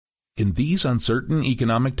In these uncertain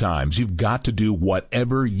economic times, you've got to do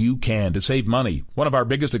whatever you can to save money. One of our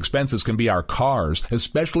biggest expenses can be our cars,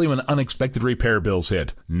 especially when unexpected repair bills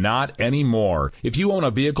hit. Not anymore. If you own a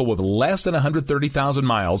vehicle with less than 130,000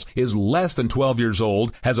 miles, is less than 12 years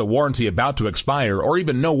old, has a warranty about to expire, or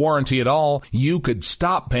even no warranty at all, you could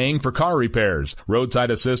stop paying for car repairs. Roadside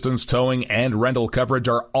assistance, towing, and rental coverage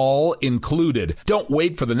are all included. Don't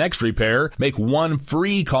wait for the next repair. Make one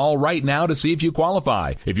free call right now to see if you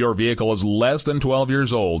qualify. If your vehicle is less than 12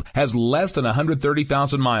 years old, has less than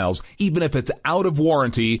 130,000 miles, even if it's out of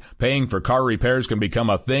warranty, paying for car repairs can become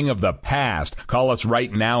a thing of the past. Call us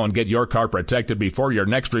right now and get your car protected before your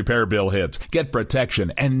next repair bill hits. Get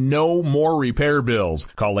protection and no more repair bills.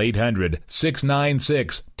 Call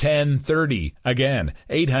 800-696-1030. Again,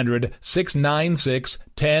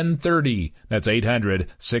 800-696-1030. That's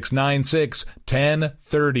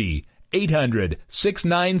 800-696-1030.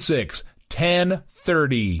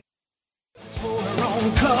 800-696-1030.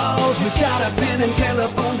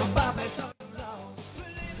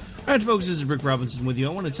 All right, folks, this is Rick Robinson with you.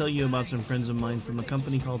 I want to tell you about some friends of mine from a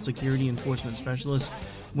company called Security Enforcement Specialists.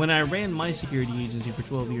 When I ran my security agency for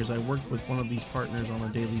 12 years, I worked with one of these partners on a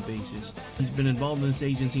daily basis. He's been involved in this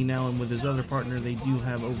agency now, and with his other partner, they do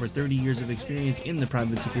have over 30 years of experience in the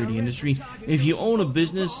private security industry. If you own a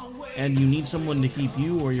business and you need someone to keep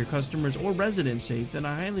you or your customers or residents safe, then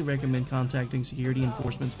I highly recommend contacting Security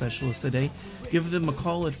Enforcement Specialists today. Give them a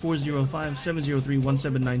call at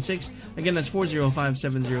 405-703-1796. Again, that's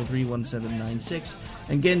 405-703-1796.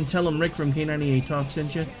 Again, tell them Rick from K98 Talk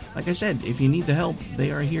sent you. Like I said, if you need the help,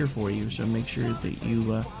 they are here for you. So make sure that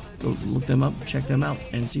you go look them up, check them out,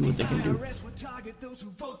 and see what they can do.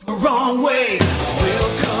 Wrong way.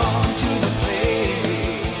 Welcome to the place.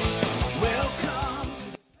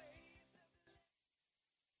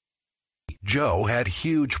 Joe had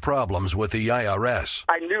huge problems with the IRS.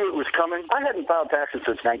 I knew it was coming. I hadn't filed taxes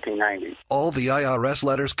since 1990. All the IRS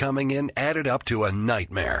letters coming in added up to a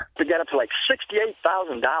nightmare. It got up to like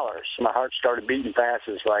 $68,000. My heart started beating fast.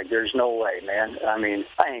 It's like, there's no way, man. I mean,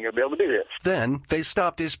 I ain't going to be able to do this. Then they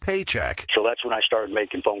stopped his paycheck. So that's when I started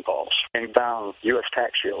making phone calls and found U.S.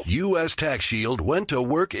 Tax Shield. U.S. Tax Shield went to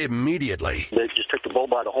work immediately. They just took the bull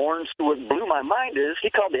by the horns. What blew my mind is he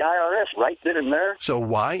called the IRS right then and there. So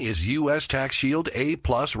why is U.S. Tax Shield A+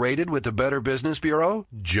 rated with the Better Business Bureau?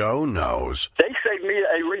 Joe knows. They saved me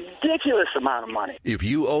a ridiculous amount of money. If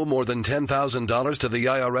you owe more than $10,000 to the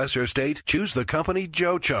IRS or state, choose the company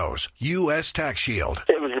Joe chose, U.S. Tax Shield.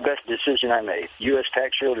 It was the best decision I made. U.S.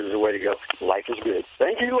 Tax Shield is the way to go. Life is good.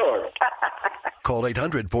 Thank you, Lord. Call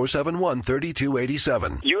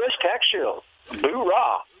 800-471-3287. U.S. Tax Shield.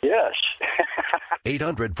 Boo-rah. Yes.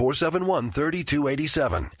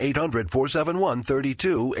 800-471-3287.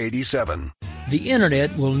 800-471-3287. The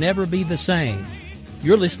Internet will never be the same.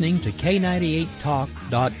 You're listening to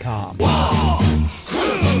K98Talk.com. Whoa!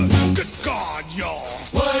 Good God, y'all.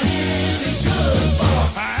 What is it good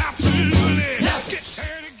for? Absolutely. Let's get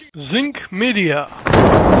started again. Zinc Media.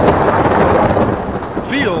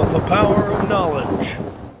 Feel the power of knowledge.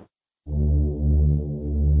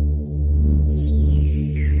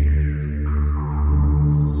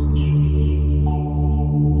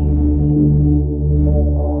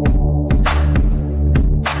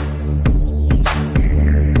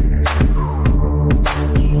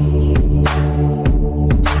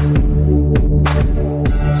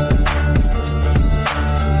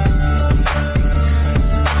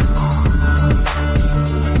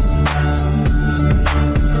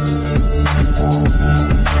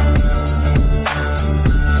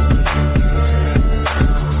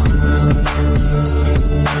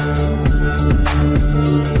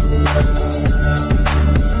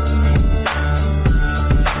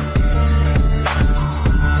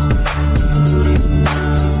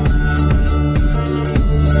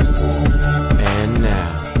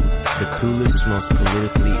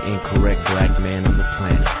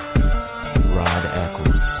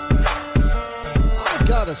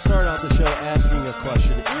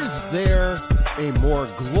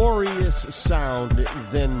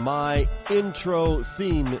 Intro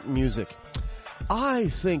theme music? I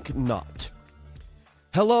think not.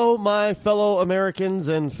 Hello, my fellow Americans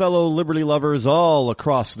and fellow liberty lovers all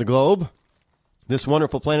across the globe. This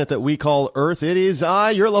wonderful planet that we call Earth. It is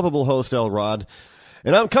I, your lovable host, Rod,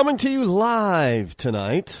 and I'm coming to you live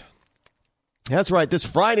tonight. That's right, this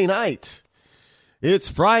Friday night. It's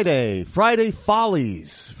Friday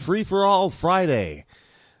Follies, Free for All Friday.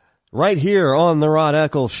 Right here on the Rod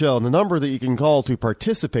Eccles Show. The number that you can call to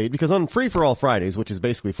participate, because on Free for All Fridays, which is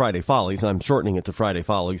basically Friday Follies, I'm shortening it to Friday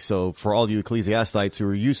Follies, so for all you ecclesiastites who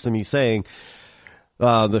are used to me saying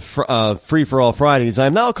the Free for All Fridays.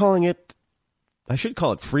 I'm now calling it, I should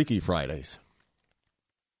call it Freaky Fridays.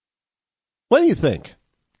 What do you think?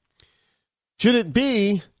 Should it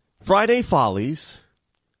be Friday Follies,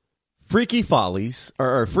 Freaky Follies,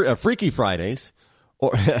 or Freaky Fridays,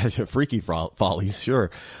 or Freaky Follies,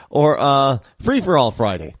 sure, or Free for All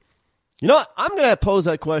Friday? You know what? I'm going to pose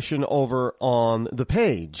that question over on the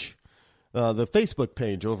page, the Facebook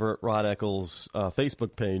page over at Rod Eccles'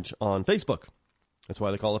 Facebook page on Facebook. That's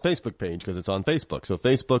why they call it a Facebook page, because it's on Facebook. So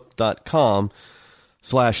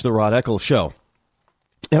Facebook.com/The Rod Eccles Show.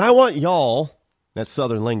 And I want y'all, that's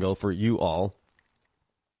Southern lingo for you all,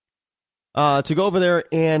 to go over there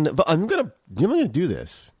and I'm gonna do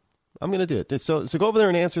this. I'm gonna do it. So go over there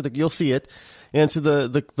and answer you'll see it. Answer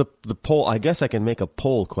the poll. I guess I can make a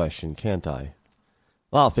poll question, can't I?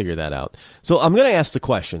 Well, I'll figure that out. So I'm gonna ask the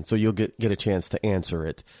question, so you'll get a chance to answer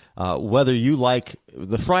it. Whether you like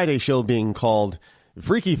the Friday show being called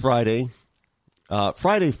Freaky Friday,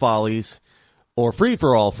 Friday Follies, or Free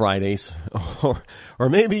for All Fridays, or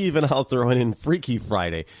maybe even I'll throw in Freaky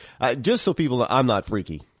Friday, just so people know I'm not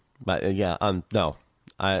freaky. But yeah, I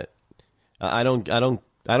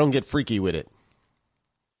don't get freaky with it.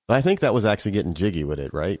 But I think that was actually getting jiggy with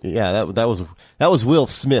it, right? Yeah, that was Will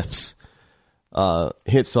Smith's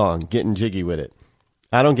hit song, Getting Jiggy with It.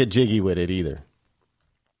 I don't get jiggy with it either.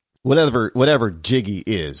 Whatever jiggy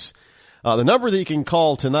is. The number that you can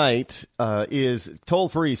call tonight is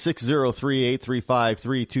toll-free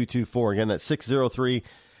 603-835-3224. Again, that's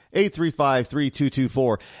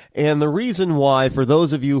 603-835-3224. And the reason why, for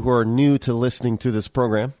those of you who are new to listening to this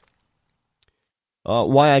program,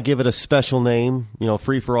 why I give it a special name,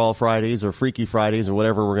 Free for All Fridays or Freaky Fridays or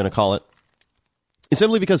whatever we're going to call it, is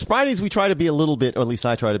simply because Fridays we try to be a little bit, or at least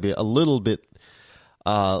I try to be a little bit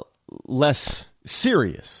less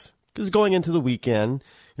serious. Because going into the weekend,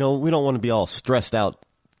 we don't want to be all stressed out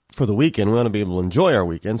for the weekend. We want to be able to enjoy our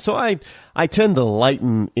weekend. So I tend to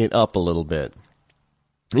lighten it up a little bit.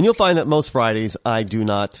 And you'll find that most Fridays I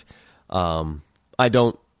don't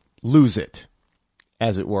lose it,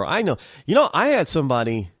 as it were. I know. I had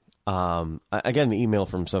somebody, I got an email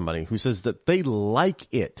from somebody who says that they like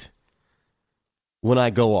it when I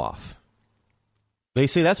go off. They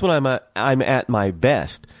say that's when I'm at my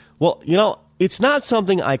best. Well, it's not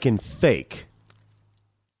something I can fake.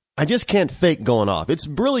 I just can't fake going off. It's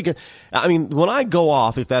really good. I mean, when I go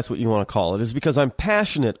off, if that's what you want to call it, is because I'm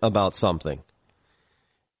passionate about something.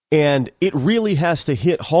 And it really has to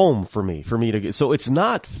hit home for me to get, so it's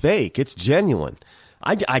not fake. It's genuine.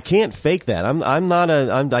 I can't fake that.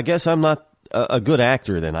 I guess I'm not a good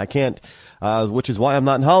actor then. I can't, which is why I'm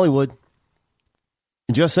not in Hollywood.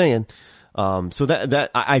 Just saying. So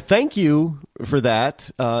that I thank you for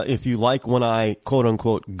that. If you like when I quote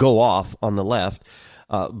unquote go off on the left.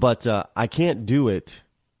 But I can't do it,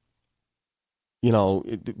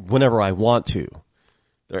 whenever I want to.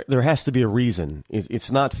 There has to be a reason.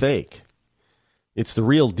 It's not fake. It's the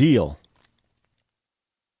real deal.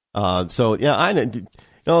 So yeah,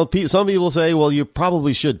 some people say, well, you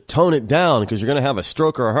probably should tone it down because you're going to have a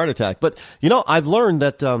stroke or a heart attack. But I've learned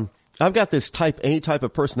that I've got this type A type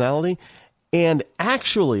of personality, and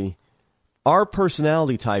actually, our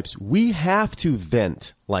personality types, we have to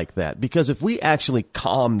vent like that, because if we actually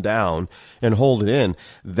calm down and hold it in,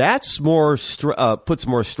 that's puts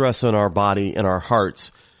more stress on our body and our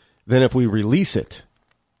hearts than if we release it.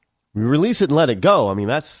 We release it and let it go. I mean,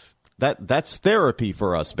 that's therapy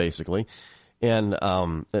for us, basically, and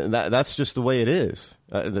that's just the way it is.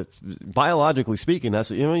 Biologically speaking, that's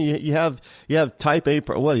you have type A.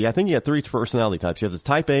 I think you have three personality types. You have the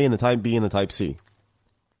type A and the type B and the type C.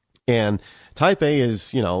 And type A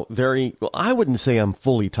is, very, well, I wouldn't say I'm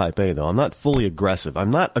fully type A, though. I'm not fully aggressive.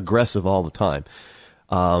 I'm not aggressive all the time.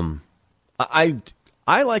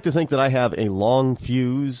 I like to think that I have a long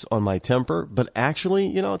fuse on my temper, but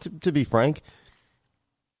actually, to be frank,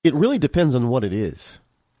 it really depends on what it is.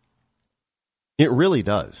 It really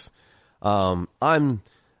does. I'm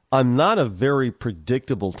not a very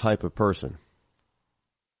predictable type of person.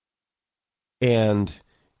 And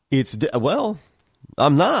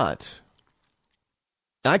I'm not.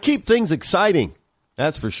 I keep things exciting,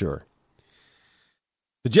 that's for sure.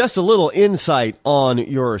 But just a little insight on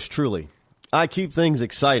yours truly. I keep things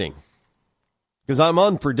exciting because I'm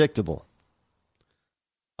unpredictable.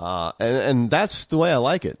 And that's the way I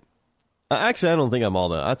like it. Actually, I don't think I'm all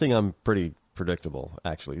that. I think I'm pretty predictable,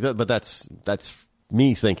 actually. But that's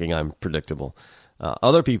me thinking I'm predictable.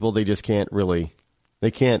 Other people, they just can't really, I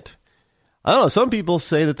don't know, some people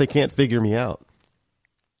say that they can't figure me out.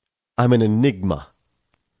 I'm an enigma.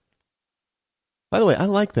 By the way, I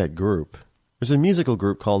like that group. There's a musical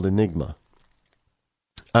group called Enigma.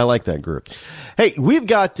 I like that group. Hey, we've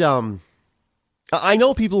got, I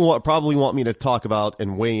know people probably want me to talk about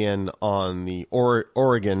and weigh in on the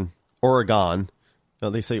Oregon. No,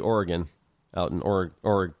 they say Oregon out in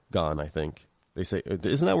Oregon, I think. They say,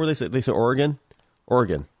 isn't that where they say Oregon?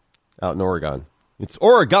 Oregon, out in Oregon. It's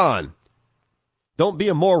Oregon. Don't be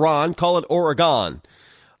a moron. Call it Oregon.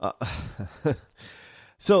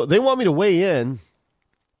 So they want me to weigh in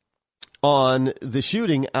on the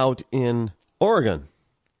shooting out in Oregon.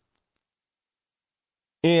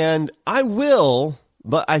 And I will,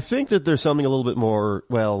 but I think that there's something a little bit more,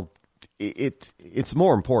 well, it's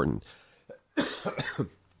more important.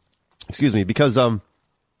 Excuse me, because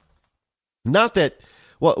not that,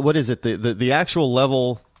 what is it, the actual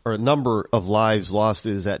level or number of lives lost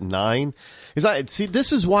is at 9. See,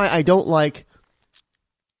 this is why I don't like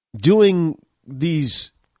doing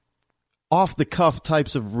these off-the-cuff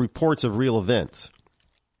types of reports of real events.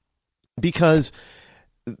 Because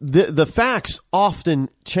the facts often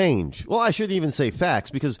change. Well, I shouldn't even say facts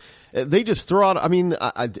because they just throw out. I mean,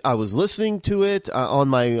 I was listening to it on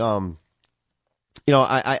my,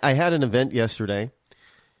 I had an event yesterday.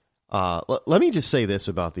 Let me just say this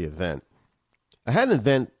about the event. I had an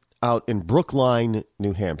event out in Brookline,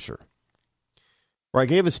 New Hampshire, where I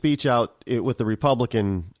gave a speech out with the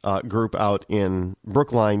Republican group out in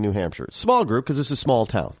Brookline, New Hampshire. Small group because it's a small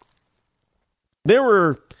town. There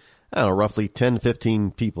were, I don't know, roughly 10,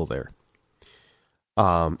 15 people there.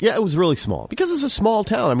 Yeah, it was really small because it's a small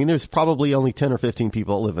town. I mean, there's probably only 10 or 15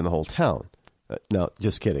 people that live in the whole town. No,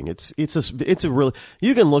 just kidding. It's a really,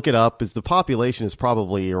 you can look it up. The population is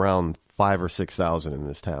probably around 5,000 or 6,000 in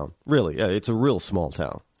this town. Really, it's a real small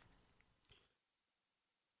town.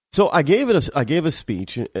 So I gave a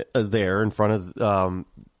speech there in front of.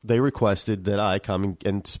 They requested that I come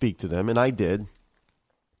and speak to them, and I did.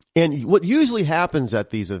 And what usually happens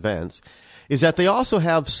at these events is that they also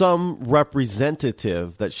have some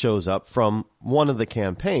representative that shows up from one of the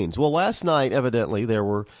campaigns. Well, last night, evidently, there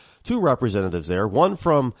were 2 representatives there, one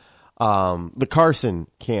from the Carson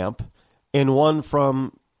camp and one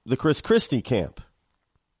from the Chris Christie camp.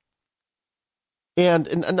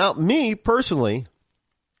 And now, me, personally,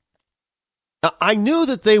 I knew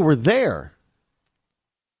that they were there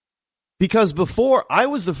because before I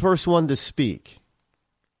was the first one to speak.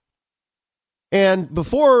 And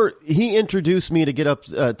before he introduced me to get up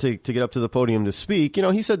to get up to the podium to speak,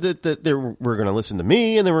 he said that we're going to listen to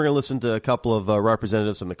me, and then we're going to listen to a couple of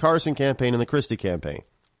representatives from the Carson campaign and the Christie campaign.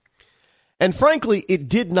 And frankly, it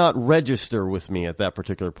did not register with me at that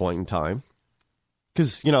particular point in time,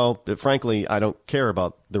 because frankly, I don't care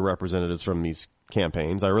about the representatives from these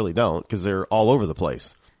campaigns. I really don't, because they're all over the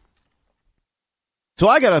place. So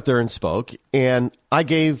I got up there and spoke, and I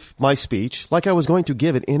gave my speech like I was going to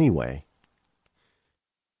give it anyway.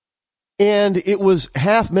 And it was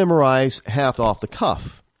half memorized, half off the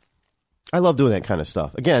cuff. I love doing that kind of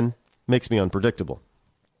stuff. Again, makes me unpredictable.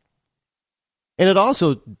 And it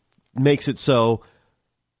also makes it so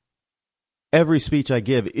every speech I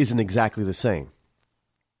give isn't exactly the same.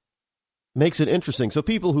 Makes it interesting. So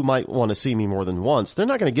people who might want to see me more than once, they're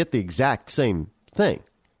not going to get the exact same thing.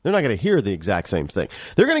 They're not going to hear the exact same thing.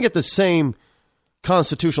 They're going to get the same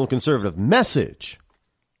constitutional conservative message,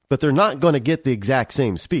 but they're not going to get the exact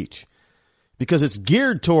same speech. Because it's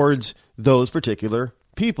geared towards those particular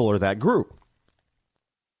people or that group.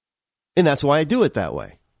 And that's why I do it that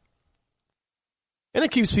way. And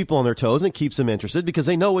it keeps people on their toes and it keeps them interested because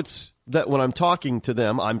they know it's that when I'm talking to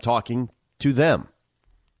them, I'm talking to them.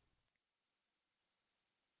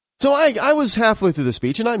 So I was halfway through the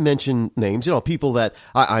speech and I mentioned names, people that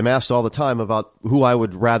I'm asked all the time about who I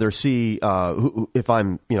would rather see if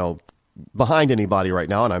I'm, behind anybody right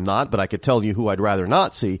now, and I'm not, but I could tell you who I'd rather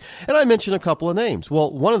not see. And I mentioned a couple of names.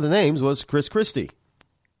 Well, one of the names was Chris Christie,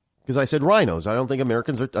 because I said rhinos. I think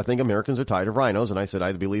Americans are tired of rhinos, and I said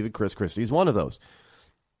I believe that Chris Christie is one of those,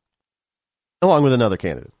 along with another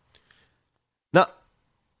candidate. Now,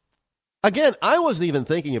 again, I wasn't even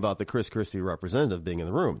thinking about the Chris Christie representative being in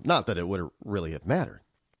the room. Not that it would really have mattered.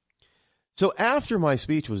 So after my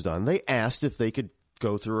speech was done, they asked if they could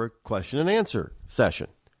go through a question and answer session.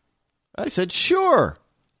 I said, sure.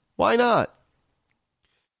 Why not?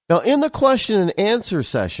 Now, in the question and answer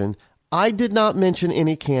session, I did not mention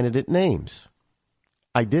any candidate names.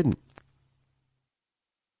 I didn't.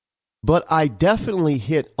 But I definitely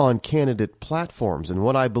hit on candidate platforms and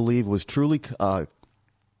what I believe was truly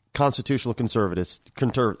constitutional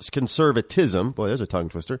conservatism. Boy, there's a tongue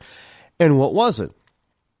twister. And what wasn't.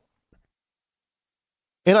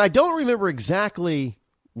 And I don't remember exactly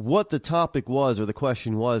what the topic was or the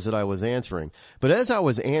question was that I was answering. But as I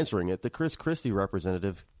was answering it, the Chris Christie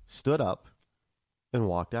representative stood up and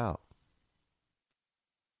walked out.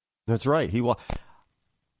 That's right.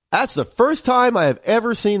 That's the first time I have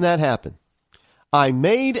ever seen that happen. I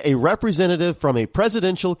made a representative from a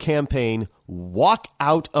presidential campaign walk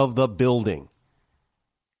out of the building.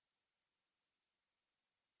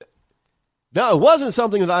 Now, it wasn't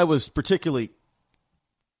something that I was particularly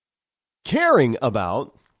caring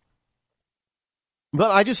about,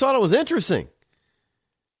 but I just thought it was interesting.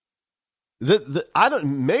 I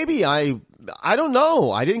don't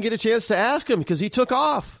know. I didn't get a chance to ask him because he took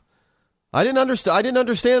off. I didn't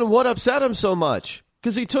understand what upset him so much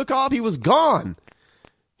because he took off. He was gone.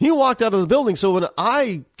 He walked out of the building. So when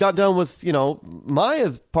I got done with,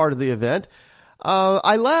 my part of the event,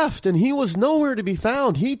 I left and he was nowhere to be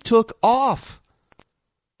found. He took off.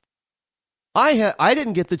 I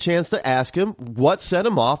didn't get the chance to ask him what set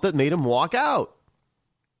him off that made him walk out.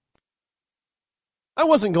 I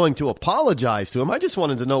wasn't going to apologize to him. I just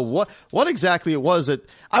wanted to know what exactly it was that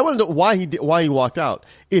I wanted to know why he walked out.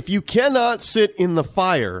 If you cannot sit in the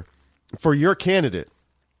fire for your candidate,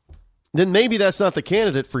 then maybe that's not the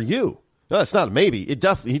candidate for you. No, it's not maybe.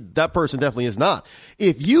 That person definitely is not.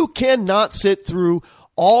 If you cannot sit through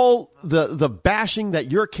all the bashing that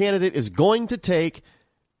your candidate is going to take,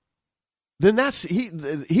 then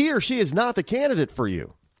he or she is not the candidate for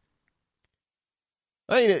you.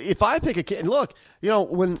 I mean, if I pick a candidate, look,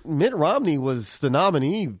 when Mitt Romney was the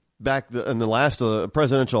nominee back in the last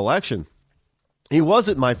presidential election, he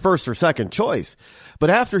wasn't my first or second choice. But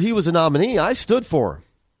after he was a nominee, I stood for him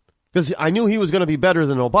because I knew he was going to be better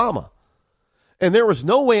than Obama. And there was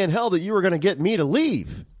no way in hell that you were going to get me to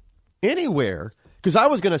leave anywhere because I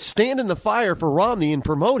was going to stand in the fire for Romney and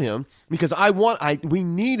promote him because we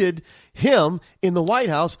needed him in the White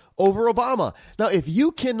House over Obama. Now, if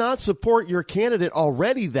you cannot support your candidate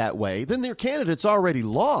already that way, then your candidate's already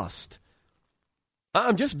lost.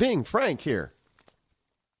 I'm just being frank here.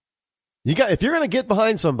 If you're going to get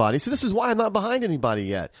behind somebody, so this is why I'm not behind anybody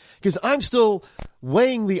yet, because I'm still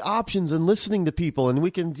weighing the options and listening to people, and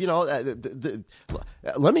we can,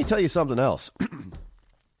 let me tell you something else.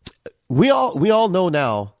 We all know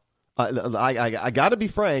now. I got to be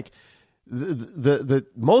frank. The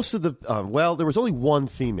most of the there was only one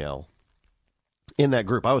female in that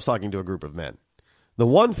group. I was talking to a group of men. The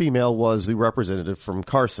one female was the representative from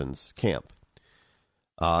Carson's camp,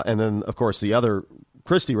 and then of course the other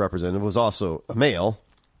Christie representative was also a male,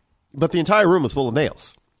 but the entire room was full of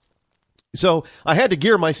males. So I had to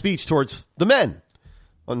gear my speech towards the men.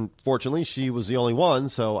 Unfortunately, she was the only one,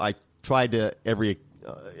 so I tried to every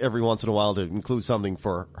once in a while to include something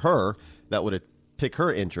for her that would pick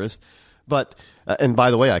her interest. But, and by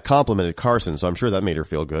the way, I complimented Carson, so I'm sure that made her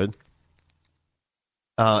feel good.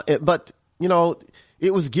 It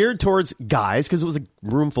was geared towards guys because it was a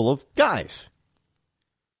room full of guys.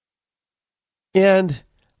 And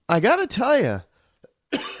I got to tell you,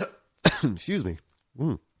 excuse me,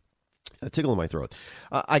 a tickle in my throat.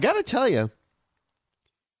 I got to tell you,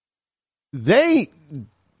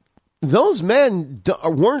 those men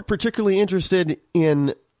weren't particularly interested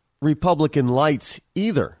in Republican lights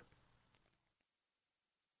either.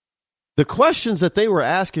 The questions that they were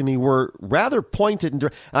asking me were rather pointed,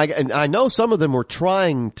 and I know some of them were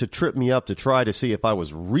trying to trip me up to try to see if I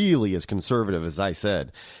was really as conservative as I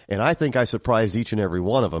said. And I think I surprised each and every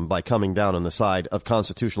one of them by coming down on the side of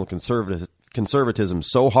constitutional conservatism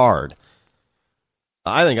so hard.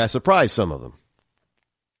 I think I surprised some of them.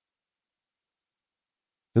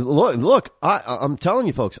 Look, I'm telling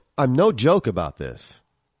you folks, I'm no joke about this.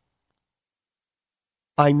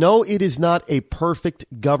 I know it is not a perfect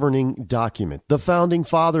governing document. The Founding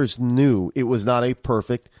Fathers knew it was not a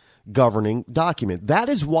perfect governing document. That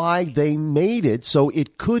is why they made it so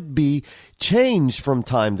it could be changed from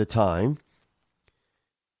time to time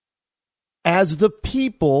as the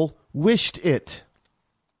people wished it.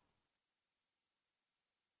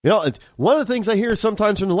 One of the things I hear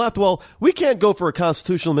sometimes from the left, well, we can't go for a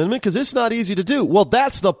constitutional amendment because it's not easy to do. Well,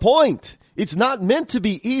 that's the point. It's not meant to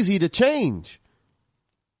be easy to change.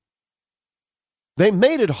 They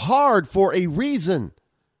made it hard for a reason.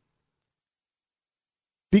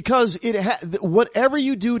 Because whatever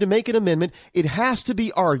you do to make an amendment, it has to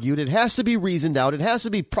be argued, it has to be reasoned out, it has to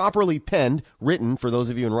be properly penned, written, for those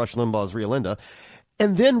of you in Rush Limbaugh's Real Linda,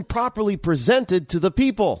 and then properly presented to the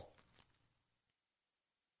people.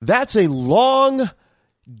 That's a long,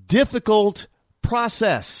 difficult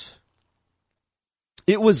process.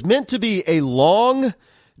 It was meant to be a long,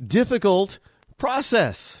 difficult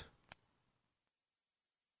process.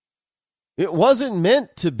 It wasn't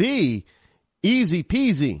meant to be easy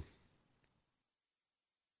peasy.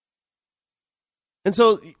 And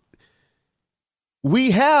so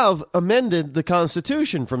We have amended the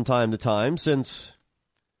Constitution from time to time since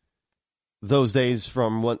those days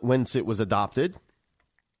from whence it was adopted,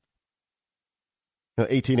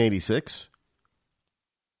 1886.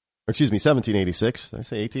 Excuse me, 1786. Did I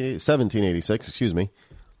say 1786, excuse me.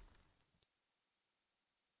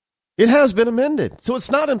 It has been amended, so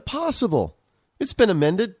it's not impossible. It's been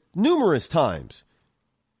amended numerous times,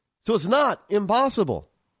 so it's not impossible.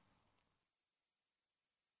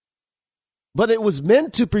 But it was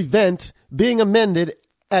meant to prevent being amended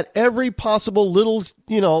at every possible little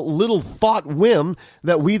thought whim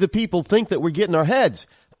that we the people think that we're getting our heads.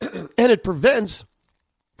 And it prevents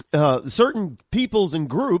certain peoples and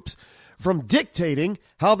groups from dictating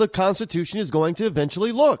how the Constitution is going to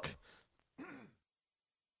eventually look.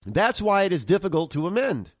 That's why it is difficult to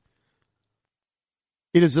amend.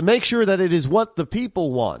 It is to make sure that it is what the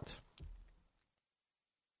people want.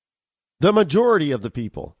 The majority of the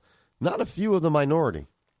people. Not a few of the minority.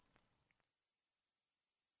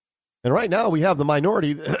 And right now we have the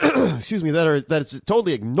minority, that's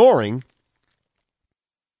totally ignoring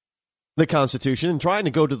the Constitution and trying to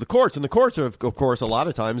go to the courts. And the courts are, of course, a lot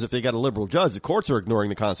of times, if they got a liberal judge, the courts are ignoring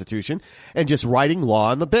the Constitution and just writing law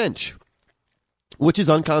on the bench, which is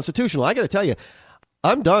unconstitutional. I got to tell you,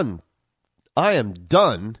 I'm done. I am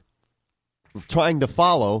done trying to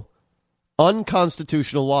follow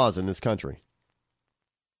unconstitutional laws in this country.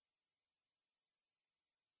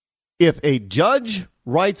 If a judge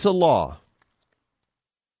writes a law,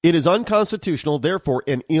 it is unconstitutional, therefore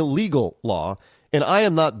an illegal law, and I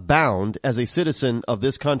am not bound as a citizen of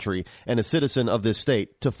this country and a citizen of this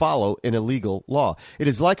state to follow an illegal law. It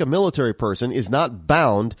is like a military person is not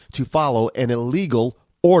bound to follow an illegal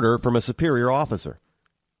order from a superior officer.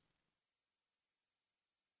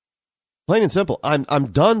 Plain and simple. I'm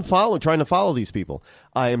done trying to follow these people.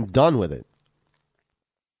 I am done with it.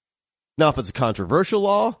 Now, if it's a controversial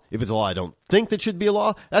law, if it's a law I don't think that should be a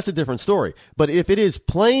law, that's a different story. But if it is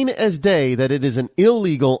plain as day that it is an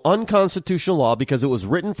illegal, unconstitutional law because it was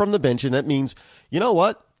written from the bench, and that means, you know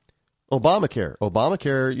what? Obamacare,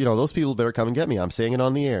 those people better come and get me. I'm saying it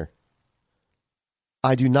on the air.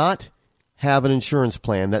 I do not have an insurance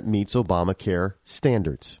plan that meets Obamacare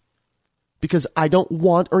standards because I don't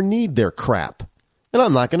want or need their crap, and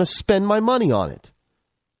I'm not going to spend my money on it.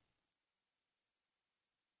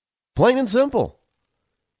 Plain and simple.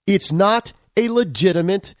 It's not a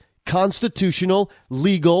legitimate, constitutional,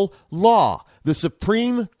 legal law. The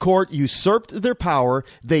Supreme Court usurped their power.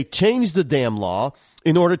 They changed the damn law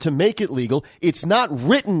in order to make it legal. It's not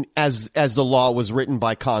written as the law was written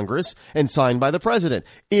by Congress and signed by the president.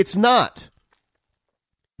 It's not.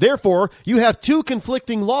 Therefore, you have two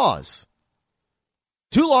conflicting laws.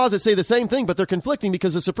 Two laws that say the same thing, but they're conflicting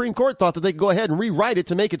because the Supreme Court thought that they could go ahead and rewrite it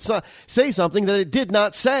to make it say something that it did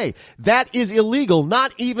not say. That is illegal.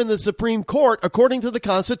 Not even the Supreme Court, according to the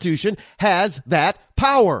Constitution, has that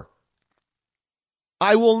power.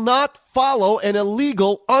 I will not follow an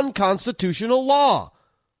illegal, unconstitutional law.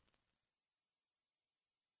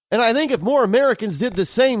 And I think if more Americans did the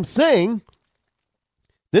same thing,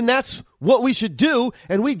 then that's what we should do,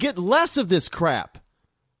 and we get less of this crap.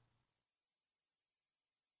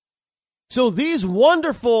 So these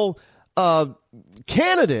wonderful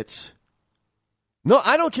candidates, no,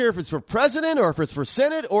 I don't care if it's for president or if it's for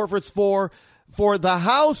Senate or if it's for the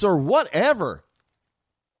House or whatever.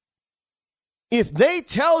 If they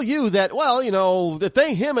tell you that, that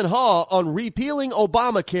they hem and haw on repealing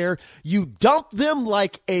Obamacare, you drop them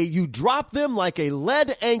like a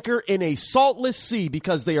lead anchor in a saltless sea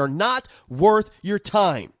because they are not worth your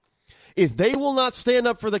time. If they will not stand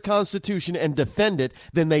up for the Constitution and defend it,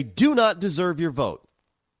 then they do not deserve your vote.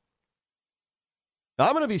 Now,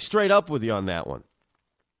 I'm going to be straight up with you on that one.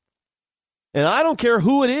 And I don't care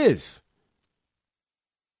who it is.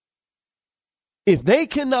 If they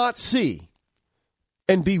cannot see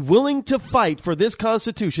and be willing to fight for this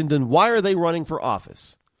Constitution, then why are they running for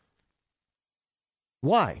office?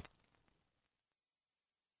 Why?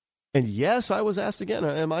 And yes, I was asked again,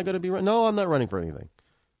 am I going to be running? No, I'm not running for anything.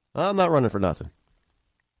 I'm not running for nothing.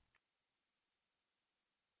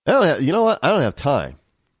 You know what? I don't have time.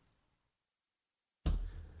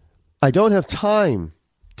 I don't have time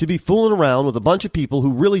to be fooling around with a bunch of people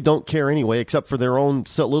who really don't care anyway, except for their own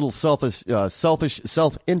little selfish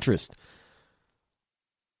self-interest.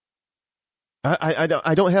 I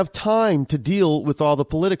don't have time to deal with all the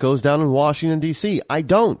politicos down in Washington, D.C. I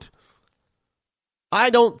don't. I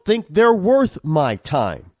don't think they're worth my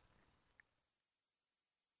time.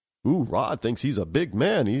 Ooh, Rod thinks he's a big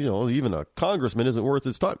man. Even a congressman isn't worth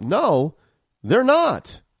his time. No, they're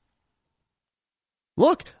not.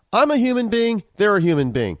 Look, I'm a human being. They're a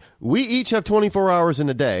human being. We each have 24 hours in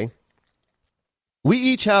a day. We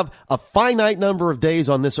each have a finite number of days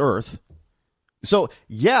on this earth. So,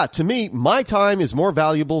 yeah, to me, my time is more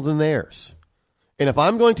valuable than theirs. And if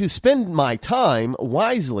I'm going to spend my time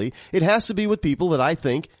wisely, it has to be with people that I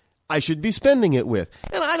think I should be spending it with.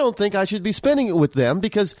 And I don't think I should be spending it with them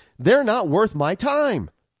because they're not worth my time.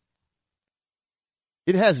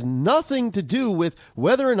 It has nothing to do with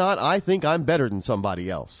whether or not I think I'm better than somebody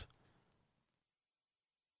else.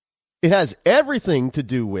 It has everything to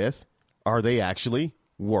do with, are they actually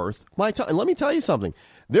worth my time? And let me tell you something.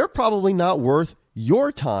 They're probably not worth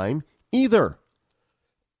your time either.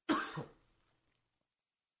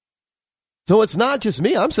 So it's not just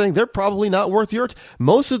me. I'm saying they're probably not worth your time.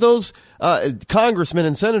 Most of those congressmen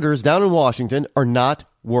and senators down in Washington are not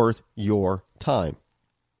worth your time.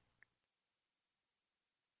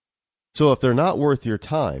 So if they're not worth your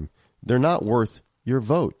time, they're not worth your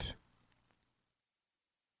vote.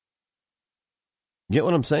 Get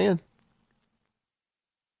what I'm saying?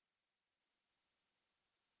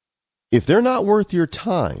 If they're not worth your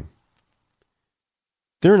time,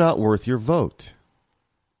 they're not worth your vote.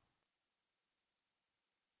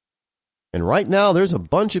 And right now, there's a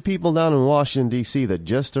bunch of people down in Washington, D.C. that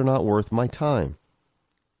just are not worth my time.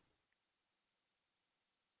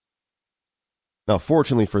 Now,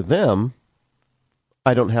 fortunately for them,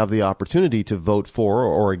 I don't have the opportunity to vote for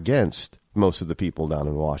or against most of the people down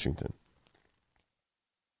in Washington.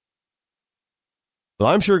 So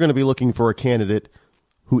I'm sure going to be looking for a candidate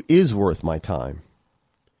who is worth my time.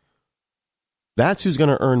 That's who's going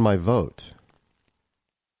to earn my vote.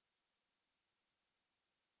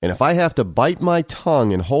 And if I have to bite my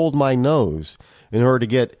tongue and hold my nose in order to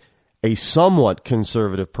get a somewhat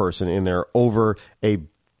conservative person in there over a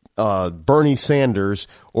Bernie Sanders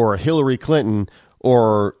or a Hillary Clinton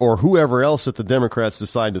or whoever else that the Democrats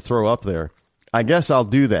decide to throw up there, I guess I'll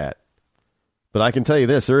do that. But I can tell you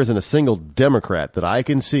this, there isn't a single Democrat that I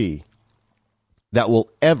can see that will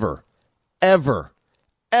ever, ever,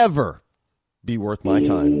 ever be worth my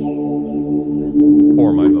time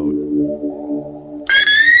or my vote.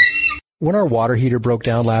 When our water heater broke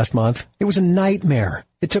down last month, it was a nightmare.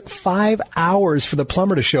 It took 5 hours for the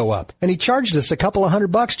plumber to show up, and he charged us a couple of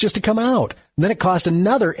 $100 just to come out. And then it cost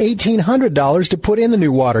another $1,800 to put in the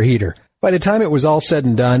new water heater. By the time it was all said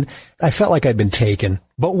and done, I felt like I'd been taken.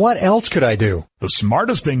 But what else could I do? The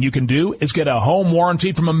smartest thing you can do is get a home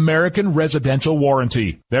warranty from American Residential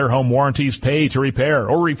Warranty. Their home warranties pay to repair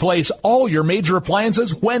or replace all your major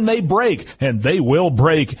appliances when they break, and they will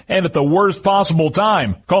break, and at the worst possible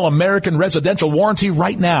time. Call American Residential Warranty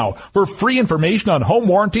right now for free information on home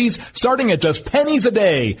warranties starting at just pennies a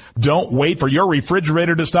day. Don't wait for your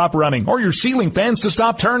refrigerator to stop running or your ceiling fans to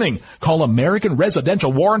stop turning. Call American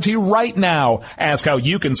Residential Warranty right now. Ask how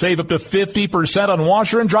you can save up to 50% on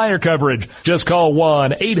washer and dryer coverage. Just call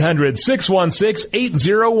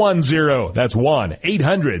 1-800-616-8010. That's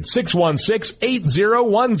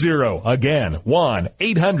 1-800-616-8010. Again,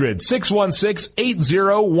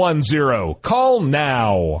 1-800-616-8010. Call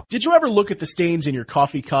now. Did you ever look at the stains in your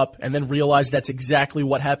coffee cup and then realize that's exactly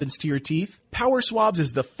what happens to your teeth? Power Swabs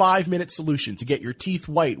is the 5-minute solution to get your teeth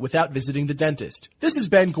white without visiting the dentist. This is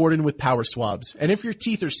Ben Gordon with Power Swabs, and if your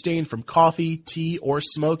teeth are stained from coffee, tea, or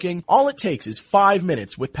smoking, all it takes is 5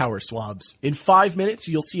 minutes with Power Swabs. In 5 minutes,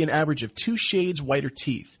 you'll see an average of 2 shades whiter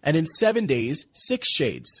teeth, and in 7 days, 6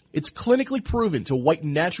 shades. It's clinically proven to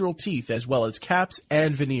whiten natural teeth as well as caps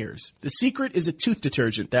and veneers. The secret is a tooth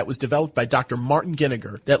detergent that was developed by Dr. Martin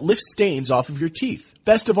Ginniger that lifts stains off of your teeth.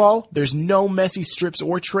 Best of all, there's no messy strips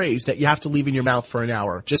or trays that you have to leave in your mouth for an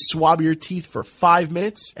hour. Just swab your teeth for 5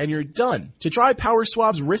 minutes and you're done. To try Power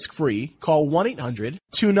Swabs risk-free, call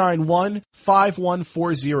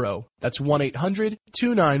 1-800-291-5140. That's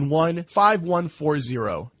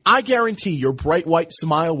 1-800-291-5140. I guarantee your bright white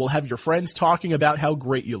smile will have your friends talking about how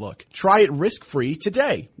great you look. Try it risk-free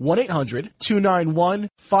today.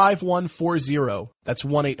 1-800-291-5140. That's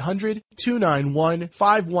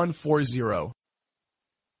 1-800-291-5140.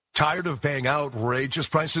 Tired of paying outrageous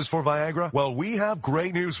prices for Viagra? Well, we have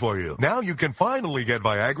great news for you. Now you can finally get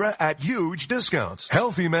Viagra at huge discounts.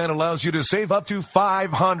 Healthy Man allows you to save up to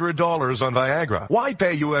 $500 on Viagra. Why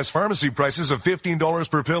pay U.S. pharmacy prices of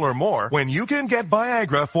 $15 per pill or more when you can get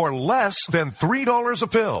Viagra for less than $3 a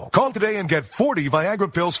pill? Call today and get 40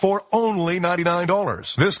 Viagra pills for only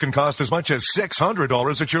 $99. This can cost as much as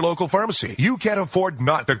 $600 at your local pharmacy. You can't afford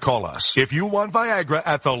not to call us. If you want Viagra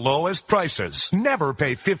at the lowest prices, never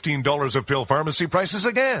pay $15 $15 a pill pharmacy prices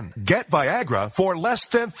again. Get Viagra for less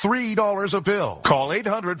than $3 a pill. Call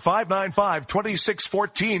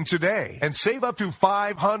 800-595-2614 today and save up to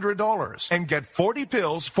 $500 and get 40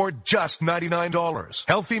 pills for just $99.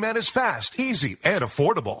 Healthy Man is fast, easy, and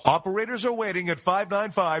affordable. Operators are waiting at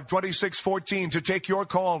 595-2614 to take your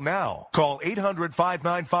call now. Call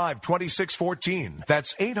 800-595-2614.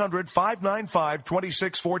 That's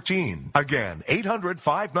 800-595-2614. Again,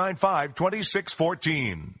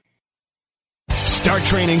 800-595-2614. Start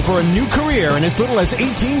training for a new career in as little as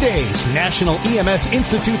 18 days. National EMS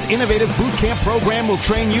Institute's innovative boot camp program will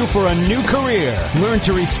train you for a new career. Learn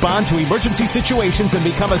to respond to emergency situations and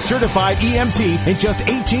become a certified EMT in just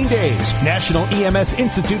 18 days. National EMS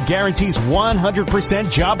Institute guarantees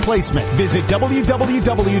 100% job placement. Visit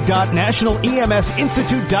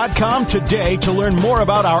www.nationaleMSinstitute.com today to learn more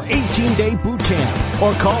about our 18-day boot camp.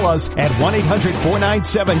 Or call us at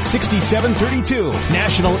 1-800-497-6732.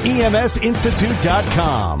 NationalEMSInstitute.com.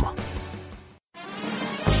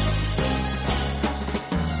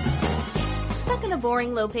 Stuck in a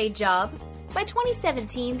boring, low-paid job? By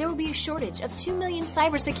 2017, there will be a shortage of 2 million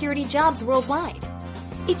cybersecurity jobs worldwide.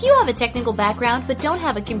 If you have a technical background but don't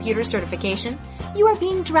have a computer certification, you are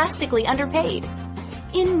being drastically underpaid.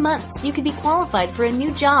 In months, you could be qualified for a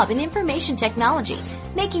new job in information technology,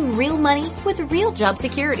 making real money with real job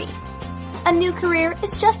security. A new career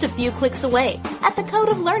is just a few clicks away at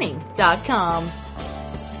thecodeoflearning.com.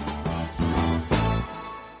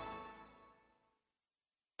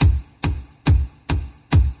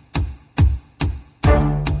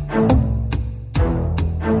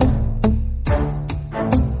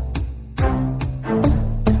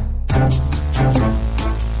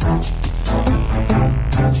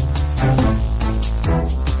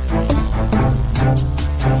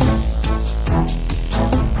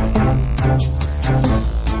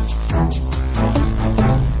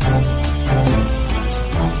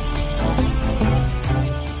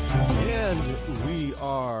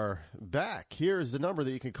 Here's the number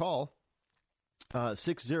that you can call,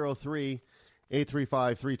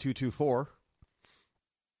 603-835-3224.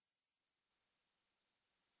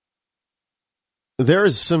 There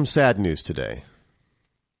is some sad news today.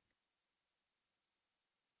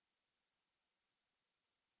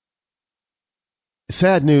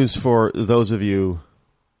 Sad news for those of you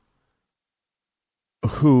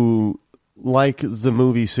who like the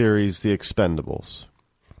movie series The Expendables.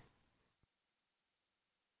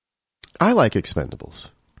 I like Expendables.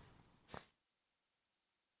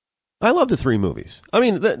 I love the three movies. I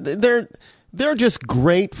mean, they're just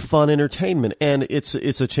great fun entertainment, and it's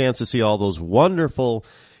a chance to see all those wonderful,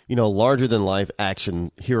 larger than life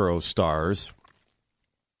action hero stars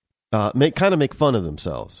make fun of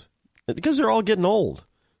themselves because they're all getting old.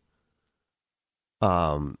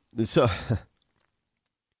 But the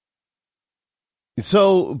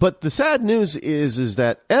sad news is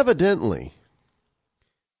that evidently.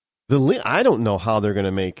 I don't know how they're going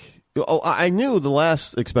to make. Oh, I knew the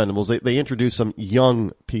last Expendables they introduced some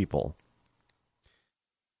young people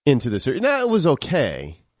into this series. Now it was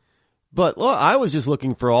okay, but I was just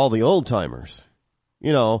looking for all the old timers,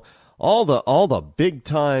 all the big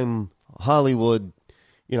time Hollywood,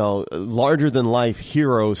 larger than life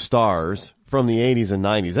hero stars from the 80s and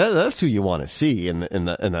 90s. That's who you want to see in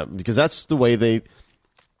that because that's the way they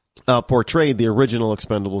portrayed the original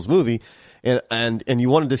Expendables movie. And you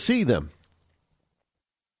wanted to see them.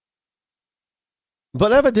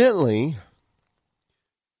 But evidently,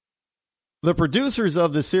 the producers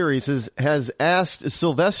of the series has asked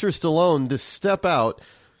Sylvester Stallone to step out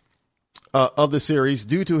of the series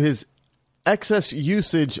due to his excess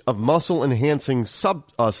usage of muscle-enhancing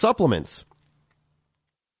supplements.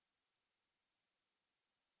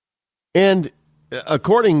 And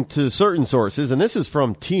according to certain sources, and this is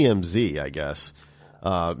from TMZ, I guess,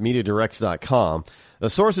 MediaDirects.com. The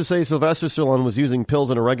sources say Sylvester Stallone was using pills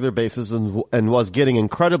on a regular basis and was getting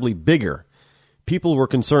incredibly bigger. People were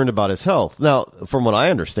concerned about his health. Now, from what I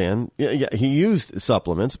understand, he used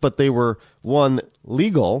supplements, but they were, one,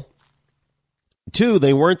 legal. Two,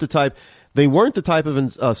 they weren't the type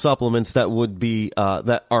of supplements that would be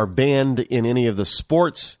that are banned in any of the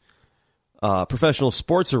sports, professional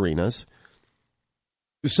sports arenas.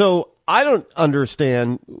 So I don't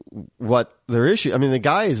understand what their issue. I mean, the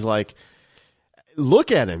guy is like,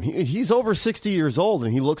 look at him. He's over 60 years old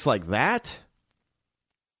and he looks like that.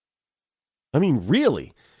 I mean,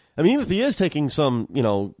 really? I mean, even if he is taking some,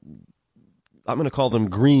 I'm going to call them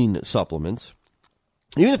green supplements.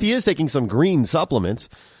 Even if he is taking some green supplements,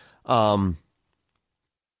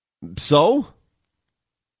 so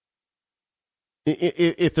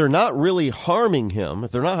if they're not really harming him,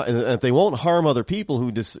 if they won't harm other people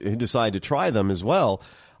who decide to try them as well,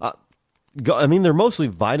 they're mostly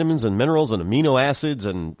vitamins and minerals and amino acids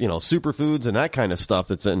and, superfoods and that kind of stuff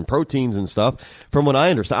that's in proteins and stuff. From what I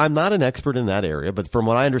understand, I'm not an expert in that area, but from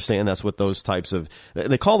what I understand, that's what those types of,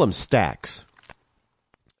 they call them stacks,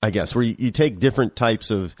 I guess, where you take different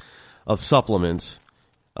types of supplements,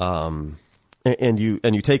 and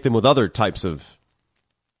you take them with other types of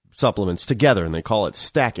supplements together, and they call it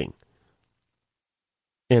stacking.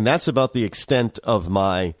 And that's about the extent of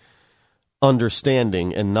my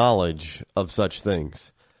understanding and knowledge of such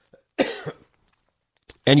things.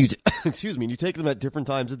 And you take them at different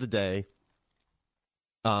times of the day.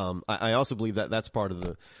 I also believe that that's part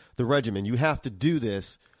of the regimen. You have to do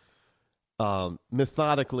this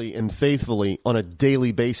methodically and faithfully on a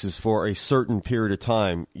daily basis for a certain period of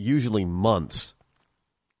time, usually months,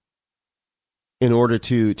 in order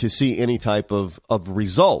to see any type of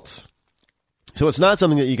results. So it's not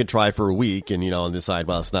something that you can try for a week and decide,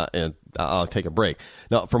 well, it's not, and I'll take a break.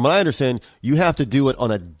 Now, from what I understand, you have to do it on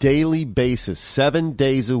a daily basis, 7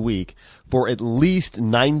 days a week for at least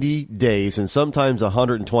 90 days and sometimes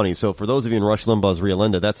 120. So for those of you in Rush Limbaugh's Rio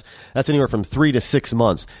Linda, that's anywhere from 3 to 6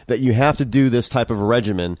 months that you have to do this type of a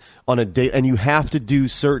regimen on a day, and you have to do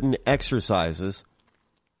certain exercises.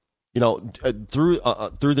 Through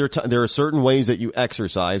their time, there are certain ways that you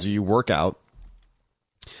exercise or you work out,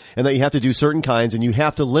 and that you have to do certain kinds, and you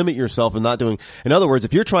have to limit yourself in not doing. In other words,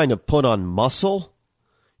 if you're trying to put on muscle,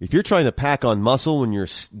 if you're trying to pack on muscle when you're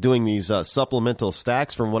doing these supplemental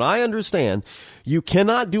stacks, from what I understand, you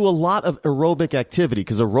cannot do a lot of aerobic activity,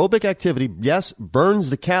 because aerobic activity, yes, burns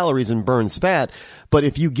the calories and burns fat, but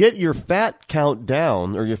if you get your fat count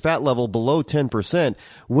down or your fat level below 10%,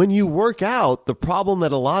 when you work out, the problem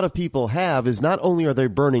that a lot of people have is not only are they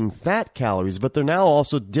burning fat calories, but they're now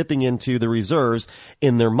also dipping into the reserves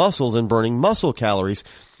in their muscles and burning muscle calories.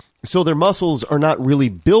 So their muscles are not really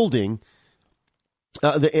building.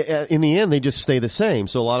 In the end, they just stay the same.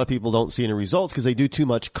 So a lot of people don't see any results because they do too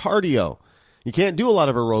much cardio. You can't do a lot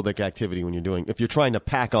of aerobic activity if you're trying to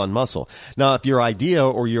pack on muscle. Now, if your idea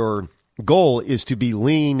or your goal is to be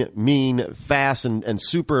lean, mean, fast, and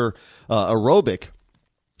super aerobic,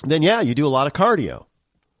 then yeah, you do a lot of cardio.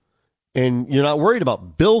 And you're not worried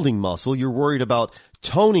about building muscle. You're worried about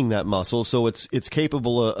toning that muscle so it's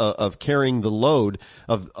capable of carrying the load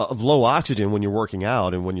of low oxygen when you're working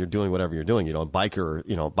out and when you're doing whatever you're doing, a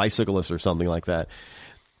biker, bicyclist or something like that.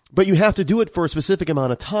 But you have to do it for a specific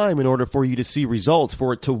amount of time in order for you to see results,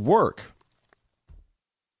 for it to work.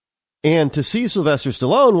 And to see Sylvester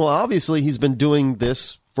Stallone, well, obviously he's been doing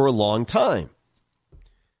this for a long time.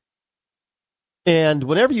 And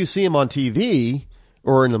whenever you see him on TV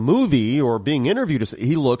or in a movie or being interviewed,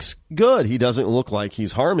 he looks good. He doesn't look like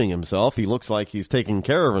he's harming himself. He looks like he's taking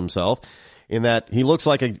care of himself, in that he looks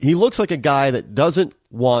like a guy that doesn't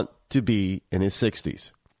want to be in his 60s.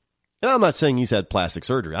 And I'm not saying he's had plastic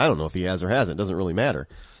surgery. I don't know if he has or hasn't. It doesn't really matter.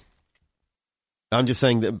 I'm just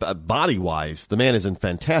saying that body-wise, the man is in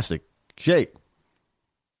fantastic shape.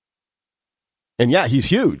 And yeah, he's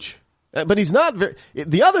huge. But he's not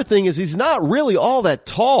the other thing is he's not really all that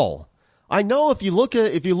tall. I know if you look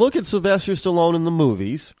at Sylvester Stallone in the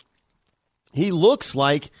movies, he looks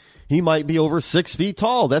like he might be over 6 feet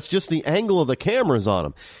tall. That's just the angle of the cameras on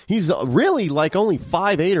him. He's really like only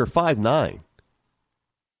 5'8" or 5'9".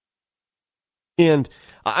 And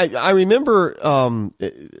I remember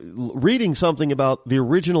reading something about the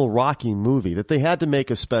original Rocky movie, that they had to make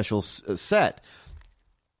a special set.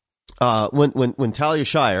 When Talia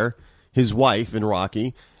Shire, his wife in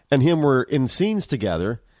Rocky, and him were in scenes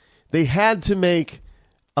together, they had to make,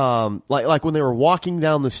 like when they were walking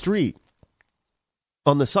down the street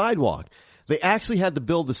on the sidewalk, they actually had to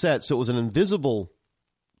build the set so it was an invisible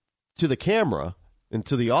to the camera and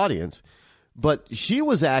to the audience, but she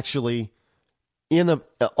was actually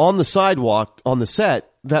on the sidewalk on the set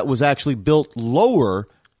that was actually built lower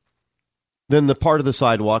than the part of the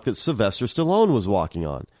sidewalk that Sylvester Stallone was walking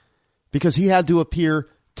on, because he had to appear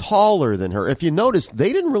taller than her. If you notice,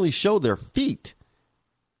 they didn't really show their feet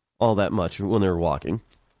all that much when they were walking.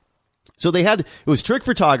 So it was trick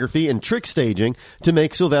photography and trick staging to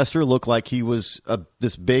make Sylvester look like he was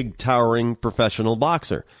this big, towering professional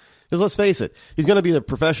boxer. Because let's face it, he's going to be the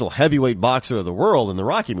professional heavyweight boxer of the world in the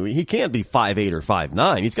Rocky movie. He can't be 5'8" or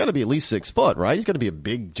 5'9". He's got to be at least 6 foot, right? He's got to be a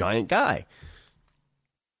big, giant guy.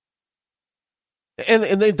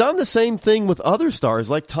 And they've done the same thing with other stars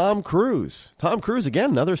like Tom Cruise. Tom Cruise,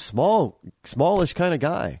 again, another smallish kind of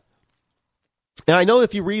guy. And I know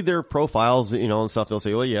if you read their profiles, and stuff, they'll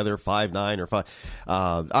say, "Oh yeah, they're 5'9" or 5."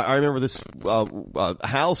 I remember this.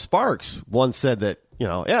 Hal Sparks once said that,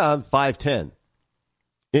 I'm 5'10"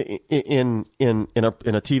 in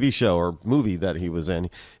a TV show or movie that he was in.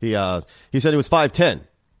 He said he was 5'10".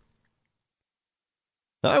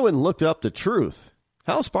 Now, I went and looked up the truth.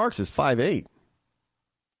 Hal Sparks is 5'8".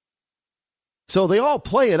 So they all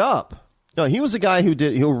play it up. No, he was the guy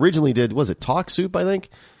who originally did, was it Talk Soup, I think?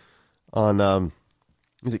 On,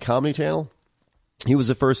 is it Comedy Channel? He was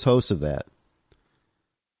the first host of that.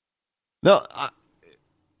 Now,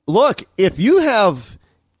 look, if you have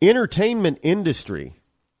entertainment industry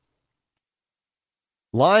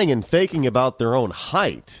lying and faking about their own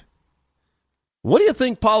height, what do you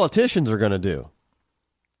think politicians are going to do?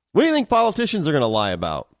 What do you think politicians are going to lie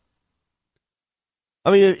about?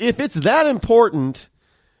 I mean, if it's that important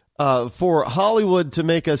for Hollywood to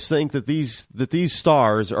make us think that these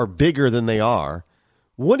stars are bigger than they are,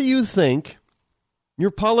 what do you think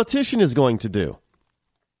your politician is going to do?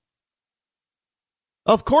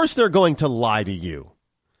 Of course they're going to lie to you.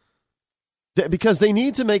 Because they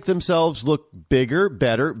need to make themselves look bigger,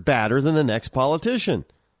 better, badder than the next politician.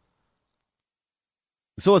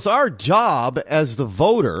 So it's our job as the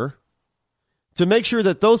voter to make sure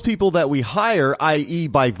that those people that we hire, i.e.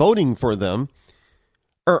 by voting for them,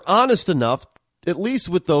 are honest enough, at least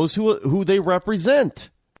with those who they represent.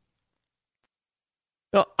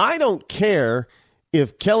 Now, I don't care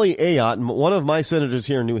if Kelly Ayotte, one of my senators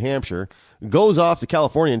here in New Hampshire, goes off to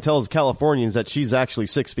California and tells Californians that she's actually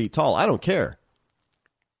 6 feet tall. I don't care.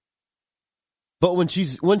 But when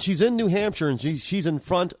she's in New Hampshire and she's in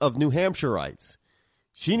front of New Hampshireites,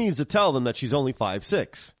 she needs to tell them that she's only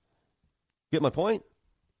 5'6". Get my point?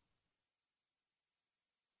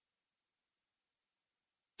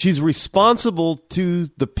 She's responsible to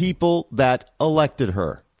the people that elected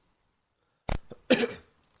her.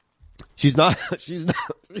 She is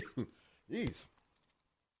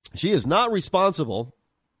not responsible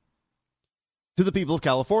to the people of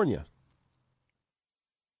California.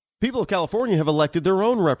 People of California have elected their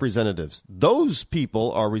own representatives. Those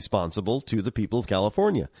people are responsible to the people of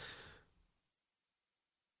California.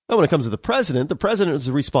 Now, when it comes to the president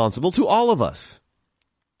is responsible to all of us.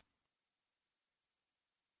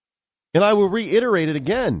 And I will reiterate it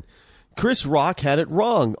again. Chris Rock had it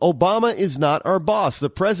wrong. Obama is not our boss. The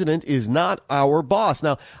president is not our boss.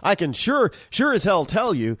 Now, I can sure as hell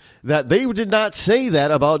tell you that they did not say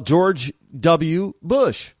that about George W.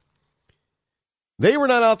 Bush. They were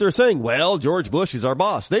not out there saying, well, George Bush is our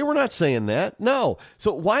boss. They were not saying that. No.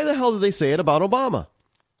 So why the hell did they say it about Obama?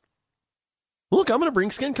 Look, I'm going to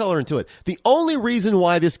bring skin color into it. The only reason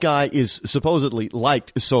why this guy is supposedly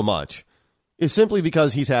liked so much is simply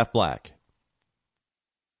because he's half black.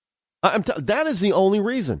 That is the only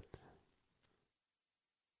reason.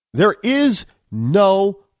 There is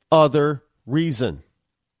no other reason.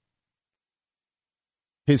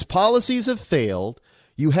 His policies have failed.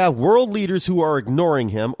 You have world leaders who are ignoring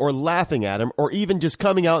him or laughing at him or even just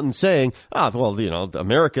coming out and saying,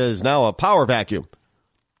 America is now a power vacuum.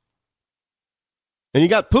 And you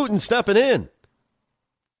got Putin stepping in.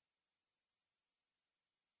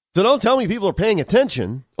 So don't tell me people are paying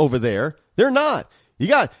attention over there. They're not. You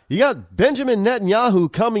got Benjamin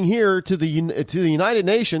Netanyahu coming here to the United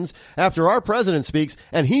Nations after our president speaks,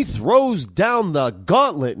 and he throws down the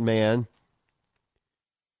gauntlet, man.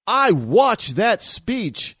 I watched that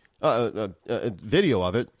speech, video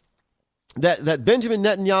of it, that Benjamin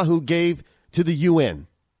Netanyahu gave to the UN.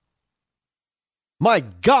 My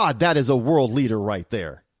God, that is a world leader right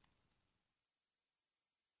there.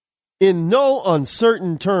 In no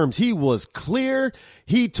uncertain terms, he was clear.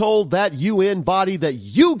 He told that UN body that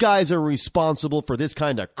you guys are responsible for this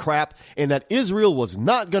kind of crap and that Israel was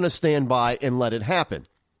not going to stand by and let it happen.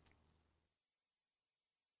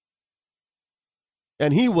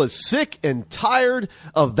 And he was sick and tired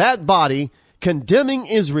of that body condemning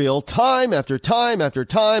Israel time after time after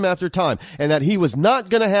time after time, and that he was not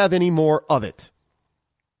going to have any more of it.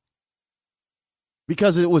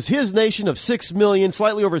 Because it was his nation of 6 million,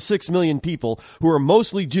 slightly over 6 million people who are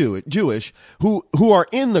mostly Jewish, who are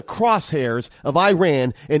in the crosshairs of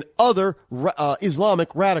Iran and other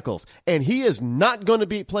Islamic radicals. And he is not going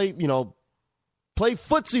to play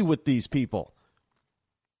footsie with these people.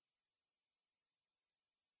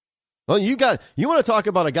 Well, you want to talk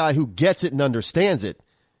about a guy who gets it and understands it.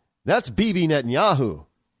 That's Bibi Netanyahu.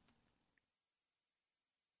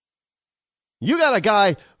 You got a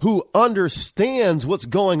guy who understands what's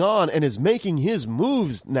going on and is making his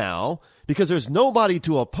moves now because there's nobody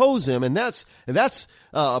to oppose him, and that's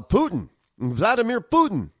Putin, Vladimir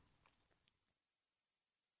Putin.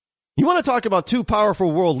 You want to talk about two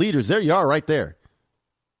powerful world leaders? There you are right there.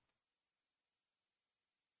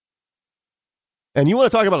 And you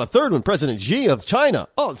want to talk about a third one, President Xi of China.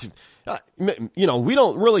 Oh, we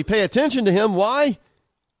don't really pay attention to him. Why?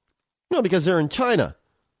 No, because they're in China.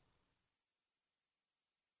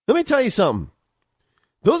 Let me tell you something.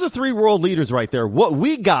 Those are three world leaders right there. What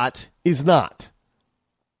we got is not.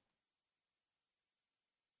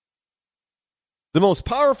 The most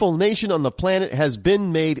powerful nation on the planet has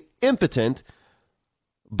been made impotent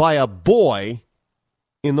by a boy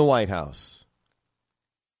in the White House.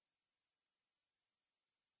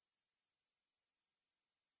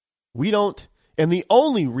 We don't, and the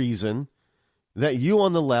only reason that you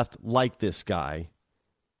on the left like this guy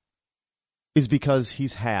is because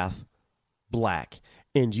he's half black.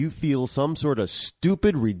 And you feel some sort of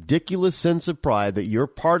stupid, ridiculous sense of pride that you're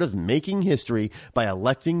part of making history by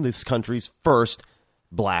electing this country's first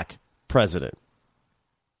black president.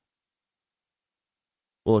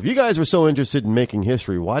 Well, if you guys were so interested in making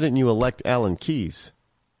history, why didn't you elect Alan Keyes?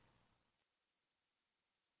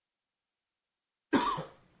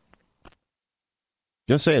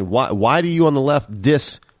 Just saying, why do you on the left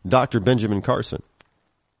diss Dr. Benjamin Carson?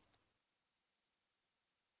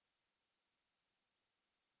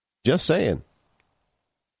 Just saying.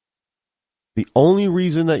 The only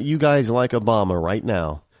reason that you guys like Obama right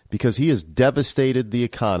now, because he has devastated the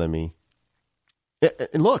economy.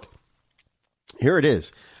 And look, here it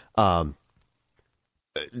is.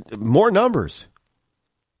 More numbers.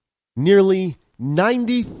 Nearly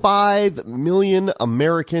 95 million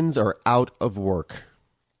Americans are out of work.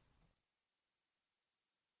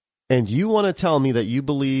 And you want to tell me that you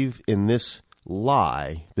believe in this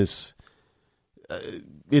lie, this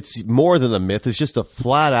it's more than a myth. It's just a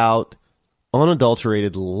flat-out,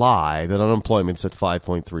 unadulterated lie that unemployment's at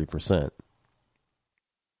 5.3%.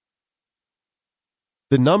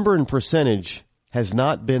 The number and percentage has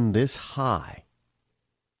not been this high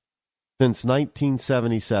since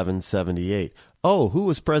 1977-78. Oh, who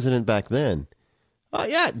was president back then?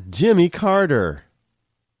 Jimmy Carter.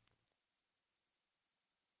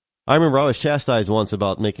 I remember I was chastised once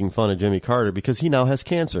about making fun of Jimmy Carter because he now has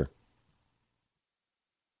cancer.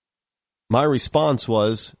 My response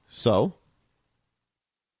was, so?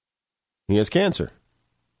 He has cancer.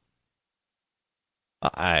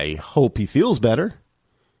 I hope he feels better.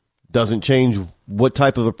 Doesn't change what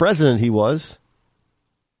type of a president he was.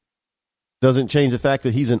 Doesn't change the fact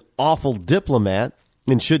that he's an awful diplomat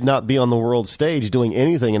and should not be on the world stage doing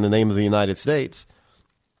anything in the name of the United States.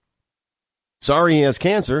 Sorry he has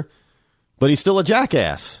cancer, but he's still a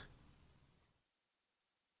jackass.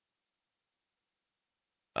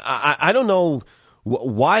 I don't know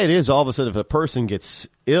why it is all of a sudden if a person gets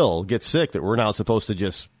ill, gets sick, that we're now supposed to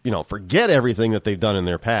just, forget everything that they've done in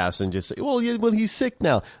their past and just say, well, he's sick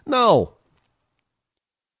now. No.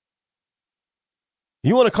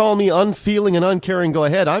 You want to call me unfeeling and uncaring, go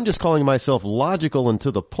ahead. I'm just calling myself logical and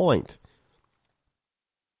to the point.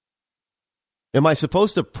 Am I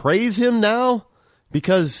supposed to praise him now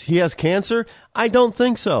because he has cancer? I don't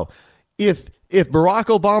think so. If Barack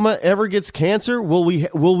Obama ever gets cancer, will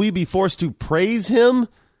we be forced to praise him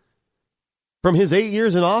from his 8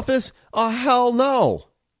 years in office? Oh, hell no.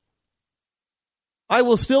 I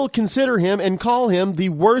will still consider him and call him the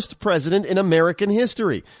worst president in American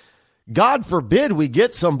history. God forbid we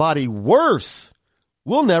get somebody worse.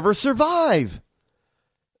 We'll never survive.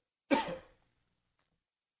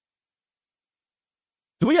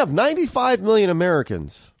 So we have 95 million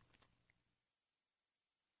Americans.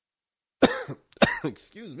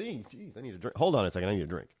 Excuse me. Jeez, I need a drink. Hold on a second. I need a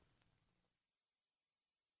drink.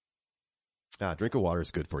 Drink of water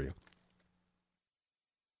is good for you.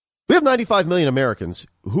 We have 95 million Americans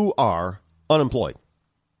who are unemployed.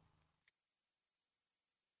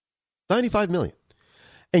 95 million.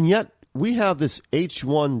 And yet we have this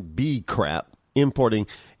H-1B crap importing.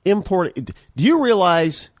 Do you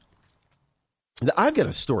realize that I've got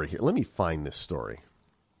a story here? Let me find this story.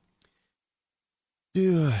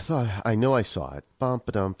 I know I saw it.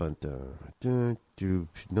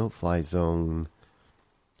 No fly zone.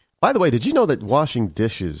 By the way, did you know that washing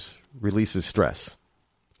dishes releases stress?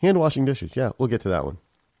 Hand washing dishes. Yeah, we'll get to that one.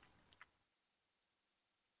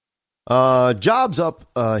 Jobs up.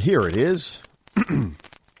 Here it is.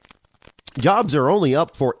 Jobs are only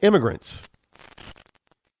up for immigrants.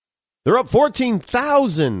 They're up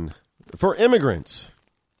 14,000 for immigrants.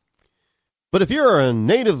 But if you're a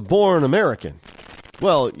native-born American,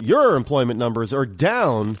 well, your employment numbers are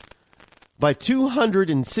down by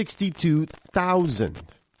 262,000.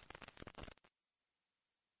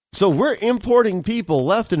 So we're importing people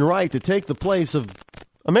left and right to take the place of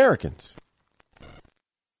Americans.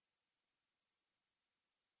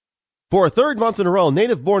 For a third month in a row,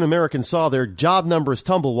 native-born Americans saw their job numbers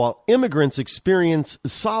tumble while immigrants experience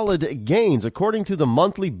solid gains, according to the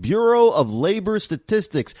monthly Bureau of Labor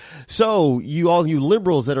Statistics. So, all you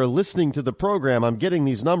liberals that are listening to the program, I'm getting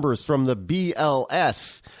these numbers from the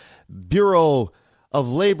BLS, Bureau of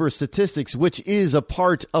Labor Statistics, which is a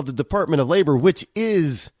part of the Department of Labor, which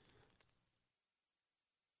is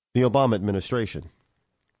the Obama administration.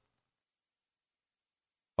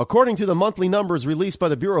 According to the monthly numbers released by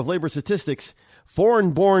the Bureau of Labor Statistics,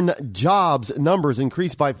 foreign-born jobs numbers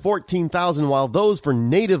increased by 14,000, while those for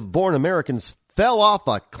native-born Americans fell off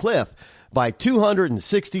a cliff by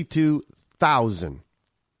 262,000.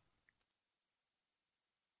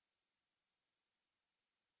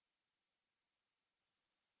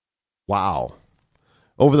 Wow.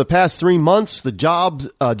 Over the past 3 months, the job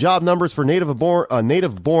numbers for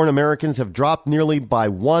native-born Americans have dropped nearly by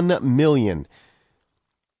 1 million.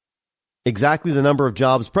 Exactly the number of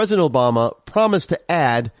jobs President Obama promised to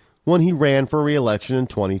add when he ran for re-election in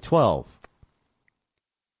 2012.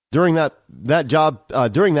 During that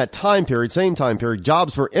time period,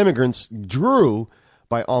 jobs for immigrants grew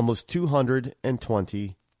by almost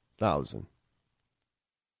 220,000.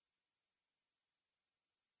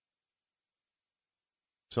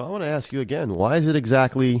 So I want to ask you again, why is it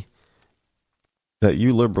exactly that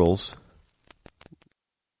you liberals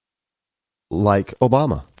like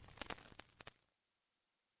Obama?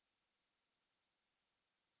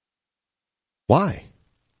 Why?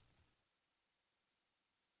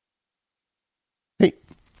 Hey,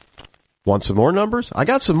 want some more numbers? I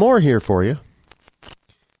got some more here for you.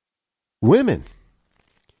 Women.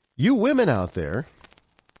 You women out there,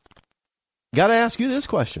 got to ask you this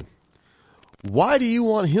question. Why do you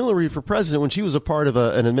want Hillary for president when she was a part of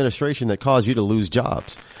an administration that caused you to lose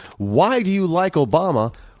jobs? Why do you like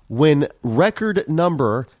Obama when record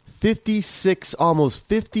number 56, almost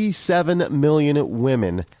 57 million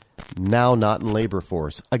women now not in labor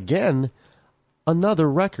force? Again, another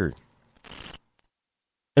record.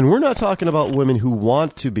 And we're not talking about women who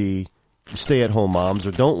want to be stay-at-home moms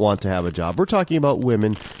or don't want to have a job. We're talking about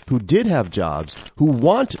women who did have jobs, who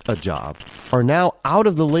want a job, are now out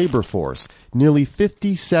of the labor force. Nearly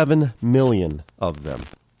 57 million of them.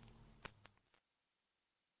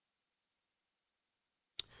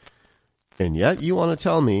 And yet you want to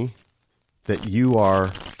tell me that you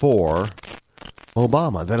are for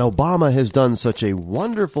Obama, that Obama has done such a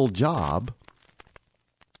wonderful job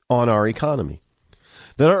on our economy,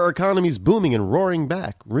 that our economy is booming and roaring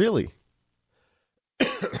back. Really?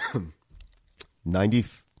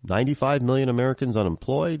 95 million Americans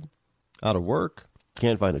unemployed, out of work,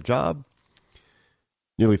 can't find a job.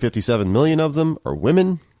 Nearly 57 million of them are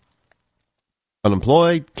women,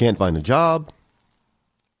 unemployed, can't find a job.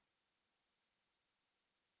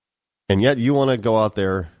 And yet you want to go out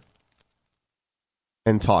there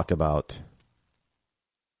and talk about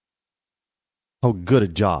how good a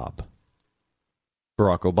job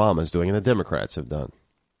Barack Obama is doing and the Democrats have done.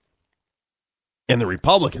 And the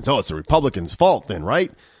Republicans, it's the Republicans' fault then,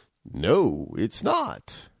 right? No, it's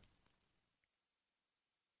not.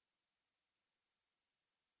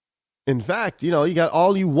 In fact, you got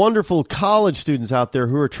all you wonderful college students out there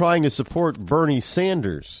who are trying to support Bernie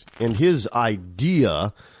Sanders and his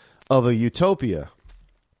idea of a utopia.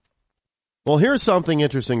 Well, here's something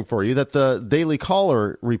interesting for you that the Daily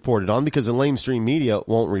Caller reported on, because the lamestream media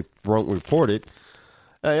won't report it.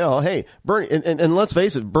 Hey, Bernie, and let's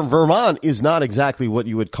face it, Vermont is not exactly what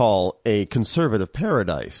you would call a conservative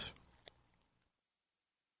paradise.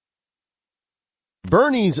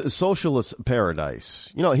 Bernie's socialist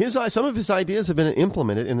paradise. Some of his ideas have been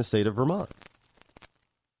implemented in the state of Vermont.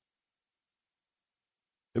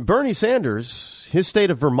 Bernie Sanders, his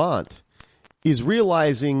state of Vermont, is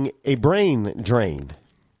realizing a brain drain.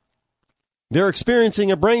 They're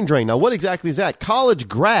experiencing a brain drain. Now, what exactly is that? College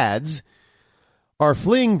grads are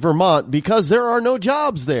fleeing Vermont because there are no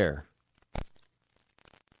jobs there.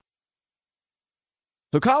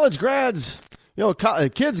 So college grads,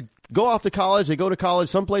 kids go off to college, they go to college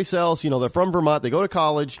someplace else, they're from Vermont, they go to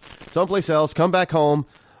college someplace else, come back home,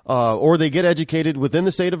 or they get educated within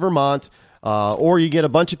the state of Vermont, or you get a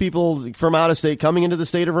bunch of people from out of state coming into the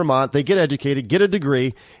state of Vermont, they get educated, get a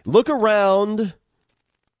degree, look around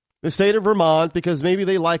the state of Vermont because maybe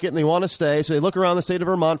they like it and they want to stay, so they look around the state of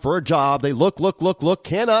Vermont for a job, they look,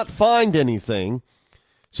 cannot find anything,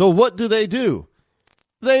 so what do? They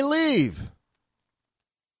leave.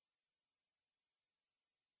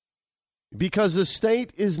 Because the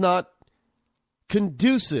state is not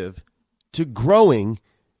conducive to growing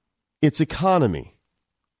its economy.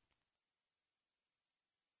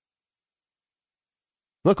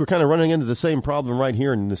 Look, we're kind of running into the same problem right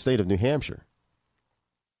here in the state of New Hampshire.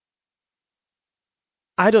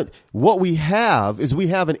 What we have is we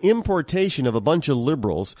have an importation of a bunch of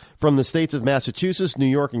liberals from the states of Massachusetts, New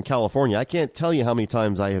York, and California. I can't tell you how many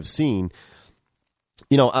times I have seen,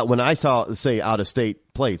 when I say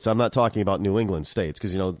out-of-state plates, I'm not talking about New England states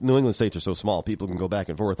because, New England states are so small, people can go back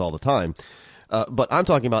and forth all the time. But I'm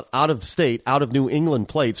talking about out-of-state, out-of-New England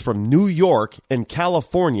plates from New York and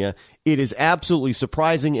California. It is absolutely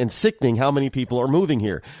surprising and sickening how many people are moving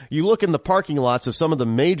here. You look in the parking lots of some of the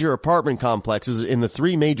major apartment complexes in the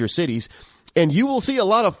 3 major cities, and you will see a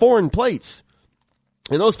lot of foreign plates.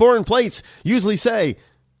 And those foreign plates usually say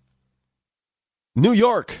New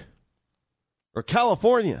York or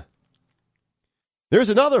California. There's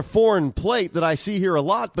another foreign plate that I see here a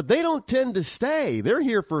lot, but they don't tend to stay. They're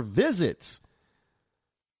here for visits.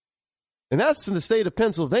 And that's in the state of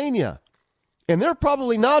Pennsylvania. And they're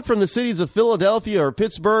probably not from the cities of Philadelphia or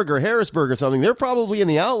Pittsburgh or Harrisburg or something. They're probably in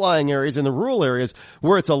the outlying areas, in the rural areas,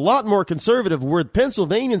 where it's a lot more conservative, where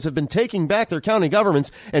Pennsylvanians have been taking back their county governments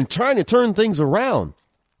and trying to turn things around.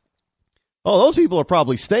 Oh, those people are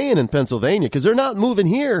probably staying in Pennsylvania because they're not moving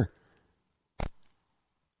here.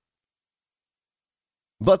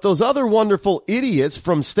 But those other wonderful idiots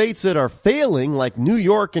from states that are failing, like New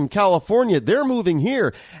York and California, they're moving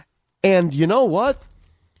here. And you know what?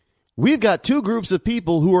 We've got 2 groups of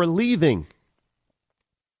people who are leaving.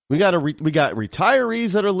 We got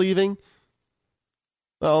retirees that are leaving,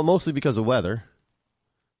 well, mostly because of weather.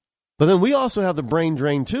 But then we also have the brain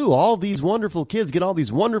drain, too. All these wonderful kids get all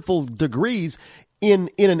these wonderful degrees in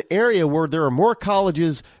an area where there are more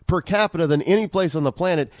colleges per capita than any place on the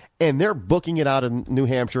planet, and they're booking it out in New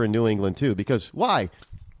Hampshire and New England, too. Because why?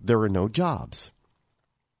 There are no jobs.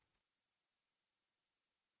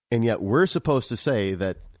 And yet we're supposed to say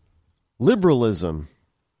that liberalism,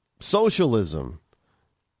 socialism,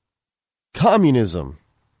 communism,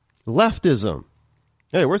 leftism,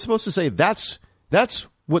 hey, we're supposed to say that's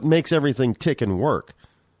what makes everything tick and work.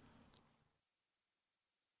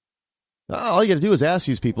 All you got to do is ask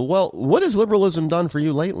these people, well, what has liberalism done for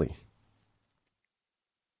you lately?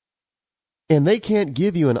 And they can't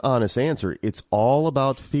give you an honest answer. It's all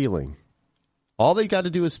about feeling. All they got to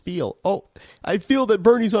do is feel. Oh, I feel that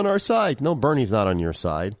Bernie's on our side. No, Bernie's not on your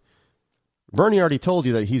side. Bernie already told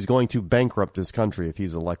you that he's going to bankrupt this country if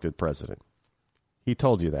he's elected president. He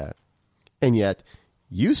told you that. And yet,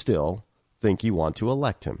 you still think you want to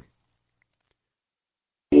elect him.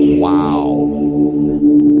 Wow.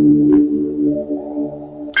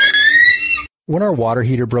 When our water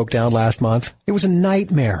heater broke down last month, it was a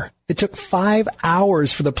nightmare. It took 5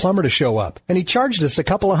 hours for the plumber to show up, and he charged us a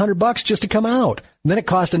couple of $100 just to come out. Then it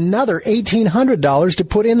cost another $1,800 to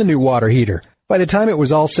put in the new water heater. By the time it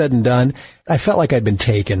was all said and done, I felt like I'd been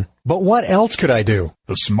taken. But what else could I do?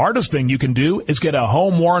 The smartest thing you can do is get a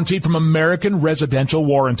home warranty from American Residential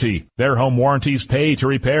Warranty. Their home warranties pay to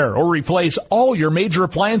repair or replace all your major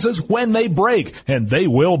appliances when they break, and they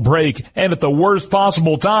will break, and at the worst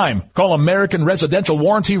possible time. Call American Residential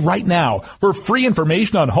Warranty right now for free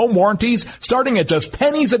information on home warranties starting at just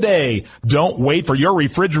pennies a day. Don't wait for your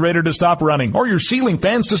refrigerator to stop running or your ceiling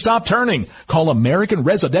fans to stop turning. Call American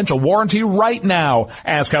Residential Warranty right now.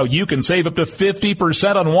 Ask how you can save up to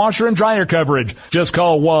 50% on washer and dryer coverage. Just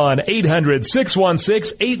call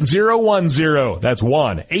 1-800-616-8010. That's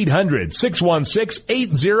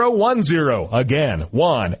 1-800-616-8010. Again,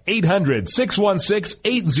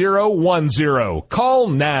 1-800-616-8010. Call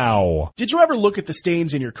now. Did you ever look at the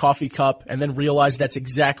stains in your coffee cup and then realize that's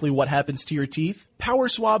exactly what happens to your teeth? Power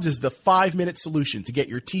Swabs is the 5-minute solution to get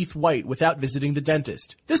your teeth white without visiting the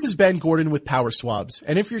dentist. This is Ben Gordon with Power Swabs,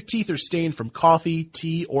 and if your teeth are stained from coffee,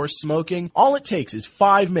 tea, or smoking, all it takes is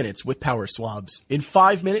 5 minutes with Power Swabs. In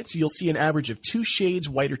 5 minutes, you'll see an average of 2 shades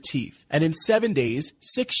whiter teeth, and in 7 days,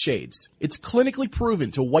 6 shades. It's clinically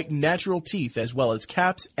proven to whiten natural teeth as well as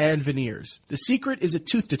caps and veneers. The secret is a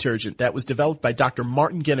tooth detergent that was developed by Dr.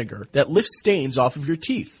 Martin Ginniger that lifts stains off of your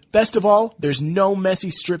teeth. Best of all, there's no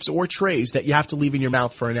messy strips or trays that you have to leave in your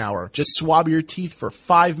mouth for an hour. Just swab your teeth for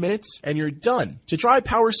 5 minutes and you're done. To try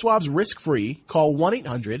Power Swabs risk-free, call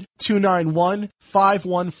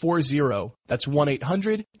 1-800-291-5140. That's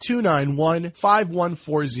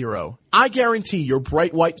 1-800-291-5140. I guarantee your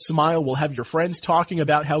bright white smile will have your friends talking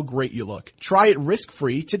about how great you look. Try it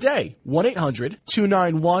risk-free today.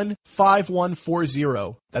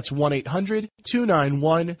 1-800-291-5140. That's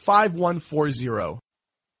 1-800-291-5140.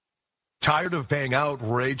 Tired of paying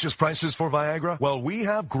outrageous prices for Viagra? Well, we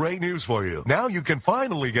have great news for you. Now you can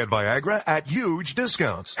finally get Viagra at huge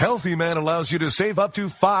discounts. Healthy Man allows you to save up to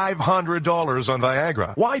 $500 on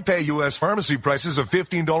Viagra. Why pay U.S. pharmacy prices of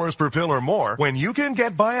 $15 per pill or more when you can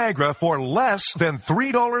get Viagra for less than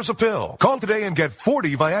 $3 a pill? Call today and get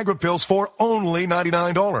 40 Viagra pills for only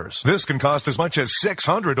 $99. This can cost as much as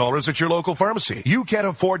 $600 at your local pharmacy. You can't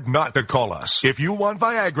afford not to call us. If you want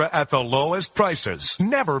Viagra at the lowest prices,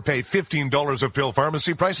 never pay $15 a pill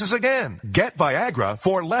pharmacy prices again. Get Viagra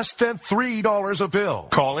for less than $3 a pill.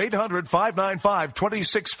 Call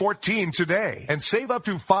 800-595-2614 today and save up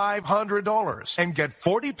to $500 and get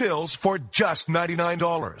 40 pills for just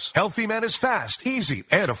 $99. Healthy Man is fast, easy,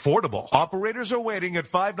 and affordable. Operators are waiting at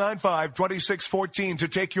 595-2614 to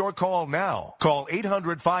take your call now. Call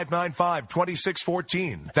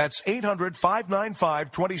 800-595-2614. That's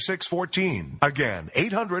 800-595-2614. Again,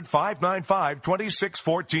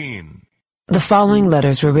 800-595-2614. The following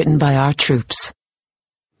letters were written by our troops.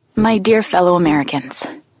 My dear fellow Americans,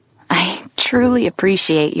 I truly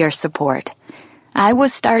appreciate your support. I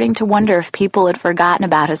was starting to wonder if people had forgotten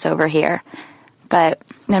about us over here, but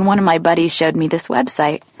then one of my buddies showed me this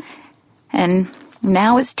website, and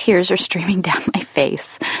now as tears are streaming down my face,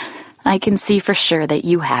 I can see for sure that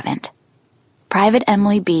you haven't. Private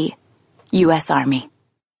Emily B., U.S. Army.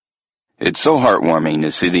 It's so heartwarming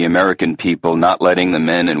to see the American people not letting the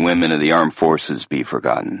men and women of the armed forces be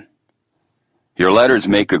forgotten. Your letters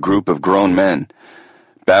make a group of grown men,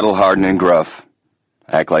 battle-hardened and gruff,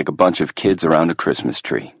 act like a bunch of kids around a Christmas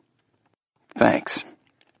tree. Thanks.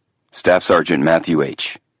 Staff Sergeant Matthew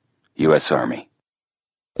H., U.S. Army.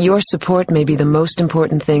 Your support may be the most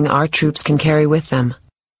important thing our troops can carry with them.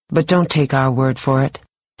 But don't take our word for it.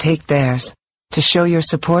 Take theirs. To show your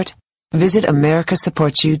support, visit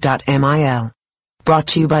americasupportsyou.mil. Brought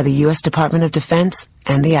to you by the U.S. Department of Defense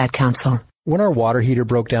and the Ad Council. When our water heater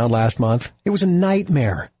broke down last month, it was a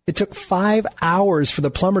nightmare. It took 5 hours for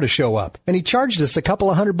the plumber to show up, and he charged us a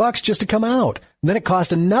couple of $100 just to come out. Then it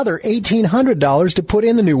cost another $1,800 to put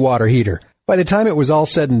in the new water heater. By the time it was all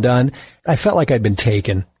said and done, I felt like I'd been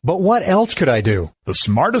taken. But what else could I do? The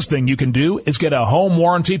smartest thing you can do is get a home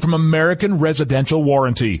warranty from American Residential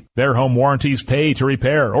Warranty. Their home warranties pay to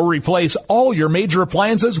repair or replace all your major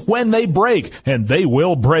appliances when they break, and they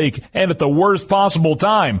will break, and at the worst possible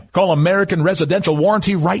time. Call American Residential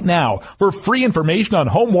Warranty right now for free information on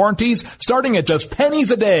home warranties starting at just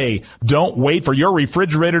pennies a day. Don't wait for your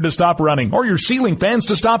refrigerator to stop running or your ceiling fans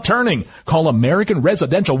to stop turning. Call American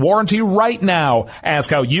Residential Warranty right now. Ask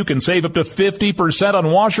how you can save up to 50% on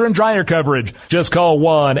washer and dryer coverage. Just call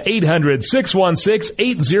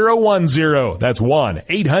 1-800-616-8010. That's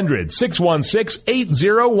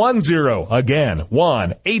 1-800-616-8010. Again,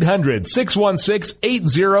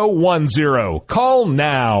 1-800-616-8010. Call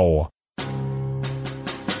now.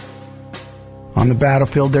 On the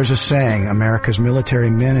battlefield, there's a saying America's military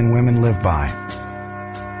men and women live by.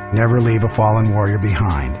 Never leave a fallen warrior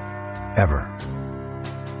behind. Ever.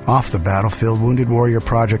 Off the battlefield, Wounded Warrior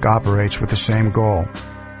Project operates with the same goal.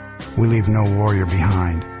 We leave no warrior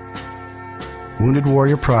behind. Wounded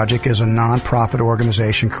Warrior Project is a non-profit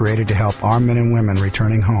organization created to help our men and women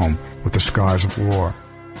returning home with the scars of war.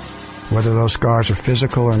 Whether those scars are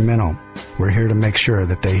physical or mental, we're here to make sure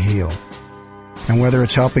that they heal. And whether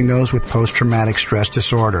it's helping those with post-traumatic stress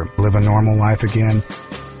disorder live a normal life again,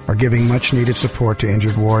 or giving much-needed support to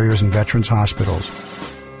injured warriors in veterans' hospitals.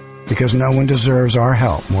 Because no one deserves our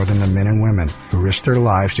help more than the men and women who risk their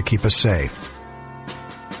lives to keep us safe.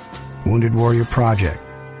 Wounded Warrior Project.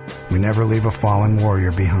 We never leave a fallen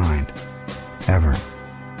warrior behind. Ever.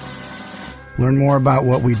 Learn more about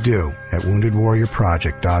what we do at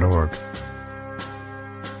woundedwarriorproject.org.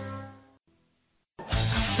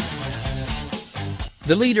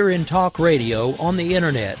 The leader in talk radio on the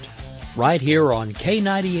Internet. Right here on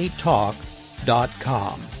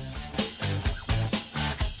K98Talk.com.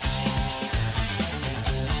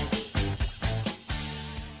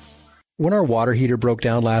 When our water heater broke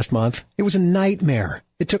down last month, it was a nightmare.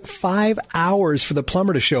 It took 5 hours for the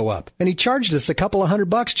plumber to show up, and he charged us a couple of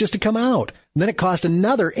 $100 just to come out. Then it cost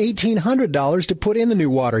another $1,800 to put in the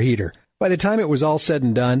new water heater. By the time it was all said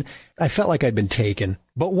and done, I felt like I'd been taken.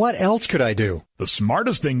 But what else could I do? The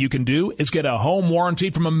smartest thing you can do is get a home warranty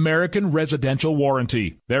from American Residential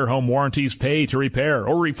Warranty. Their home warranties pay to repair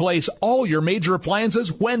or replace all your major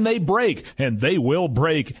appliances when they break, and they will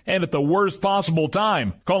break, and at the worst possible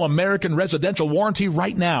time. Call American Residential Warranty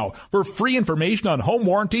right now for free information on home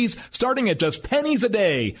warranties starting at just pennies a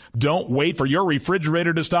day. Don't wait for your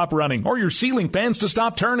refrigerator to stop running or your ceiling fans to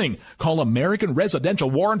stop turning. Call American Residential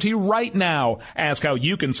Warranty right now. Ask how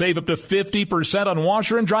you can save up to 50% on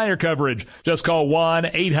washer and dryer coverage. Just call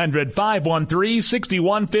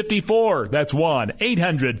 1-800-513-6154. That's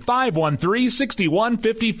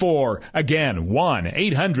 1-800-513-6154. Again,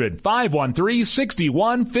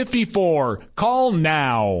 1-800-513-6154. Call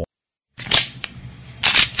now.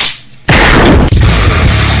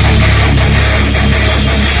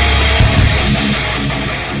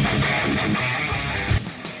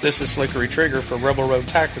 This is Slickery Trigger for Rebel Road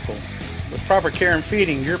Tactical. With proper care and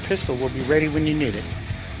feeding, your pistol will be ready when you need it.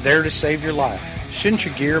 There to save your life. Shouldn't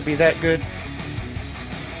your gear be that good?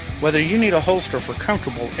 Whether you need a holster for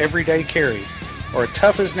comfortable everyday carry or a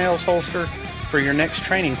tough-as-nails holster for your next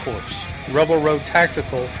training course, Rebel Road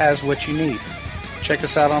Tactical has what you need. Check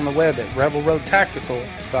us out on the web at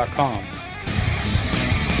rebelroadtactical.com.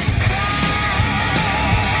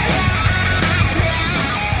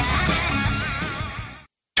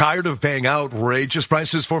 Tired of paying outrageous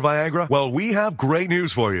prices for Viagra? Well, we have great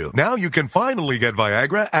news for you. Now you can finally get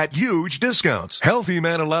Viagra at huge discounts. Healthy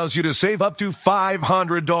Man allows you to save up to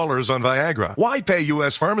 $500 on Viagra. Why pay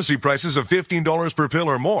U.S. pharmacy prices of $15 per pill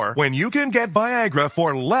or more when you can get Viagra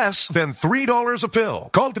for less than $3 a pill?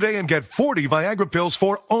 Call today and get 40 Viagra pills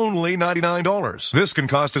for only $99. This can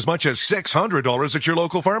cost as much as $600 at your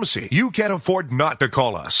local pharmacy. You can't afford not to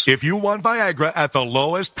call us. If you want Viagra at the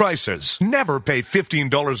lowest prices, never pay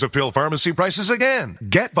 $15 a pill pharmacy prices again.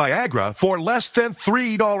 Get Viagra for less than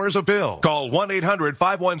 $3 a pill. Call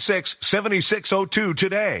 1-800-516-7602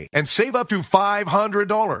 today and save up to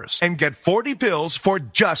 $500 and get 40 pills for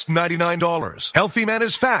just $99. Healthy Man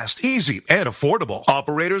is fast, easy, and affordable.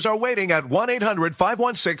 Operators are waiting at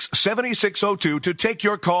 1-800-516-7602 to take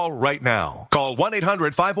your call right now. Call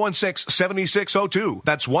 1-800-516-7602.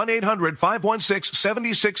 That's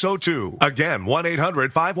 1-800-516-7602. Again,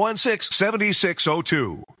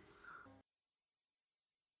 1-800-516-7602.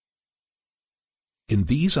 In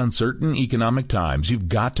these uncertain economic times, you've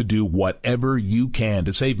got to do whatever you can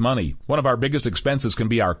to save money. One of our biggest expenses can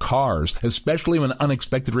be our cars, especially when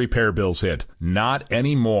unexpected repair bills hit. Not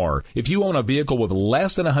anymore. If you own a vehicle with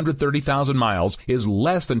less than 130,000 miles, is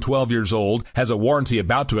less than 12 years old, has a warranty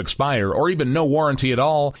about to expire, or even no warranty at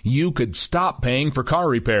all, you could stop paying for car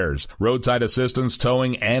repairs. Roadside assistance,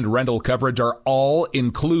 towing, and rental coverage are all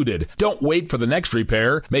included. Don't wait for the next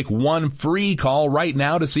repair. Make one free call right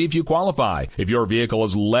now to see if you qualify. If your vehicle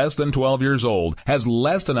is less than 12 years old, has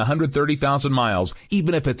less than 130,000 miles,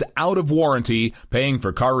 even if it's out of warranty, paying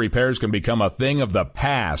for car repairs can become a thing of the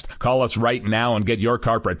past. Call us right now and get your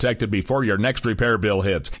car protected before your next repair bill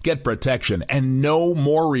hits. Get protection and no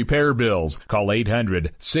more repair bills. Call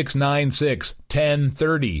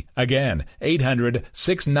 800-696-1030. Again,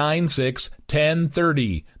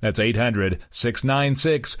 800-696-1030. That's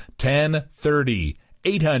 800-696-1030.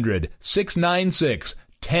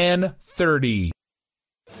 800-696-1030.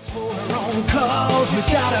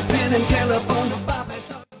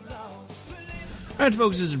 Alright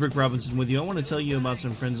folks, this is Rick Robinson with you. I want to tell you about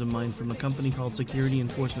some friends of mine from a company called Security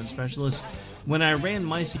Enforcement Specialists. When I ran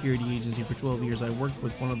my security agency for 12 years, I worked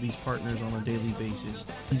with one of these partners on a daily basis.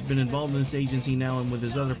 He's been involved in this agency now, and with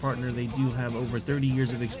his other partner, they do have over 30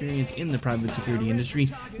 years of experience in the private security industry.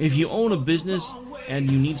 If you own a business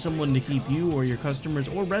and you need someone to keep you or your customers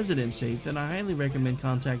or residents safe, then I highly recommend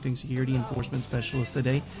contacting Security Enforcement Specialists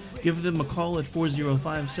today. Give them a call at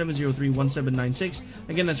 405-703-1796.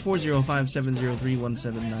 Again, that's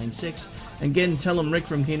 405-703-1796. Again, tell them Rick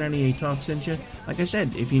from K98 Talk sent you. Like I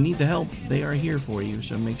said, if you need the help, they are here for you.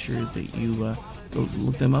 So make sure that you go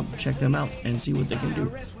look them up, check them out, and see what they can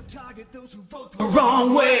do. The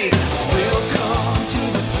wrong way. Welcome to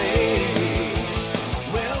the place.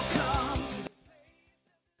 Welcome.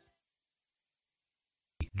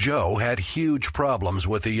 Joe had huge problems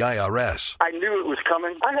with the IRS. I knew it was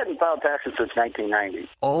coming. I hadn't filed taxes since 1990.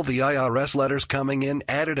 All the IRS letters coming in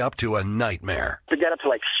added up to a nightmare. To get up to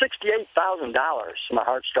like $68,000. My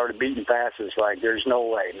heart started beating fast. It's like, there's no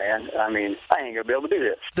way, man. I mean, I ain't going to be able to do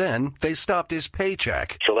this. Then they stopped his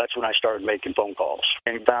paycheck. So that's when I started making phone calls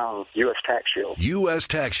and found U.S. Tax Shield. U.S.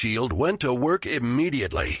 Tax Shield went to work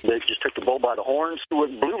immediately. They just took the bull by the horns. What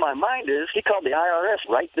blew my mind is he called the IRS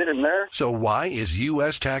right then and there. So why is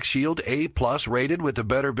U.S. Tax Shield A+ rated with the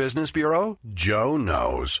Better Business Bureau? Joe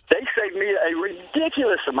knows. They saved me a ridiculous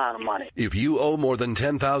ridiculous amount of money. If you owe more than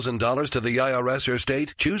 $10,000 to the IRS or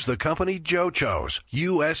state, choose the company Joe chose,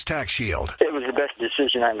 U.S. Tax Shield. It was the best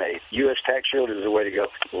decision I made. U.S. Tax Shield is the way to go.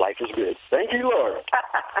 Life is good. Thank you, Lord.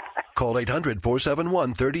 Call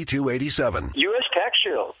 800-471-3287. U.S. Tax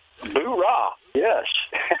Shield. Boo-rah. Yes.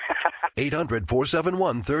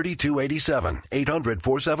 800-471-3287.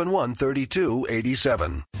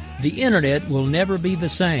 800-471-3287. The Internet will never be the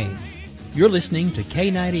same. You're listening to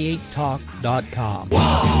K98Talk.com.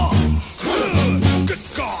 Good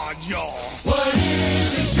God, y'all. What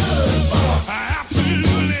is it good for?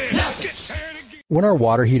 Absolutely. When our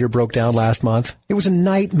water heater broke down last month, it was a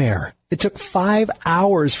nightmare. It took 5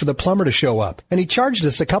 hours for the plumber to show up, and he charged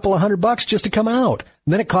us a couple of $100 just to come out.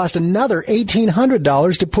 And then it cost another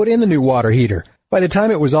 $1,800 to put in the new water heater. By the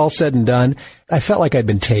time it was all said and done, I felt like I'd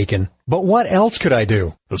been taken. But what else could I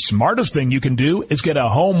do? The smartest thing you can do is get a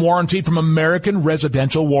home warranty from American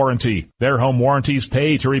Residential Warranty. Their home warranties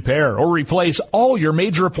pay to repair or replace all your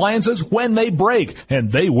major appliances when they break,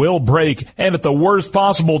 and they will break, and at the worst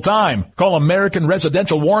possible time. Call American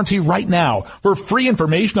Residential Warranty right now for free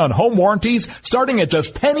information on home warranties starting at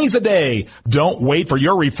just pennies a day. Don't wait for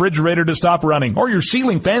your refrigerator to stop running or your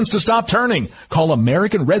ceiling fans to stop turning. Call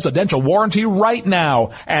American Residential Warranty right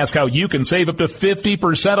now. Ask how you can save up to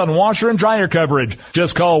 50% on washer and dryer coverage.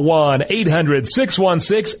 Just call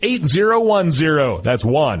 1-800-616-8010. That's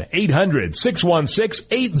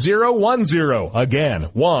 1-800-616-8010. Again,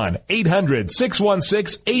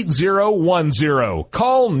 1-800-616-8010.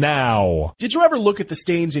 Call now. Did you ever look at the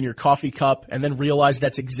stains in your coffee cup and then realize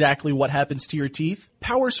that's exactly what happens to your teeth?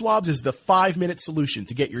 Power Swabs is the 5-minute solution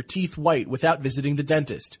to get your teeth white without visiting the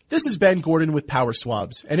dentist. This is Ben Gordon with Power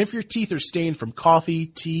Swabs, and if your teeth are stained from coffee,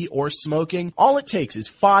 tea, or smoking, all it takes is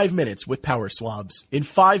 5 minutes with Power Swabs. In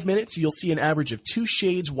 5 minutes, you'll see an average of 2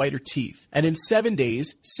 shades whiter teeth, and in 7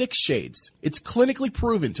 days, 6 shades. It's clinically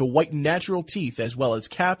proven to whiten natural teeth as well as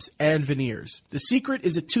caps and veneers. The secret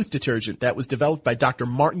is a tooth detergent that was developed by Dr.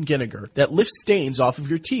 Martin Ginniger that lifts stains off of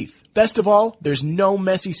your teeth. Best of all, there's no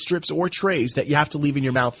messy strips or trays that you have to leave in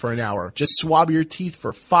your mouth for an hour. Just swab your teeth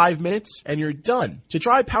for 5 minutes and you're done. To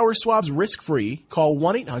try Power Swabs risk-free, call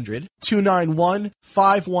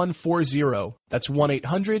 1-800-291-5140. That's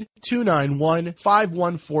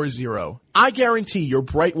 1-800-291-5140. I guarantee your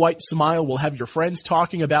bright white smile will have your friends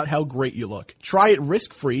talking about how great you look. Try it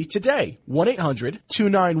risk-free today.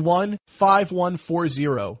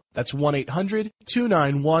 1-800-291-5140. That's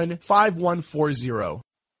 1-800-291-5140.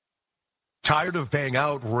 Tired of paying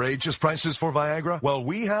outrageous prices for Viagra? Well,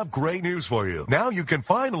 we have great news for you. Now you can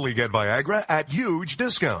finally get Viagra at huge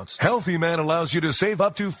discounts. Healthy Man allows you to save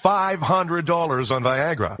up to $500 on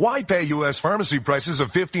Viagra. Why pay U.S. pharmacy prices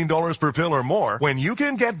of $15 per pill or more when you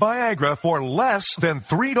can get Viagra for less than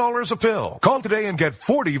 $3 a pill? Call today and get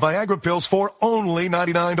 40 Viagra pills for only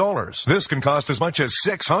 $99. This can cost as much as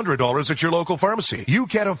 $600 at your local pharmacy. You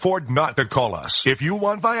can't afford not to call us. If you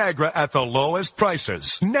want Viagra at the lowest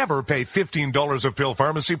prices, never pay $15 a pill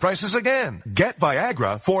pharmacy prices again. Get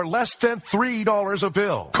Viagra for less than $3 a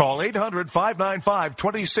pill. Call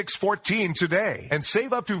 800-595-2614 today and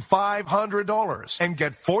save up to $500 and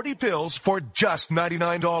get 40 pills for just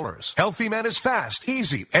 $99. Healthy Man is fast,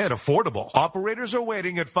 easy, and affordable. Operators are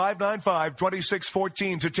waiting at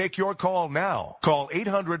 595-2614 to take your call now. Call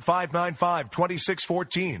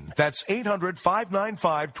 800-595-2614. That's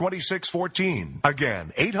 800-595-2614.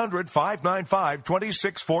 Again,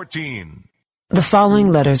 800-595-2614. The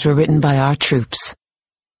following letters were written by our troops.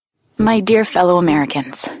 My dear fellow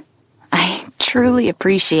Americans, I truly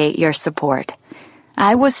appreciate your support.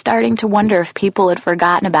 I was starting to wonder if people had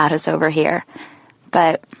forgotten about us over here,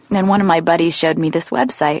 but then one of my buddies showed me this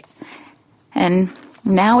website, and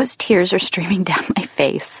now as tears are streaming down my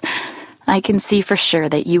face, I can see for sure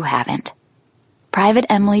that you haven't. Private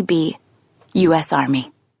Emily B., U.S.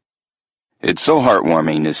 Army. It's so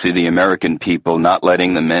heartwarming to see the American people not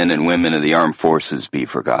letting the men and women of the armed forces be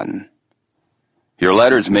forgotten. Your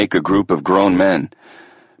letters make a group of grown men,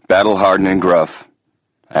 battle-hardened and gruff,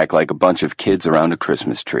 act like a bunch of kids around a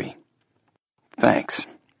Christmas tree. Thanks.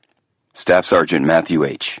 Staff Sergeant Matthew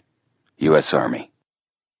H., U.S. Army.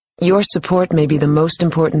 Your support may be the most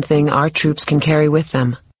important thing our troops can carry with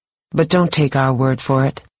them. But don't take our word for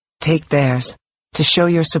it. Take theirs. To show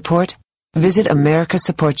your support, visit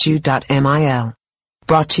americasupportyou.mil.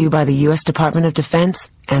 Brought to you by the U.S. Department of Defense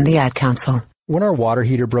and the Ad Council. When our water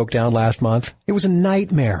heater broke down last month, it was a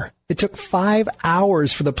nightmare. It took 5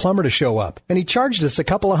 hours for the plumber to show up, and he charged us a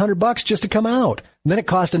couple of $100 just to come out. And then it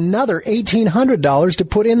cost another $1,800 to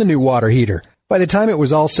put in the new water heater. By the time it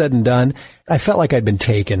was all said and done, I felt like I'd been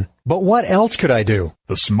taken. But what else could I do?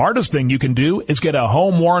 The smartest thing you can do is get a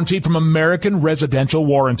home warranty from American Residential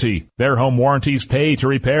Warranty. Their home warranties pay to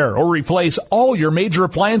repair or replace all your major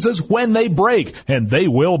appliances when they break, and they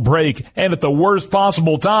will break, and at the worst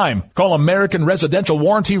possible time. Call American Residential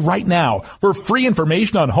Warranty right now for free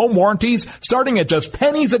information on home warranties starting at just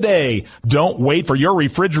pennies a day. Don't wait for your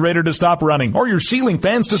refrigerator to stop running or your ceiling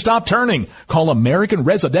fans to stop turning. Call American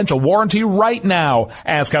Residential Warranty right now.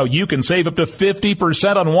 Ask how you can save up to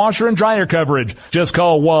 50% on washer and dryer coverage. Just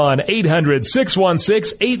call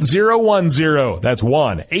 1-800-616-8010. That's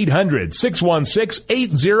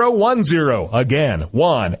 1-800-616-8010. Again,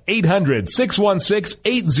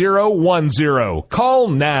 1-800-616-8010. Call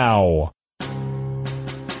now.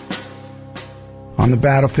 On the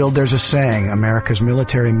battlefield, there's a saying America's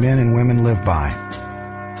military men and women live by.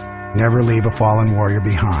 Never leave a fallen warrior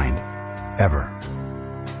behind. Ever.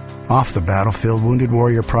 Off the battlefield, Wounded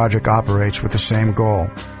Warrior Project operates with the same goal.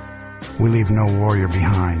 We leave no warrior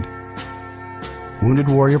behind. Wounded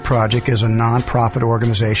Warrior Project is a non-profit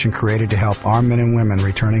organization created to help our men and women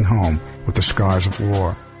returning home with the scars of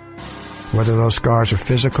war. Whether those scars are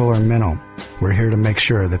physical or mental, we're here to make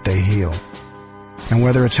sure that they heal. And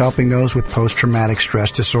whether it's helping those with post-traumatic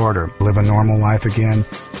stress disorder live a normal life again,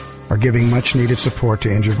 or giving much-needed support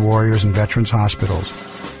to injured warriors in veterans' hospitals.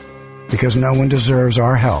 Because no one deserves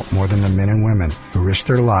our help more than the men and women who risk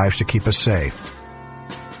their lives to keep us safe.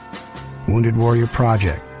 Wounded Warrior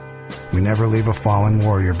Project. We never leave a fallen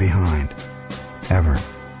warrior behind. Ever.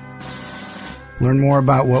 Learn more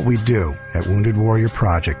about what we do at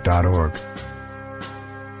woundedwarriorproject.org.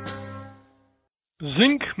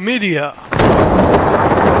 Zinc Media.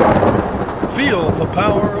 Feel the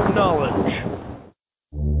power of knowledge.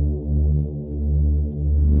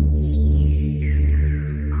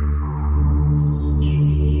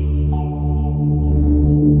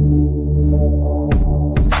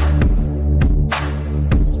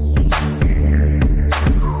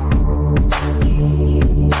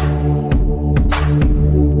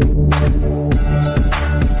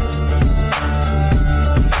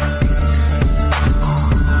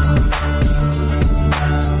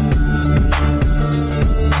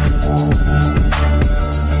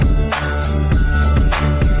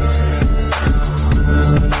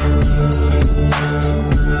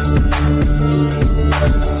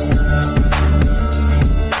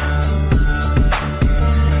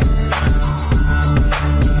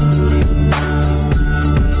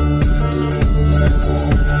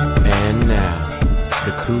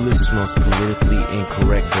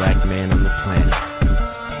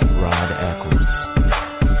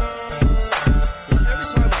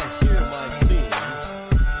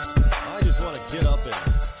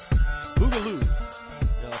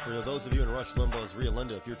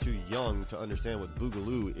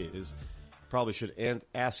 Probably should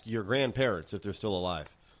ask your grandparents if they're still alive.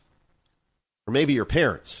 Or maybe your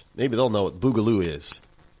parents. Maybe they'll know what boogaloo is.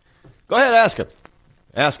 Go ahead, ask them.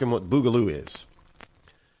 Ask them what boogaloo is.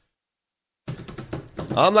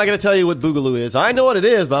 I'm not going to tell you what boogaloo is. I know what it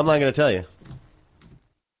is, but I'm not going to tell you.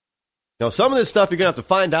 Now, some of this stuff you're going to have to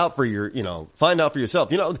find out for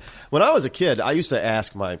yourself. When I was a kid, I used to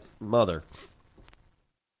ask my mother,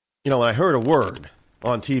 when I heard a word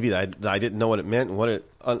on TV that I didn't know what it meant and what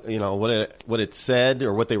it said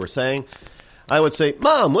or what they were saying, I would say,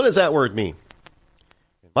 "Mom, what does that word mean?"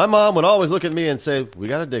 My mom would always look at me and say, "We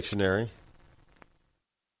got a dictionary."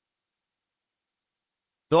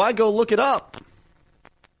 So I go look it up.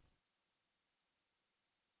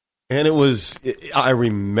 And I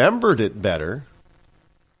remembered it better.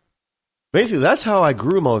 Basically, that's how I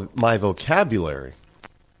grew my vocabulary.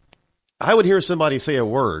 I would hear somebody say a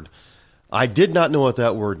word. I did not know what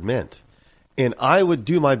that word meant. And I would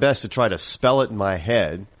do my best to try to spell it in my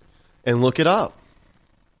head and look it up.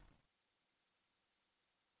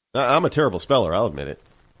 I'm a terrible speller, I'll admit it.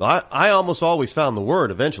 I almost always found the word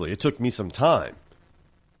eventually. It took me some time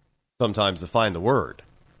sometimes to find the word.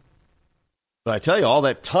 But I tell you, all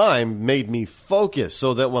that time made me focus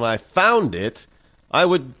so that when I found it, I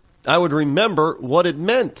would remember what it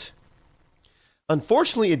meant.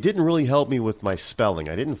 Unfortunately, it didn't really help me with my spelling.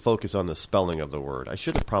 I didn't focus on the spelling of the word. I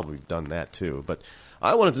should have probably done that too, but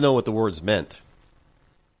I wanted to know what the words meant.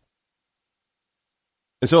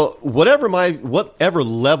 And so whatever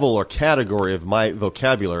level or category of my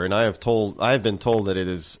vocabulary, and I have been told that it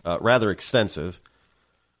is rather extensive,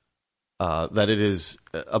 that it is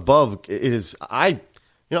I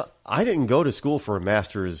didn't go to school for a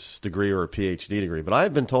master's degree or a PhD degree, but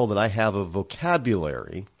I've been told that I have a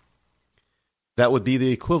vocabulary that would be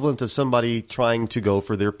the equivalent of somebody trying to go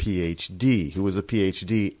for their PhD, who's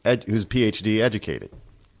PhD educated.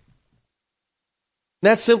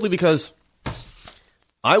 That's simply because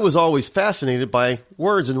I was always fascinated by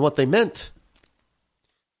words and what they meant.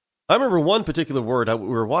 I remember one particular word. We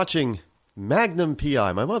were watching Magnum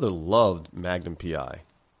P.I. My mother loved Magnum P.I.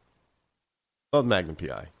 Loved Magnum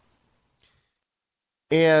P.I.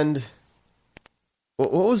 And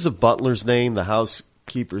what was the butler's name, the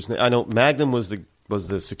housekeeper's name? I know Magnum was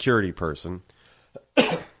the security person.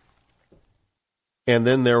 And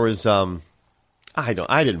then there was I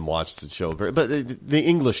didn't watch the show but the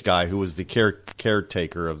English guy who was the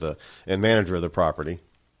caretaker and manager of the property.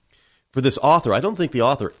 For this author, I don't think the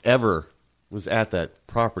author ever was at that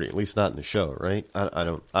property, at least not in the show, right? I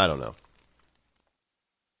don't know.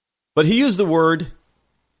 But he used the word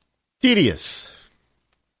tedious.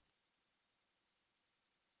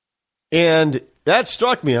 And that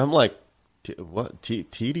struck me. I'm like, what?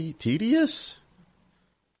 Tedious?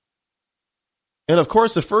 And of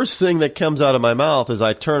course, the first thing that comes out of my mouth is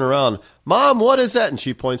I turn around, Mom, what is that? And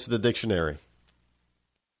she points to the dictionary.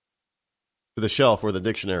 To the shelf where the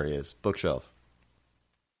dictionary is, bookshelf.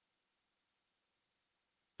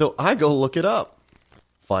 So I go look it up,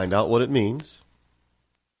 find out what it means.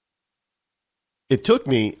 It took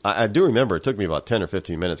me, I do remember, it took me about 10 or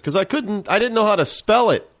 15 minutes because I didn't know how to spell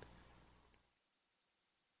it.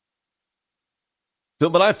 So,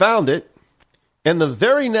 but I found it. And the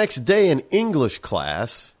very next day in English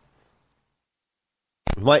class,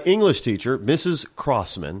 my English teacher, Mrs.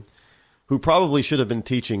 Crossman, who probably should have been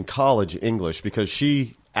teaching college English because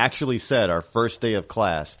she actually said our first day of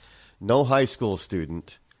class, no high school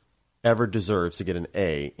student ever deserves to get an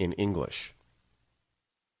A in English.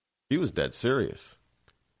 She was dead serious.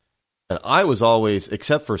 And I was always,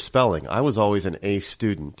 except for spelling, I was always an A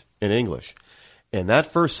student in English. And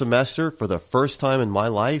that first semester, for the first time in my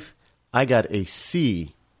life, I got a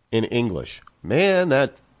C in English. Man,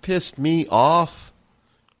 that pissed me off.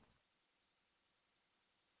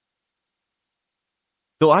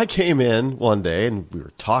 So I came in one day and we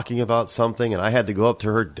were talking about something and I had to go up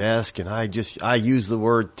to her desk and I used the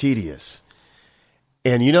word tedious.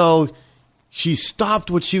 And you know, she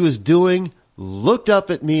stopped what she was doing, looked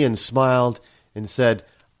up at me and smiled and said,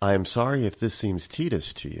 I am sorry if this seems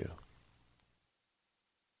tedious to you,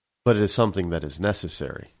 but it is something that is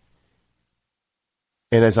necessary.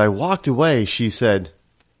 And as I walked away, she said,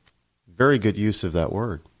 very good use of that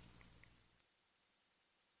word.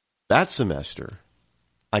 That semester,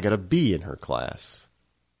 I got a B in her class.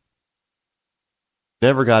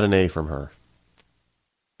 Never got an A from her.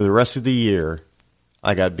 For the rest of the year,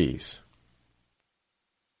 I got B's.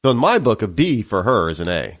 So in my book, a B for her is an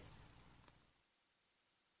A.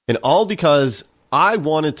 And all because I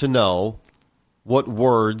wanted to know what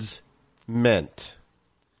words meant.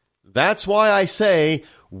 That's why I say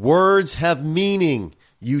words have meaning.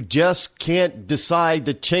 You just can't decide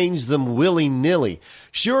to change them willy-nilly.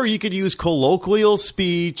 Sure, you could use colloquial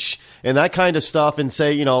speech and that kind of stuff and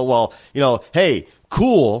say, hey,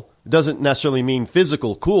 cool doesn't necessarily mean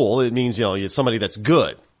physical cool. It means, you're somebody that's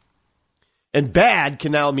good. And bad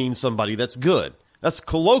can now mean somebody that's good. That's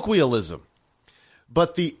colloquialism.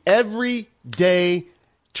 But the everyday,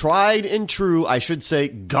 tried and true, I should say,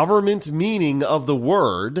 government meaning of the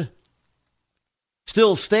word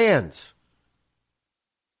still stands.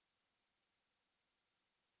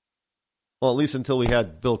 Well, at least until we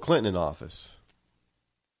had Bill Clinton in office.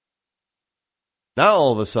 Now,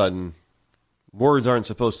 all of a sudden, words aren't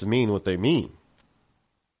supposed to mean what they mean.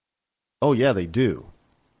 Oh, yeah, they do.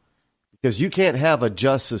 Because you can't have a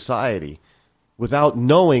just society without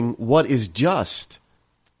knowing what is just.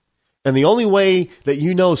 And the only way that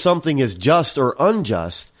you know something is just or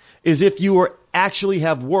unjust is if you actually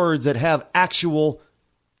have words that have actual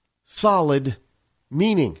solid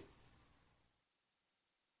meaning.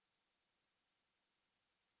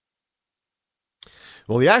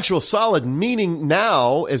 Well, the actual solid meaning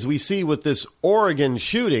now, as we see with this Oregon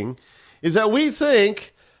shooting, is that we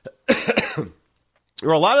think,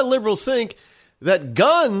 or a lot of liberals think, that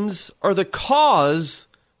guns are the cause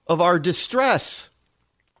of our distress.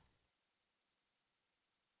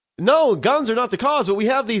 No, guns are not the cause, but we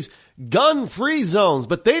have these gun-free zones,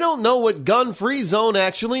 but they don't know what gun-free zone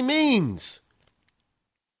actually means.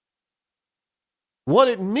 What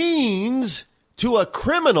it means to a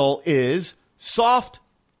criminal is soft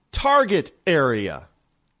target area.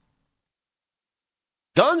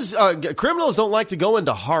 Criminals don't like to go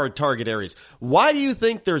into hard target areas. Why do you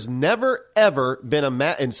think there's never ever been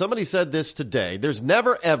and somebody said this today, there's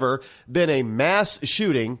never ever been a mass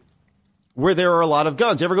shooting where there are a lot of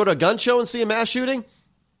guns? You ever go to a gun show and see a mass shooting?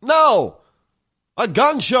 No! A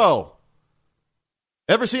gun show!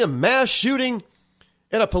 Ever see a mass shooting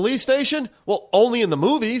in a police station? Well, only in the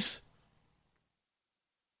movies.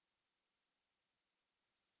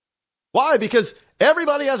 Why? Because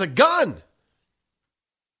everybody has a gun.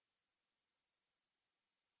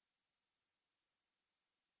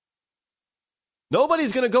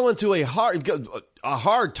 Nobody's going to go into a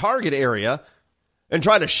hard target area and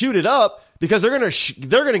try to shoot it up because they're going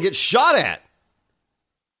to get shot at.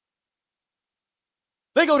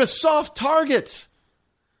 They go to soft targets.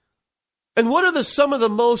 And what are some of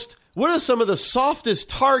the softest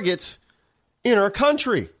targets in our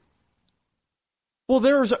country? Well,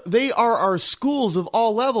 they are our schools of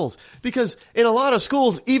all levels, because in a lot of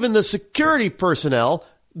schools, even the security personnel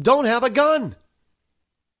don't have a gun.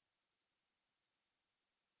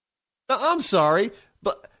 Now, I'm sorry,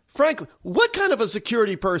 but frankly, what kind of a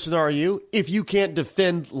security person are you if you can't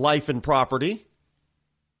defend life and property?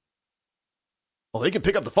 Well, they can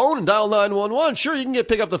pick up the phone and dial 911. Sure, you can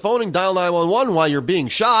pick up the phone and dial 911 while you're being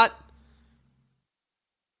shot.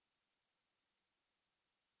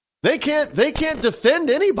 They can't defend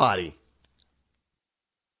anybody.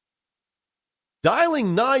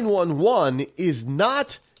 Dialing 911 is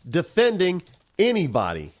not defending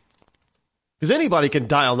anybody. Because anybody can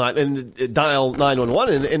dial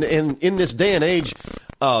 911, and in this day and age,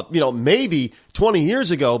 maybe 20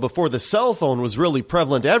 years ago, before the cell phone was really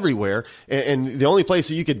prevalent everywhere, and the only place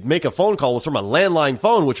that you could make a phone call was from a landline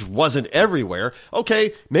phone, which wasn't everywhere.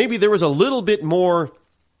 Okay, maybe there was a little bit more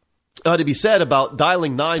to be said about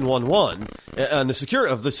dialing 911 and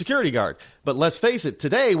the security guard. But let's face it,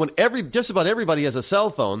 today, when just about everybody has a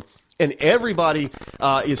cell phone, and everybody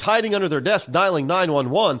is hiding under their desk dialing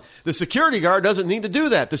 911, the security guard doesn't need to do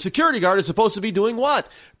that. The security guard is supposed to be doing what?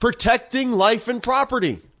 Protecting life and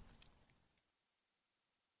property.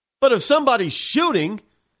 But if somebody's shooting,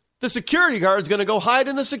 the security guard is going to go hide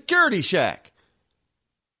in the security shack.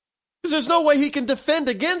 Because there's no way he can defend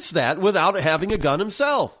against that without having a gun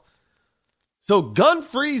himself. So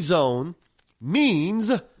gun-free zone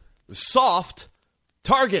means soft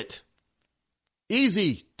target.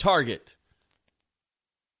 Easy target.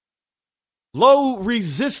 Low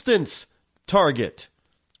resistance target.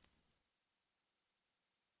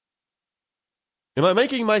 Am I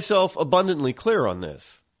making myself abundantly clear on this?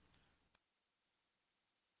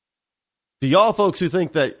 Do y'all folks who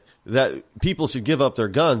think that people should give up their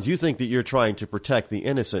guns, you think that you're trying to protect the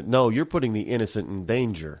innocent? No, you're putting the innocent in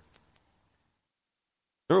danger.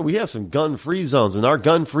 Remember, we have some gun-free zones. In our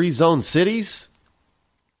gun-free zone cities,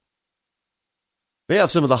 they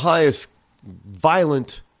have some of the highest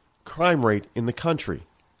violent crime rate in the country,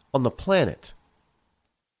 on the planet.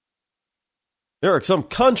 There are some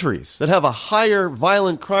countries that have a higher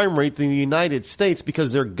violent crime rate than the United States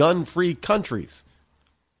because they're gun-free countries.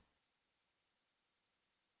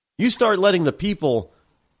 You start letting the people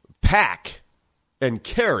pack and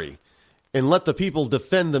carry and let the people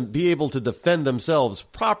be able to defend themselves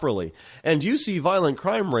properly, and you see violent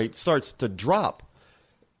crime rate starts to drop.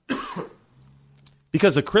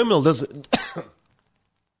 Because a criminal doesn't,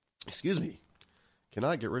 excuse me,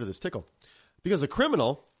 cannot get rid of this tickle. Because a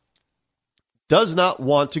criminal does not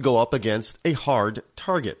want to go up against a hard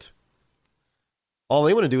target. All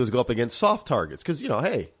they want to do is go up against soft targets. Because,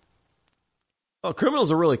 criminals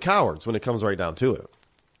are really cowards when it comes right down to it.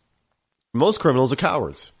 Most criminals are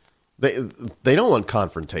cowards. They don't want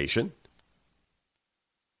confrontation.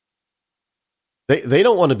 They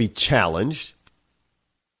don't want to be challenged.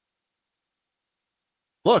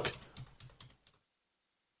 Look,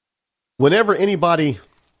 whenever anybody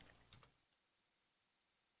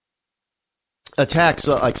attacks,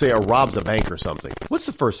 like say, or robs a bank or something, what's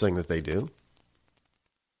the first thing that they do?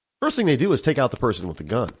 First thing they do is take out the person with the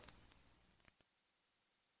gun.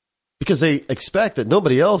 Because they expect that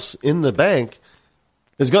nobody else in the bank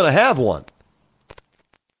is going to have one.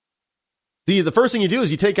 The first thing you do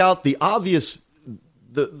is you take out the obvious,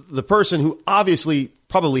 the person who obviously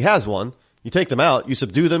probably has one. You take them out, you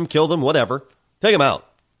subdue them, kill them, whatever. Take them out.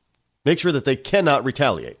 Make sure that they cannot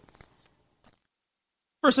retaliate.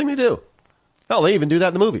 First thing they do. Hell, they even do that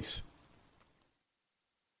in the movies.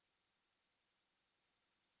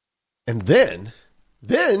 And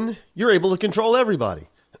then you're able to control everybody.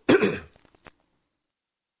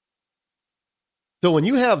 So when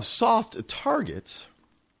you have soft targets,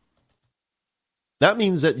 that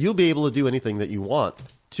means that you'll be able to do anything that you want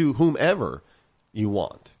to whomever you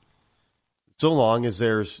want, so long as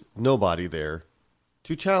there's nobody there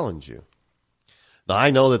to challenge you. Now,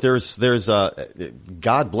 I know that there's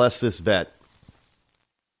God bless this vet,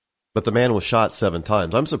 but the man was shot 7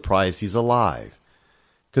 times. I'm surprised he's alive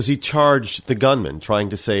because he charged the gunman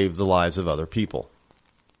trying to save the lives of other people.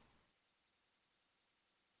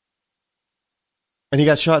 And he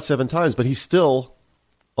got shot 7 times, but he's still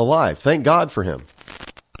alive. Thank God for him.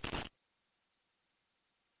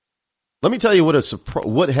 Let me tell you what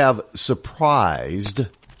would have surprised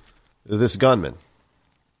this gunman.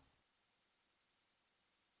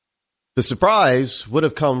 The surprise would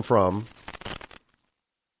have come from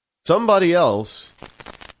somebody else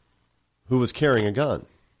who was carrying a gun.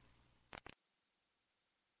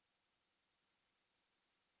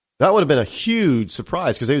 That would have been a huge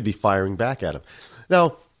surprise because they would be firing back at him.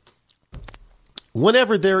 Now,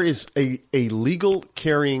 whenever there is a legal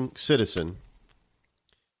carrying citizen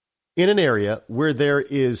in an area where there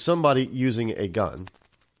is somebody using a gun,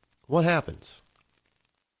 what happens?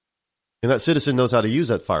 And that citizen knows how to use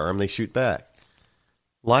that firearm, they shoot back.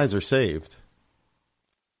 Lives are saved.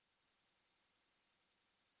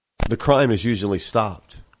 The crime is usually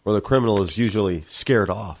stopped, or the criminal is usually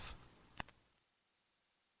scared off.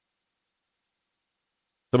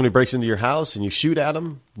 Somebody breaks into your house and you shoot at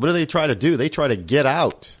them, what do they try to do? They try to get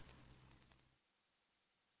out.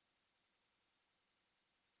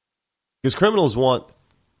 Because criminals want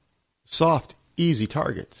soft, easy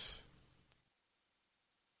targets.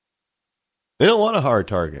 They don't want a hard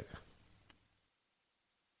target.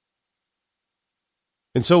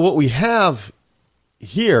 And so what we have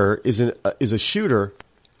here is a shooter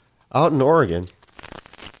out in Oregon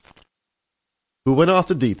who went off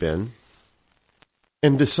the deep end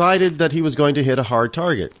and decided that he was going to hit a hard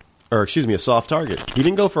target. Or, a soft target. He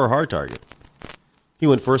didn't go for a hard target. He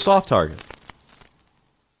went for a soft target.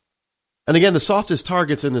 And again, the softest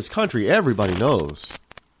targets in this country, everybody knows,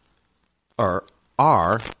 are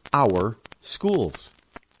our schools.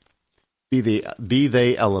 Be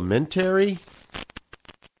they elementary,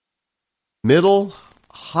 middle,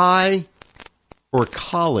 high, or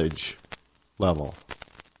college level.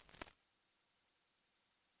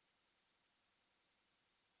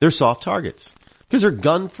 They're soft targets because they're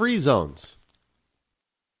gun-free zones.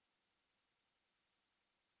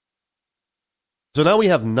 So now we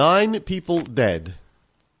have 9 people dead,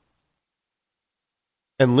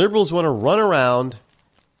 and liberals want to run around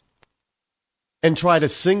and try to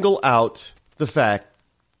single out the fact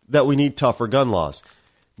that we need tougher gun laws.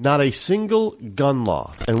 Not a single gun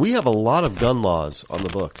law, and we have a lot of gun laws on the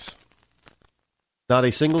books. Not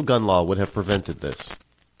a single gun law would have prevented this.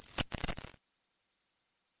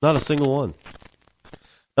 Not a single one.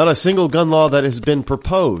 Not a single gun law that has been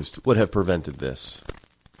proposed would have prevented this.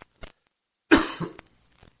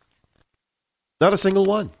 Not a single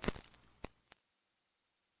one.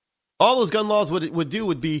 All those gun laws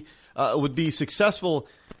would be successful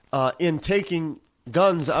in taking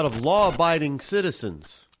guns out of law-abiding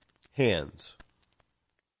citizens' hands,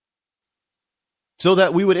 so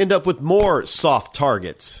that we would end up with more soft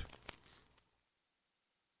targets.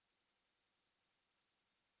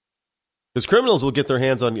 Because criminals will get their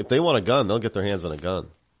hands on, if they want a gun, they'll get their hands on a gun.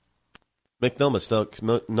 Make no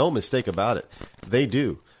mistake about it. They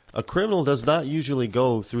do. A criminal does not usually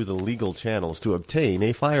go through the legal channels to obtain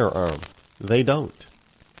a firearm. They don't.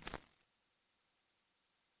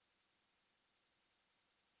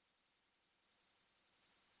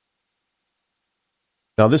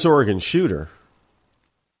 Now, this Oregon shooter,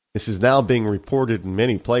 this is now being reported in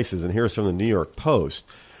many places, and here's from the New York Post.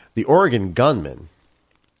 The Oregon gunman,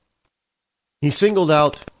 he singled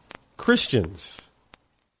out Christians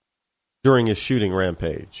during his shooting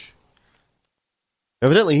rampage.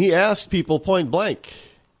 Evidently, he asked people point blank,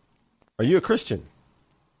 "Are you a Christian?"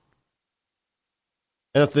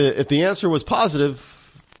 And if the answer was positive,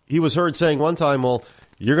 he was heard saying one time, "Well,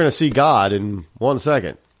 you're going to see God in 1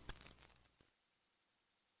 second."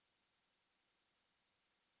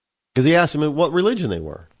 Because he asked them what religion they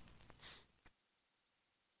were.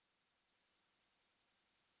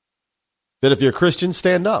 That if you're a Christian,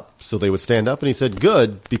 stand up. So they would stand up, and he said,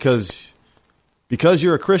 "Good, because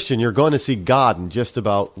you're a Christian, you're going to see God in just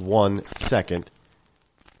about 1 second."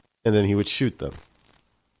 And then he would shoot them.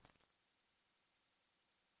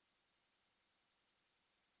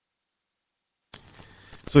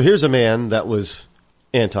 So here's a man that was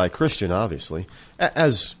anti-Christian, obviously.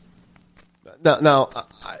 Now,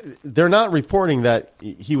 they're not reporting that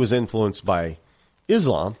he was influenced by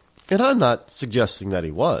Islam, and I'm not suggesting that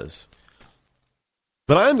he was.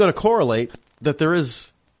 But I am going to correlate that there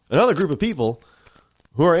is another group of people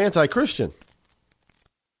who are anti-Christian,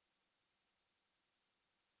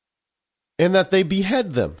 and that they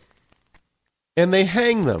behead them, and they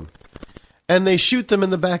hang them, and they shoot them in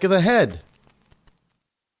the back of the head.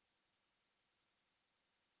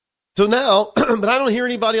 So now, but I don't hear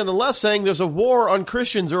anybody on the left saying there's a war on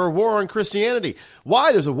Christians or a war on Christianity.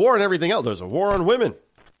 Why? There's a war on everything else. There's a war on women.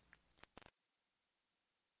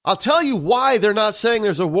 I'll tell you why they're not saying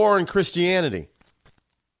there's a war on Christianity.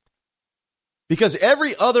 Because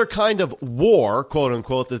every other kind of war, quote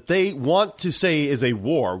unquote, that they want to say is a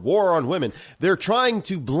war on women, they're trying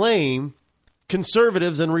to blame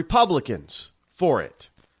conservatives and Republicans for it.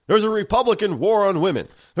 There's a Republican war on women.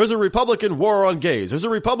 There's a Republican war on gays. There's a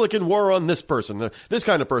Republican war on this person, this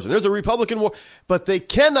kind of person. There's a Republican war. But they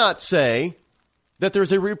cannot say that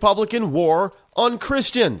there's a Republican war on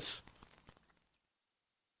Christians.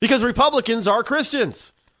 Because Republicans are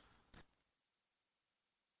Christians.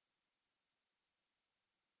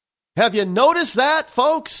 Have you noticed that,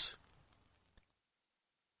 folks?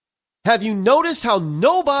 Have you noticed how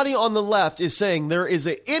nobody on the left is saying there is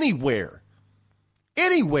anywhere,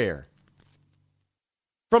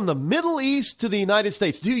 from the Middle East to the United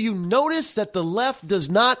States, do you notice that the left does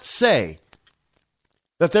not say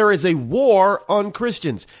that there is a war on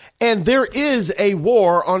Christians? And there is a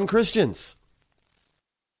war on Christians.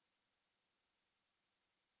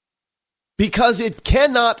 Because it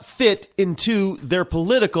cannot fit into their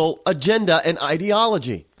political agenda and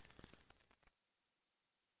ideology.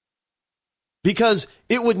 Because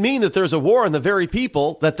it would mean that there's a war on the very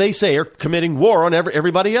people that they say are committing war on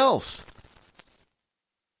everybody else.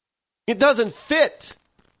 It doesn't fit.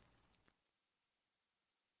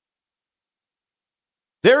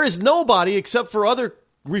 There is nobody except for other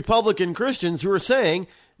Republican Christians who are saying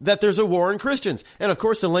that there's a war on Christians. And of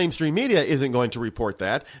course the lamestream media isn't going to report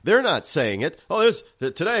that. They're not saying it.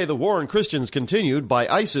 Today the war on Christians continued by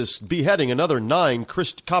ISIS beheading another 9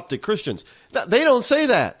 Coptic Christians. They don't say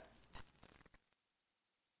that.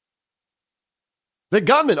 The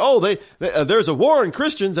gunman, there's a war on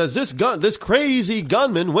Christians as this crazy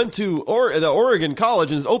gunman went to the Oregon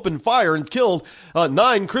College and opened fire and killed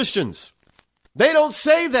 9 Christians. They don't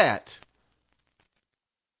say that.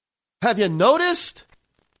 Have you noticed?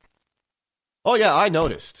 Oh yeah, I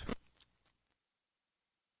noticed.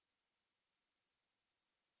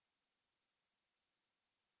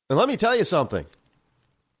 And let me tell you something.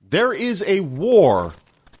 There is a war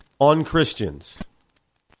on Christians.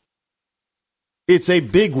 It's a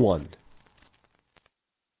big one.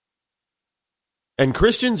 And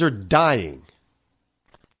Christians are dying.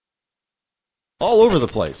 All over the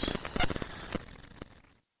place.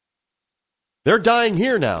 They're dying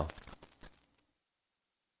here now.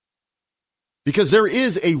 Because there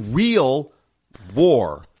is a real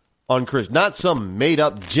war on Christians. Not some made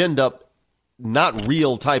up, ginned up, not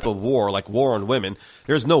real type of war like war on women.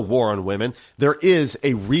 There's no war on women. There is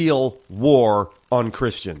a real war on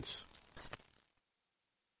Christians.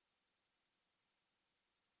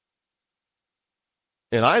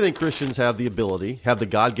 And I think Christians have the ability, have the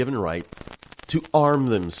God-given right, to arm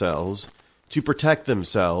themselves, to protect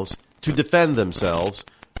themselves, to defend themselves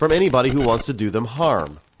from anybody who wants to do them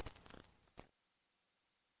harm.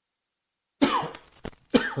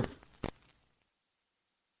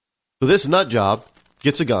 So this nut job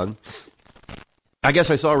gets a gun. I guess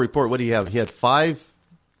I saw a report. What do you have? He had 5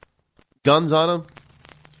 guns on him.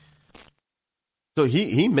 So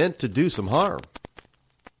he meant to do some harm.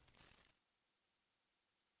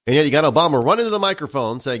 And yet you got Obama run into the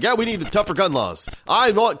microphone saying, yeah, we need tougher gun laws. I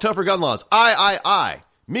want tougher gun laws. I.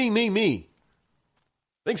 Me.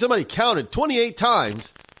 I think somebody counted 28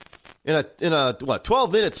 times in a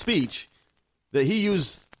 12-minute speech that he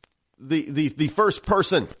used the first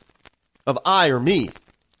person of I or me.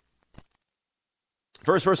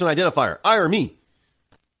 First person identifier, I or me.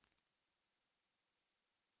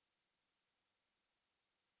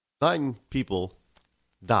 Nine people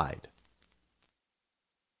died.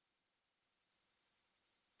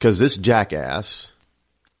 Because this jackass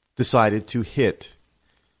decided to hit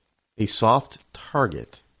a soft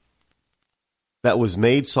target that was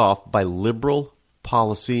made soft by liberal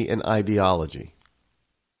policy and ideology.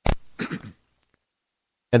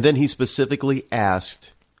 And then he specifically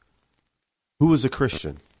asked who was a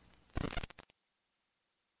Christian.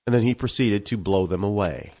 And then he proceeded to blow them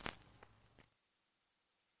away.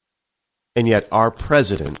 And yet our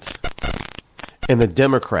president and the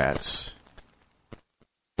Democrats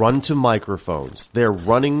run to microphones. They're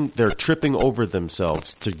tripping over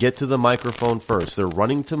themselves to get to the microphone first. They're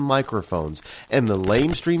running to microphones, and the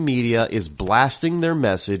lamestream media is blasting their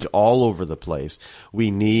message all over the place. We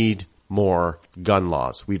need more gun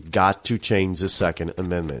laws. We've got to change the Second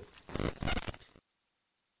Amendment.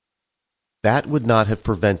 That would not have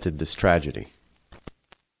prevented this tragedy.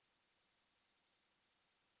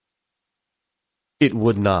 It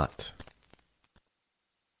would not.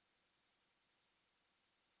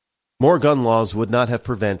 More gun laws would not have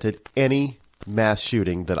prevented any mass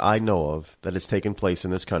shooting that I know of that has taken place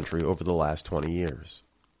in this country over the last 20 years.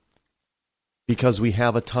 Because we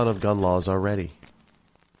have a ton of gun laws already.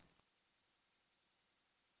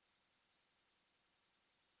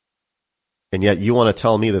 And yet you want to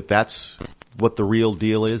tell me that that's what the real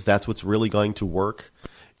deal is? That's what's really going to work?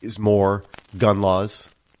 Is more gun laws?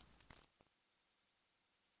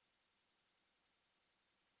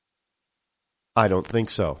 I don't think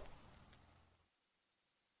so.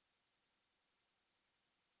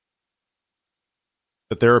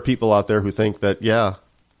 But there are people out there who think that, yeah,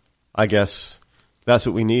 I guess that's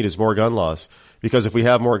what we need is more gun laws. Because if we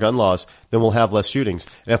have more gun laws, then we'll have less shootings.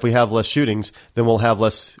 And if we have less shootings, then we'll have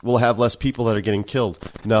less people that are getting killed.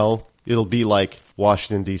 No, it'll be like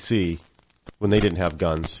Washington, D.C. when they didn't have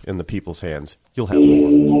guns in the people's hands. You'll have more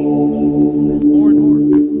and more.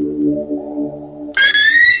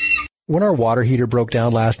 When our water heater broke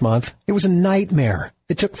down last month, it was a nightmare.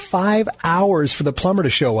 It took 5 hours for the plumber to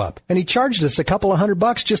show up, and he charged us a couple of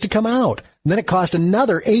 $100 just to come out. And then it cost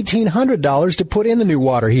another $1,800 to put in the new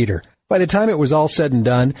water heater. By the time it was all said and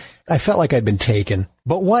done, I felt like I'd been taken.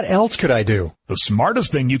 But what else could I do? The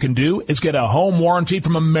smartest thing you can do is get a home warranty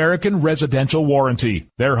from American Residential Warranty.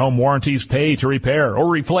 Their home warranties pay to repair or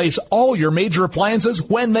replace all your major appliances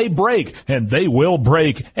when they break, and they will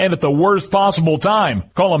break, and at the worst possible time.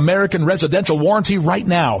 Call American Residential Warranty right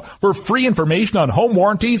now for free information on home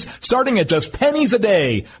warranties starting at just pennies a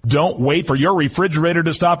day. Don't wait for your refrigerator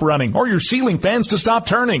to stop running or your ceiling fans to stop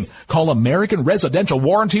turning. Call American Residential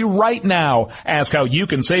Warranty right now. Ask how you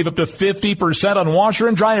can save up to 50% on washer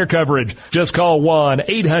and dryer coverage. Just call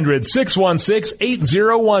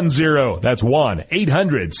 1-800-616-8010. That's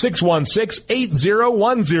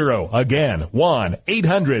 1-800-616-8010. Again,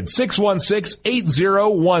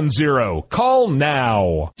 1-800-616-8010. Call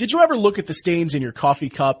now. Did you ever look at the stains in your coffee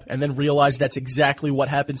cup and then realize that's exactly what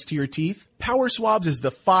happens to your teeth? Power Swabs is the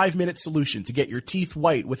 5-minute solution to get your teeth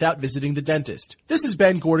white without visiting the dentist. This is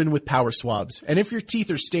Ben Gordon with Power Swabs, and if your teeth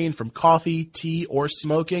are stained from coffee, tea, or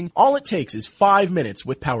smoking, all it takes is 5 minutes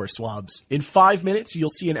with Power Swabs. In 5 minutes, you'll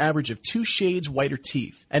see an average of 2 shades whiter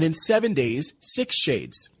teeth, and in 7 days, 6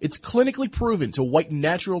 shades. It's clinically proven to whiten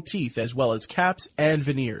natural teeth as well as caps and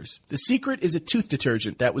veneers. The secret is a tooth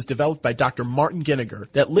detergent that was developed by Dr. Martin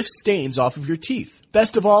Ginniger that lifts stains off of your teeth.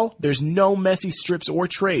 Best of all, there's no messy strips or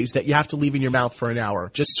trays that you have to leave in your mouth for an hour.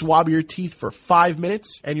 Just swab your teeth for 5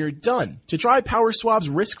 minutes and you're done. To try Power Swabs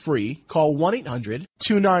risk-free, call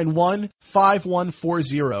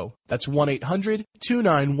 1-800-291-5140. That's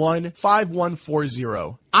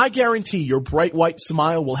 1-800-291-5140. I guarantee your bright white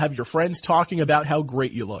smile will have your friends talking about how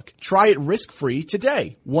great you look. Try it risk-free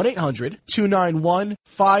today.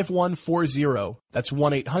 1-800-291-5140. That's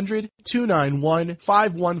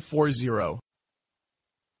 1-800-291-5140.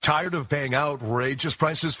 Tired of paying outrageous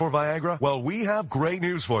prices for Viagra? Well, we have great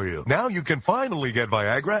news for you. Now you can finally get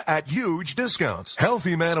Viagra at huge discounts.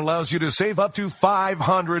 Healthy Man allows you to save up to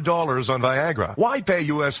 $500 on Viagra. Why pay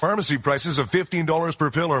U.S. pharmacy prices of $15 per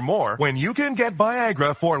pill or more when you can get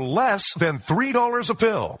Viagra for less than $3 a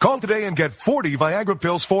pill? Call today and get 40 Viagra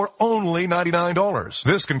pills for only $99.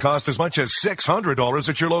 This can cost as much as $600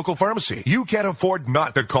 at your local pharmacy. You can't afford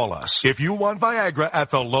not to call us. If you want Viagra at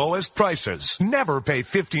the lowest prices, never pay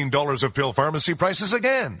 $15 a pill pharmacy prices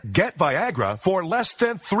again. Get Viagra for less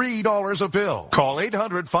than $3 a pill. Call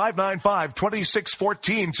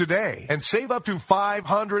 800-595-2614 today and save up to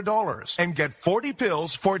 $500 and get 40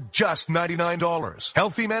 pills for just $99.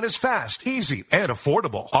 Healthy Man is fast, easy, and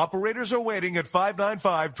affordable. Operators are waiting at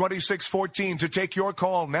 595-2614 to take your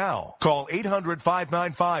call now. Call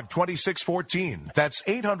 800-595-2614. That's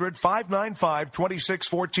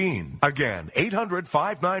 800-595-2614. Again,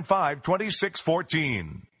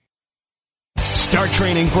 800-595-2614. Start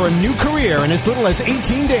training for a new career in as little as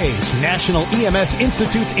 18 days. National EMS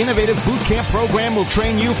Institute's innovative boot camp program will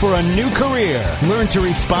train you for a new career. Learn to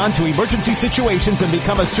respond to emergency situations and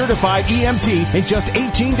become a certified EMT in just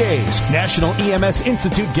 18 days. National EMS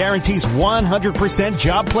Institute guarantees 100%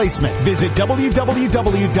 job placement. Visit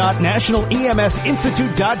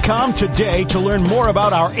www.nationaleMSinstitute.com today to learn more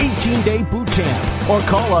about our 18-day boot camp. Or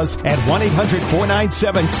call us at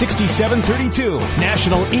 1-800-497-6732.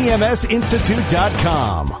 NationalEMSInstitute.com.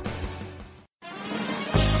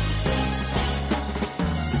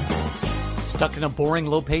 Stuck in a boring,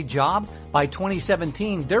 low-paid job? By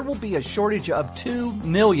 2017, there will be a shortage of 2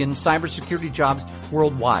 million cybersecurity jobs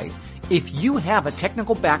worldwide. If you have a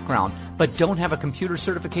technical background but don't have a computer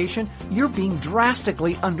certification, you're being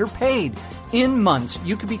drastically underpaid. In months,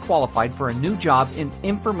 you could be qualified for a new job in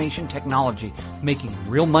information technology, making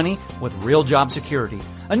real money with real job security.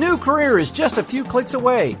 A new career is just a few clicks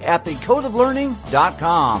away at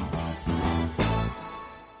thecodeoflearning.com.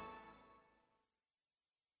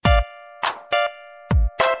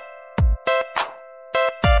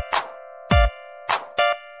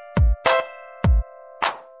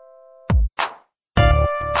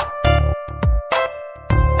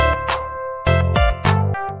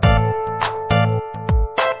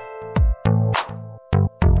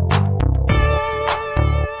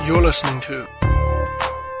 listening to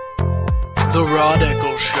The Rod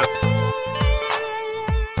Eccles Show.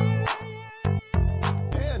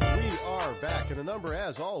 And we are back, and the number,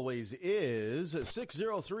 as always, is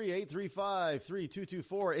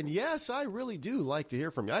 603-835-3224. And yes, I really do like to hear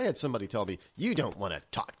from you. I had somebody tell me, you don't want to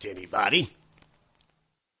talk to anybody.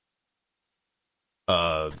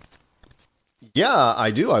 Yeah,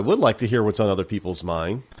 I do. I would like to hear what's on other people's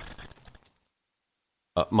minds.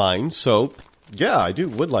 So, yeah, I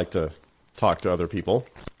would like to talk to other people.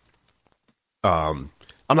 I'm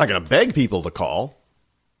not going to beg people to call.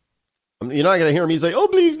 You're not going to hear me say, oh,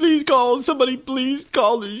 please call. Somebody please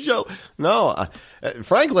call the show. No,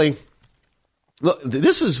 frankly, look,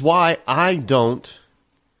 this is why I don't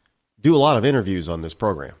do a lot of interviews on this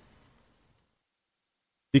program.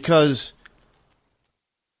 Because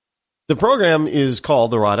the program is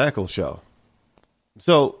called The Rod Eccles Show.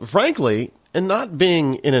 So, frankly, and not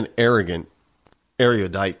being in an arrogant,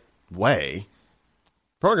 erudite way,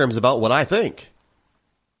 the program is about what I think.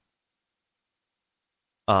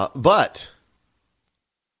 But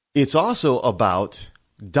it's also about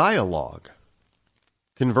dialogue,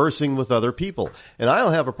 conversing with other people. And I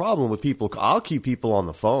don't have a problem with people. I'll keep people on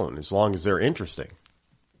the phone as long as they're interesting.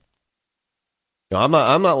 You know,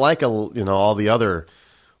 I'm not like all the other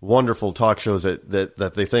wonderful talk shows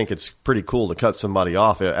that they think it's pretty cool to cut somebody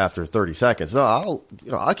off after 30 seconds. No,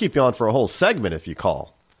 I'll keep you on for a whole segment if you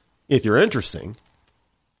call, if you're interesting.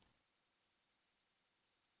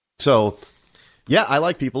 So, yeah, I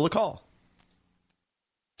like people to call,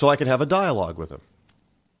 so I can have a dialogue with them.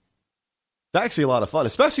 It's actually a lot of fun,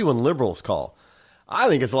 especially when liberals call. I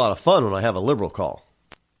think it's a lot of fun when I have a liberal call,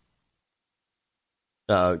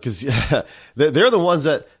 because they're the ones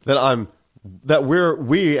that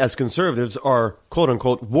we as conservatives are, quote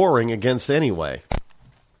unquote, warring against anyway.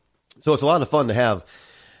 So it's a lot of fun to have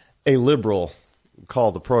a liberal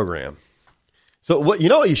call the program. So what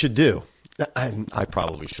you should do? I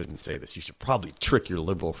probably shouldn't say this. You should probably trick your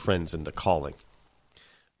liberal friends into calling.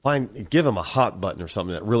 Give them a hot button or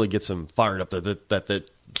something that really gets them fired up. That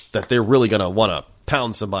they're really going to want to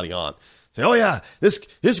pound somebody on. Say, oh yeah, this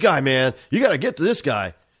guy, man, you got to get to this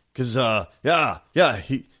guy because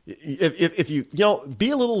If you be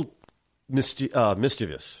a little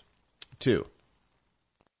mischievous too.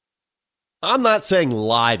 I'm not saying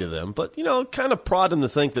lie to them, but kind of prod them to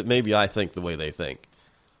think that maybe I think the way they think.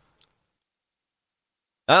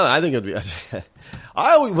 I think it'd be.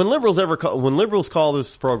 When liberals call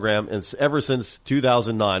this program, and ever since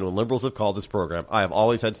 2009, when liberals have called this program, I have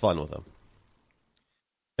always had fun with them.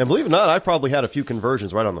 And believe it or not, I probably had a few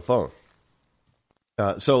conversions right on the phone.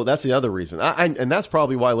 So that's the other reason. And that's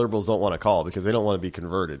probably why liberals don't want to call, because they don't want to be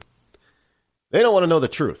converted. They don't want to know the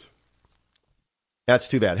truth. That's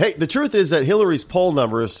too bad. Hey, the truth is that Hillary's poll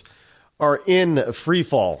numbers are in free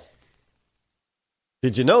fall.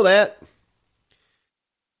 Did you know that?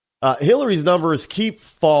 Hillary's numbers keep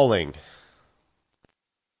falling.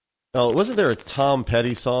 Oh, wasn't there a Tom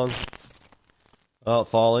Petty song about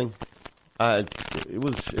falling? It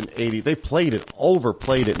was in the 80s. They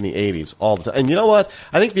overplayed it in the 80s all the time. And you know what?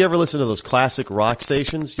 I think if you ever listen to those classic rock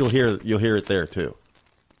stations, you'll hear it there too.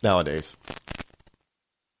 Nowadays.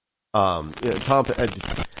 Tom,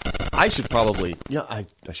 I should probably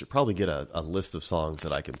get a list of songs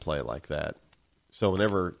that I can play like that. So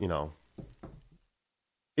whenever,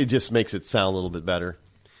 it just makes it sound a little bit better.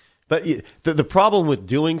 But the problem with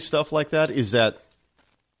doing stuff like that is that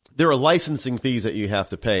there are licensing fees that you have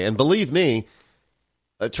to pay. And believe me,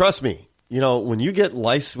 trust me, when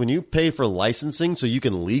you pay for licensing so you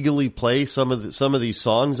can legally play some of these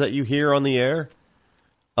songs that you hear on the air,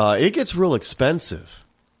 it gets real expensive.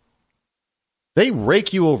 They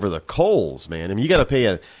rake you over the coals, man. I mean, you got to pay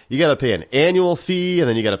an annual fee, and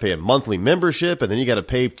then you got to pay a monthly membership, and then you got to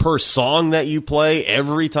pay per song that you play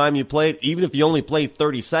every time you play it. Even if you only play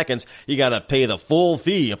 30 seconds, you got to pay the full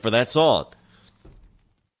fee for that song.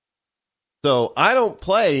 So I don't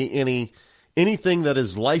play anything that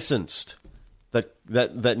is licensed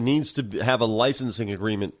that needs to have a licensing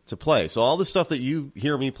agreement to play. So all the stuff that you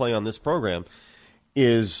hear me play on this program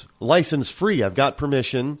is license free. I've got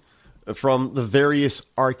permission from the various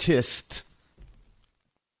artists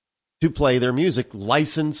to play their music,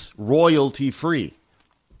 license royalty free.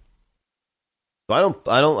 So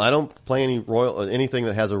I don't play anything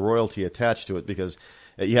that has a royalty attached to it, because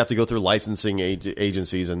you have to go through licensing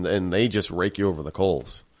agencies, and they just rake you over the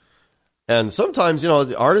coals. And sometimes,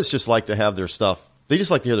 the artists just like to have their stuff. They just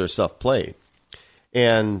like to hear their stuff played.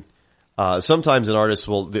 And sometimes an artist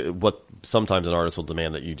will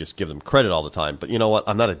demand that you just give them credit all the time. But you know what?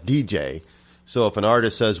 I'm not a DJ, So if an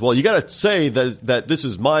artist says, well, you got to say that this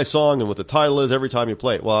is my song and what the title is every time you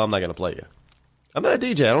play it, well, I'm not going to play you. I'm not a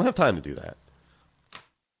DJ. I don't have time to do that.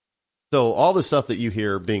 So all the stuff that you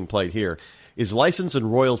hear being played here is licensed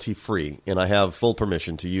and royalty free, and I have full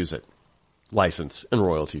permission to use it. Licensed and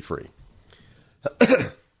royalty free.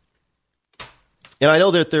 And I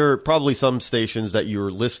know that there are probably some stations that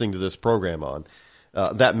you're listening to this program on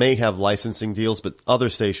that may have licensing deals, but other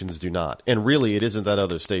stations do not. And really, it isn't that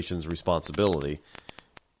other station's responsibility.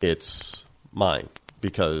 It's mine,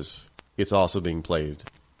 because it's also being played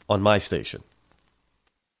on my station.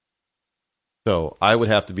 So I would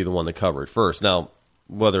have to be the one to cover it first. Now,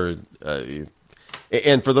 whether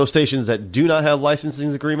and for those stations that do not have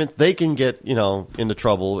licensing agreement, they can get into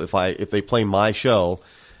trouble if they play my show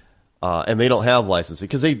and they don't have licensing,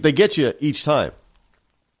 because they get you each time.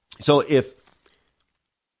 So if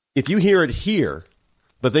you hear it here,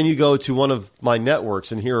 but then you go to one of my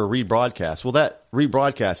networks and hear a rebroadcast, well, that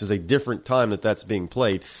rebroadcast is a different time that's being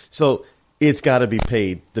played. So it's got to be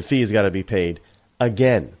paid. The fee has got to be paid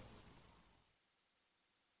again.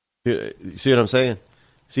 See what I'm saying?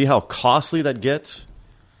 See how costly that gets?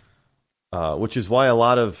 Which is why a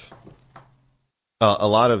lot of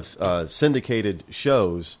syndicated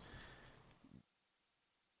shows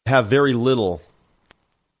have very little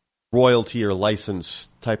royalty or license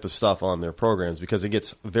type of stuff on their programs, because it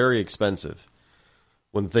gets very expensive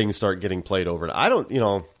when things start getting played over. I don't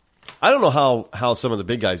know how some of the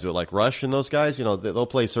big guys do it, like Rush and those guys. They'll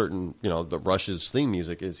play certain, the Rush's theme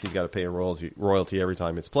music is he's got to pay a royalty every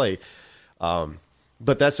time it's played.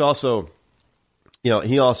 But that's also,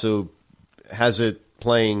 he also has it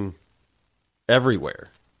playing everywhere.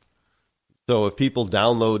 So if people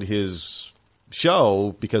download his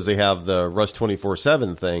show because they have the Rush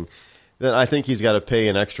 24/7 thing, then I think he's got to pay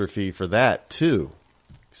an extra fee for that too.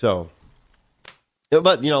 So,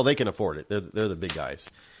 but they can afford it. They're the big guys,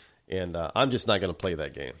 and I'm just not going to play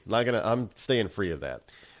that game. I'm staying free of that.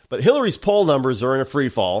 But Hillary's poll numbers are in a free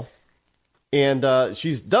fall, and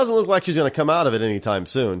she doesn't look like she's going to come out of it anytime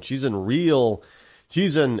soon. She's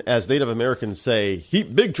in, as Native Americans say,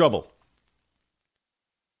 big trouble.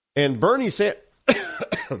 And Bernie Sanders,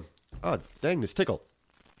 oh, dang, this tickle.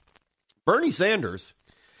 Bernie Sanders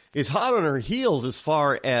is hot on her heels as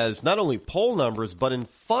far as not only poll numbers, but in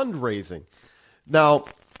fundraising. Now,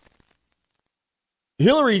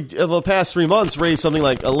 Hillary, over the past 3 months, raised something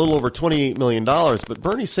like a little over $28 million, but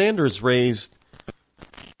Bernie Sanders raised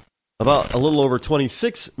about a little over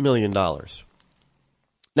 $26 million. Now,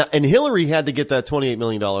 and Hillary had to get that $28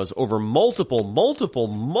 million over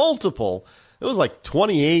multiple, it was like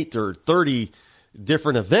 28 or 30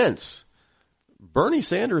 different events. Bernie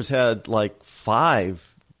Sanders had like 5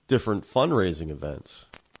 different fundraising events.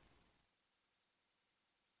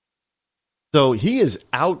 So he is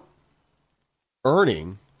out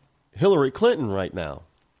earning Hillary Clinton right now.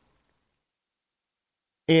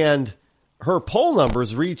 And her poll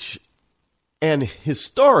numbers reach an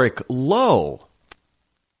historic low.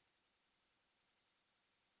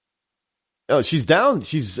 Oh, she's down.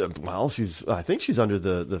 I think she's under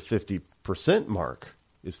the 50% mark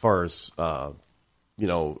as far as, her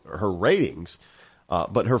ratings.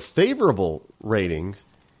 But her favorable ratings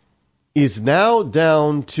is now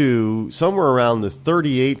down to somewhere around the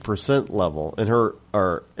 38% level, and her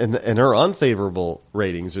unfavorable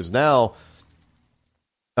ratings is now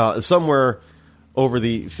somewhere over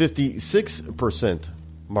the 56%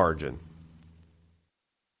 margin.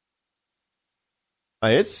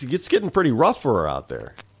 It's getting pretty rough for her out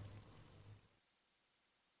there.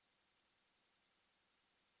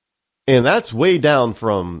 And that's way down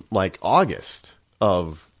from like August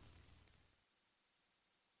of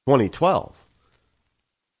 2012.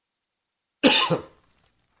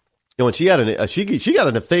 When she got she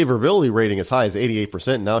got a favorability rating as high as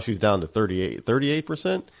 88%, now she's down to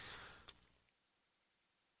 38%.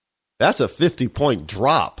 That's a 50-point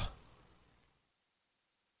drop.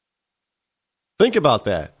 Think about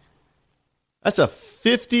that. That's a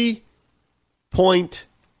 50-point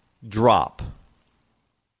drop.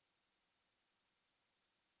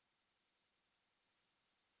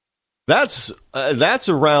 That's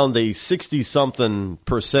around a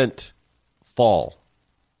 60-something% fall.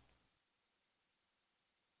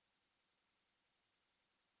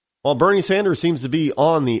 While Bernie Sanders seems to be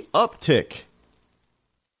on the uptick.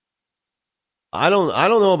 I don't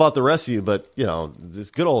know about the rest of you, but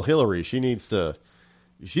this good old Hillary, she's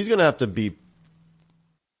going to have to be,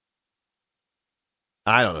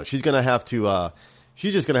 I don't know, she's just going to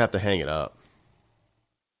have to hang it up.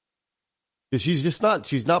 She's not,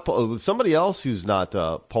 somebody else who's not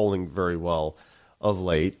polling very well of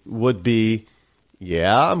late would be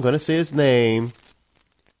Yeah, I'm going to say his name.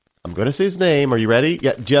 Are you ready?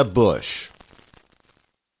 Yeah, Jeb Bush.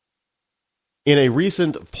 In a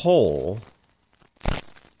recent poll,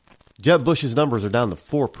 Jeb Bush's numbers are down to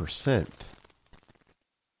 4%.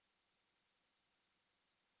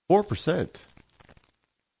 4%.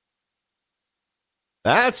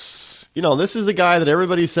 That's, this is the guy that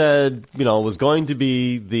everybody said, was going to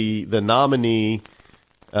be the nominee.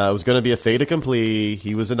 It was going to be a fait accompli.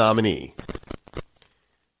 He was a nominee.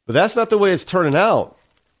 But that's not the way it's turning out.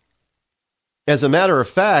 As a matter of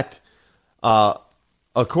fact,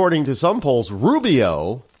 according to some polls,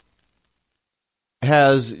 Rubio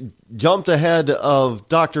has jumped ahead of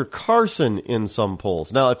Dr. Carson in some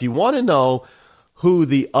polls. Now, if you want to know who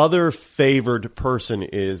the other favored person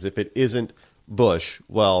is, if it isn't Bush,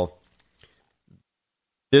 well,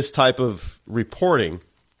 this type of reporting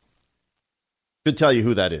should tell you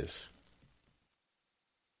who that is.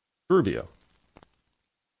 Rubio.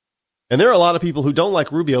 And there are a lot of people who don't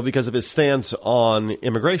like Rubio because of his stance on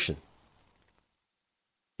immigration.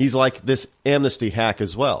 He's like this amnesty hack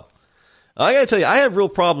as well. I got to tell you, I have real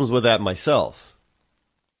problems with that myself.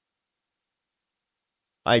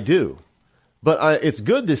 I do. But it's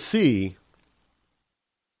good to see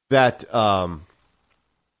that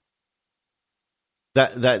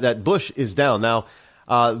that Bush is down. Now,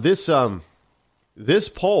 this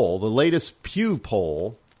poll, the latest Pew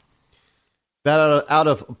poll, that out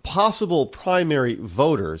of possible primary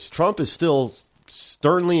voters, Trump is still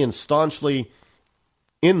sternly and staunchly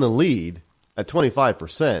in the lead at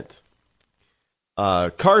 25%.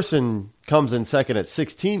 Carson comes in second at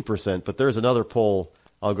 16%, but there's another poll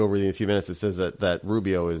I'll go over in a few minutes that says that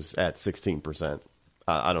Rubio is at 16%.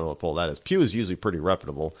 I don't know what poll that is. Pew is usually pretty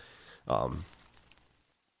reputable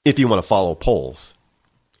if you want to follow polls.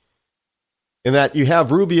 In that you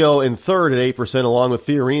have Rubio in third at 8%, along with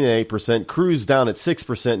Fiorina 8%, Cruz down at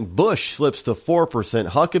 6%, Bush slips to 4%,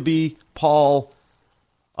 Huckabee, Paul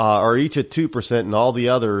are each at 2%, and all the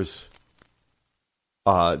others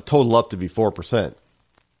total up to be 4%.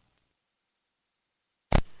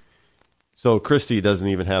 So Christie doesn't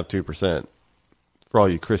even have 2%, for all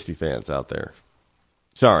you Christie fans out there.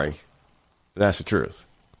 Sorry, but that's the truth.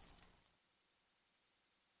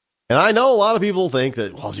 And I know a lot of people think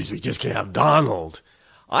that, well, geez, we just can't have Donald.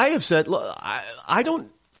 I have said, look, I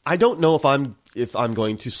don't know if I'm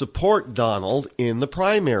going to support Donald in the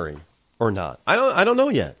primary or not. I don't know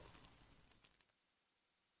yet.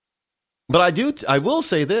 But I will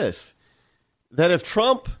say this, that if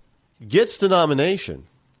Trump gets the nomination,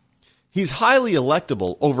 he's highly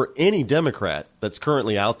electable over any Democrat that's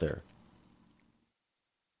currently out there.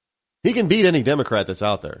 He can beat any Democrat that's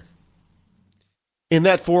out there. In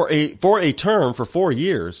that for a term for 4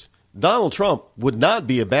 years, Donald Trump would not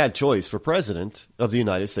be a bad choice for president of the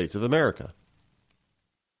United States of America.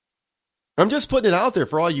 I'm just putting it out there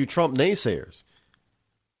for all you Trump naysayers.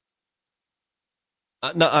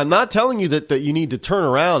 Now, I'm not telling you that you need to turn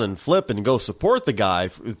around and flip and go support the guy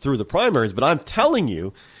through the primaries, but I'm telling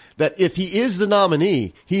you that if he is the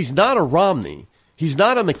nominee, he's not a Romney. He's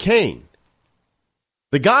not a McCain.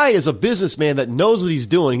 The guy is a businessman that knows what he's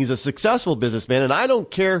doing. He's a successful businessman, and I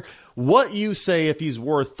don't care what you say if he's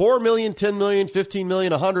worth $4 million, $10 million, $15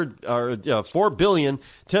 million, $4 billion,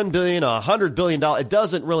 $10 billion, $100 billion. It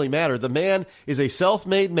doesn't really matter. The man is a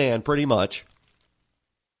self-made man, pretty much,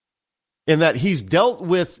 in that he's dealt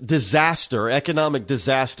with disaster, economic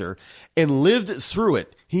disaster, and lived through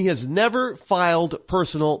it. He has never filed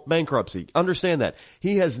personal bankruptcy. Understand that.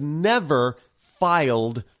 He has never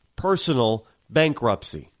filed personal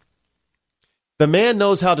bankruptcy. The man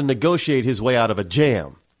knows how to negotiate his way out of a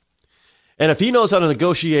jam. And if he knows how to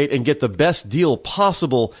negotiate and get the best deal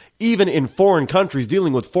possible, even in foreign countries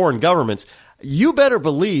dealing with foreign governments, you better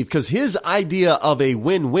believe, because his idea of a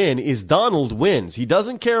win-win is Donald wins. He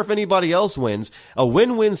doesn't care if anybody else wins. A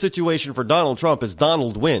win-win situation for Donald Trump is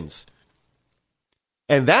Donald wins.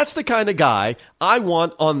 And that's the kind of guy I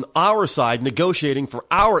want on our side negotiating for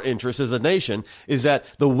our interests as a nation, is that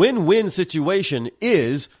the win-win situation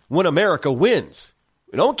is when America wins.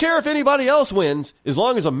 We don't care if anybody else wins. As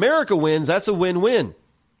long as America wins, that's a win-win.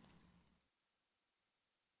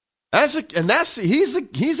 He's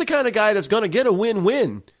the kind of guy that's going to get a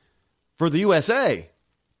win-win for the USA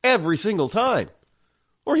every single time,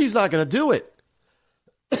 or he's not going to do it.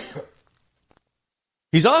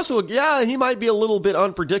 He's also, he might be a little bit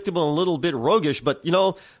unpredictable and a little bit roguish, but,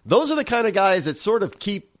 those are the kind of guys that sort of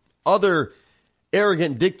keep other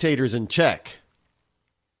arrogant dictators in check.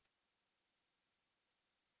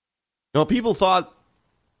 People thought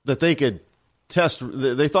that they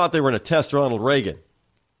thought they were going to test Ronald Reagan.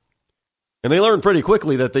 And they learned pretty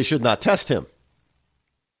quickly that they should not test him.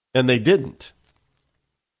 And they didn't.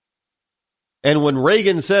 And when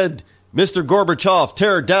Reagan said, Mr. Gorbachev,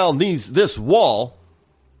 tear down this wall,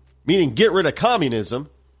 meaning get rid of communism,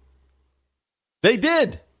 they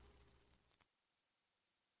did.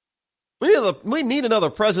 We need another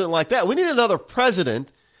president like that. We need another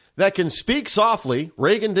president that can speak softly.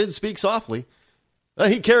 Reagan did speak softly.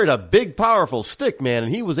 He carried a big, powerful stick, man,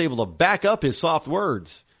 and he was able to back up his soft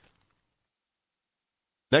words.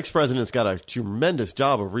 Next president's got a tremendous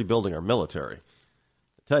job of rebuilding our military.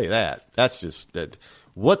 I tell you that. That's just that.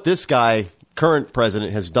 What this guy, current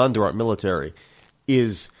president, has done to our military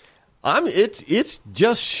is, it's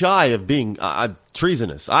just shy of being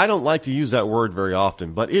treasonous. I don't like to use that word very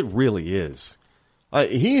often, but it really is.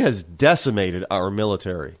 He has decimated our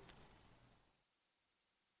military.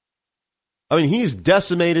 I mean, he's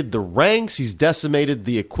decimated the ranks. He's decimated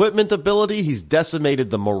the equipment ability. He's decimated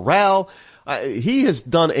the morale. He has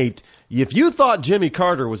done if you thought Jimmy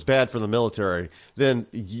Carter was bad for the military, then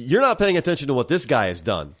you're not paying attention to what this guy has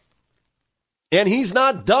done. And he's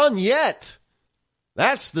not done yet.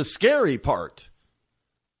 That's the scary part.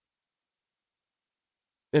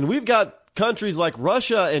 And we've got countries like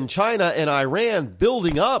Russia and China and Iran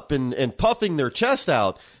building up and puffing their chest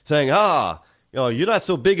out, saying, you're not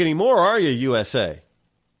so big anymore, are you, USA?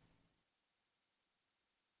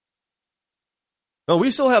 No,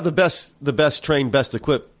 we still have the best trained, best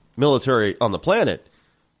equipped military on the planet.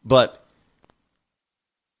 But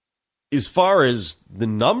as far as the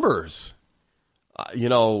numbers,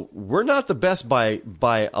 we're not the best by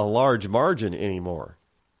a large margin anymore.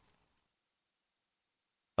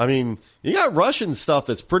 I mean, you got Russian stuff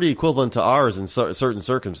that's pretty equivalent to ours in certain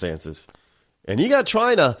circumstances. And you got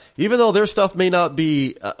China, even though their stuff may not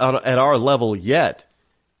be at our level yet,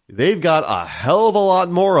 they've got a hell of a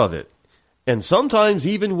lot more of it. And sometimes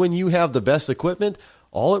even when you have the best equipment,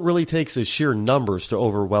 all it really takes is sheer numbers to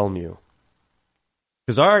overwhelm you.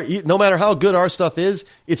 Because no matter how good our stuff is,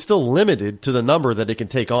 it's still limited to the number that it can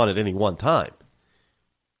take on at any one time.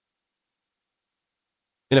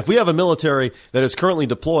 And if we have a military that is currently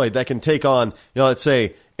deployed that can take on, let's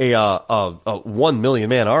say a 1 million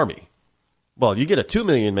man army, well, you get a 2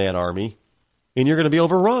 million man army and you're going to be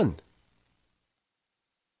overrun.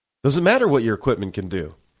 Doesn't matter what your equipment can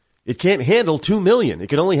do. It can't handle 2 million. It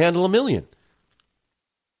can only handle 1 million.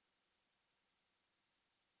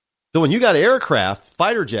 So when you got aircraft,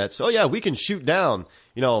 fighter jets, we can shoot down,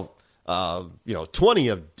 20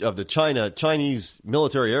 of the Chinese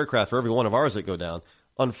military aircraft for every one of ours that go down.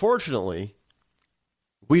 Unfortunately,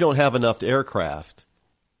 we don't have enough aircraft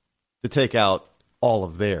to take out all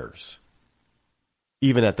of theirs,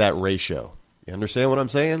 even at that ratio. You understand what I'm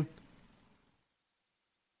saying?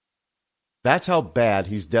 That's how bad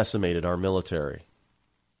he's decimated our military.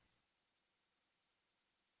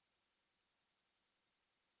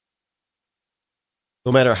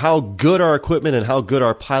 No matter how good our equipment and how good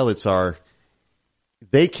our pilots are,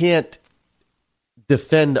 they can't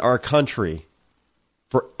defend our country.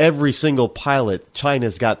 For every single pilot,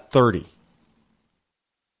 China's got 30.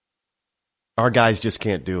 Our guys just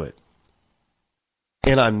can't do it.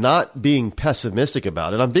 And I'm not being pessimistic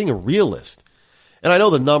about it. I'm being a realist. And I know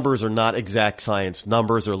the numbers are not exact science.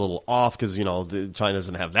 Numbers are a little off because, China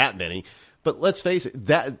doesn't have that many. But let's face it,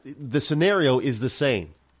 the scenario is the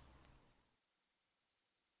same.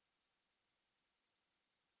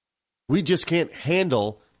 We just can't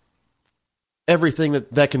handle everything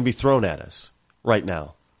that can be thrown at us right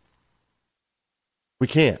now. We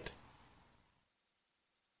can't.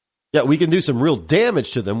 Yeah, we can do some real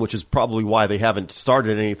damage to them, which is probably why they haven't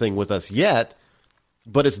started anything with us yet.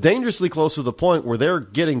 But it's dangerously close to the point where they're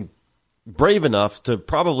getting brave enough to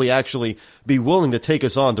probably actually be willing to take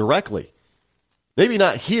us on directly. Maybe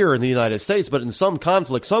not here in the United States, but in some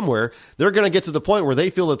conflict somewhere, they're going to get to the point where they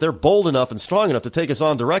feel that they're bold enough and strong enough to take us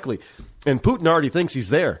on directly. And Putin already thinks he's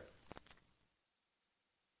there.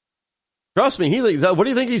 Trust me, what do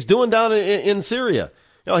you think he's doing down in Syria?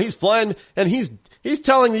 He's flying and he's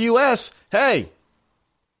telling the U.S., hey,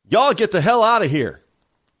 y'all get the hell out of here.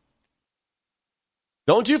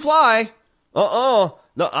 Don't you fly. No,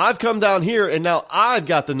 I've come down here and now I've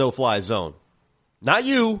got the no-fly zone. Not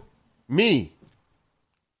you, me.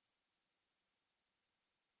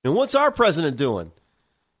 And what's our president doing?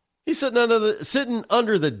 He's sitting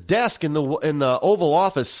under the desk in the Oval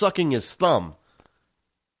Office sucking his thumb.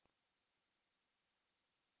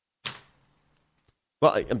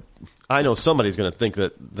 Well, I know somebody's going to think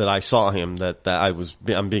that I saw him, that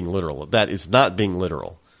I'm being literal. That is not being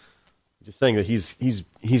literal. I'm just saying that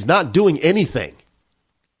he's not doing anything.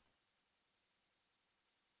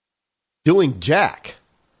 Doing jack.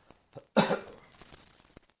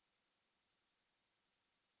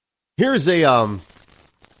 Here's the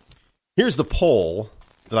poll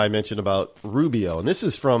that I mentioned about Rubio, and this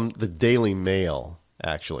is from the Daily Mail,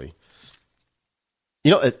 actually. You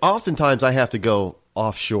know, oftentimes I have to go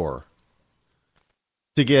offshore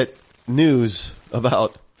to get news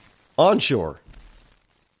about onshore.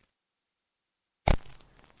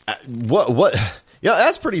 What? Yeah,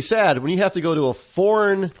 that's pretty sad when you have to go to a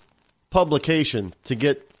foreign publication to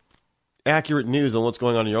get accurate news on what's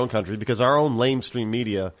going on in your own country because our own lamestream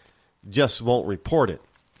media just won't report it.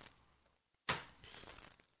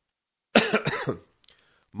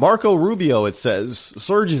 Marco Rubio, it says,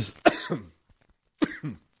 surges.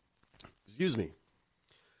 Excuse me.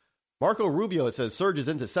 Marco Rubio, it says, surges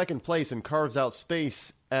into second place and carves out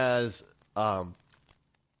space as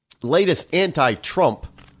latest anti-Trump.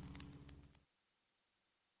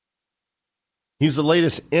 He's the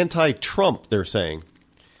latest anti-Trump, they're saying.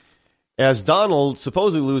 As Donald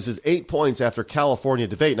supposedly loses 8 points after California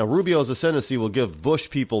debate. Now, Rubio's ascendancy will give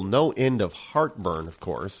Bush people no end of heartburn, of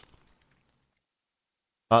course.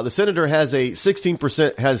 The senator has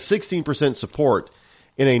 16% support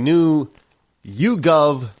in a new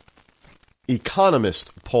YouGov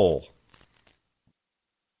Economist poll,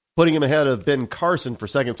 putting him ahead of Ben Carson for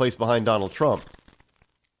second place behind Donald Trump.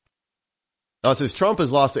 Now, it says Trump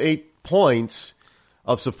has lost 8 points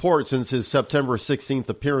of support since his September 16th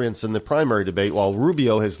appearance in the primary debate, while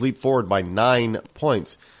Rubio has leaped forward by 9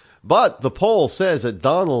 points. But the poll says that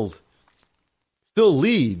Donald still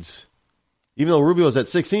leads, even though Rubio is at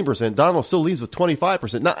 16%, Donald still leads with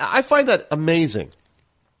 25%. Now, I find that amazing.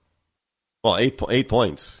 Well, 8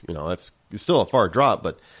 points, you know, that's still a far drop,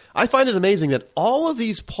 but I find it amazing that all of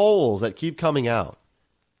these polls that keep coming out,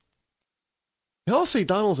 they all say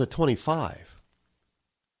Donald's at 25.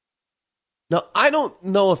 Now, I don't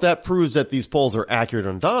know if that proves that these polls are accurate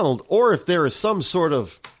on Donald or if there is some sort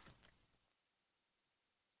of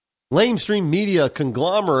lamestream media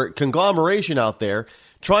conglomeration out there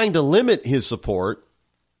trying to limit his support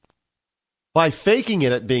by faking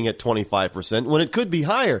it at being at 25% when it could be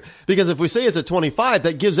higher. Because if we say it's at 25,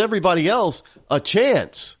 that gives everybody else a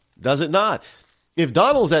chance, does it not? If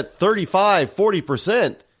Donald's at 35,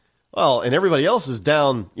 40%, well, and everybody else is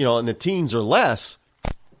down, you know, in the teens or less,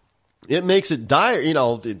 it makes it dire, you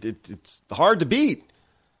know, it's hard to beat.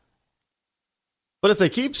 But if they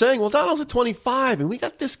keep saying, well, Donald's at 25, and we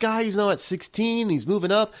got this guy who's now at 16, he's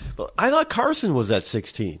moving up. But I thought Carson was at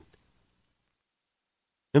 16.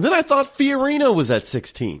 And then I thought Fiorina was at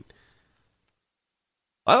 16.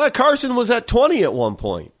 I thought Carson was at 20 at one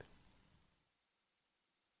point.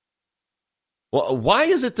 Well, why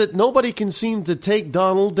is it that nobody can seem to take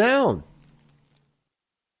Donald down?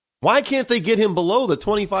 Why can't they get him below the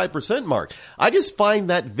 25% mark? I just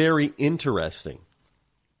find that very interesting.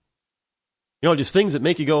 You know, just things that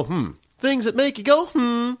make you go, Things that make you go,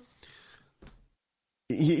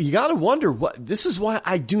 You got to wonder what. This is why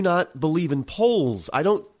I do not believe in polls. I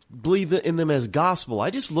don't believe in them as gospel.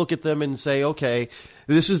 I just look at them and say, okay,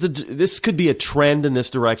 this could be a trend in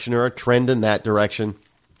this direction or a trend in that direction.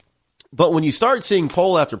 But when you start seeing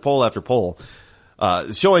poll after poll after poll,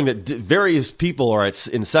 showing that various people are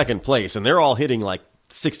in second place and they're all hitting like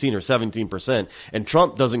 16 or 17%, and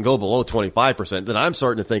Trump doesn't go below 25%, then I'm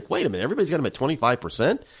starting to think, wait a minute, everybody's got him at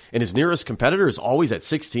 25%, and his nearest competitor is always at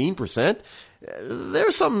 16%?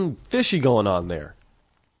 There's something fishy going on there.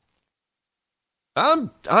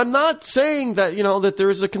 I'm not saying that, you know, that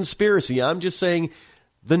there's a conspiracy. I'm just saying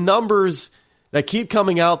the numbers that keep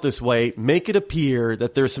coming out this way make it appear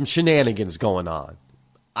that there's some shenanigans going on.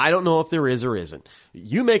 I don't know if there is or isn't.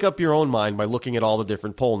 You make up your own mind by looking at all the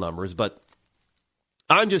different poll numbers, but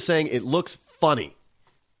I'm just saying it looks funny.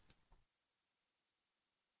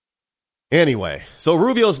 Anyway, so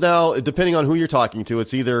Rubio's now, depending on who you're talking to,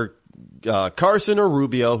 it's either Carson or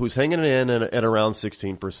Rubio who's hanging it in at around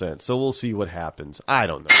 16%. So we'll see what happens. I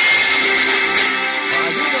don't know. I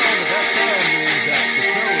do know the best time is that the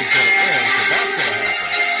show is going to end, so that's going to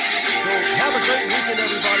happen. So have a great weekend,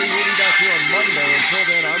 everybody. We'll be back here on Monday. Until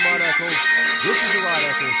then, I'm Rod Eccles. This is the Rod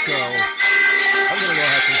Eccles Show. I'm going to go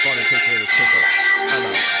have some fun and take care of this tickle. I'm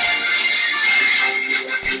out.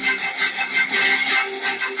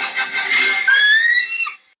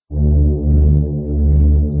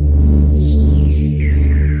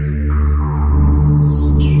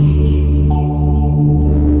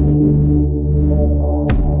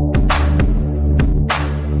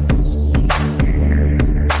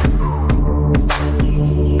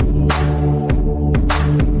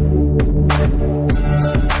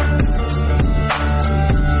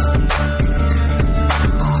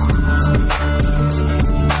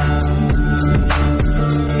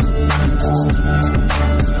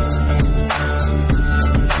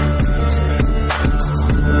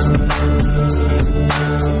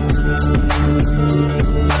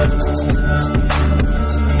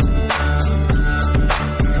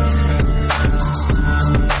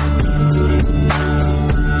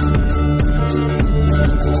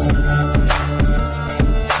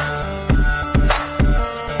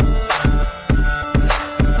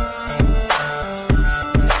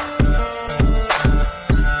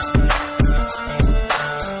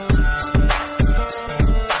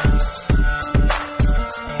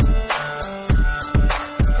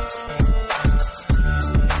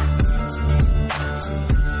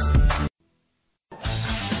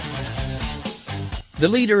 the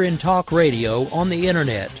leader in talk radio on the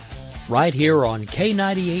Internet, right here on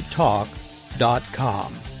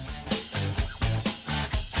K98Talk.com.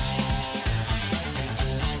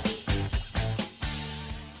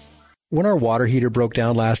 When our water heater broke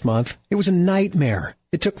down last month, it was a nightmare.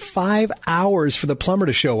 It took 5 hours for the plumber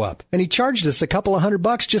to show up, and he charged us a couple of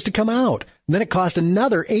 $100 just to come out. And then it cost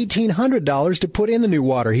another $1,800 to put in the new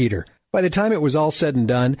water heater. By the time it was all said and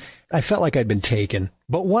done, I felt like I'd been taken.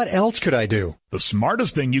 But what else could I do? The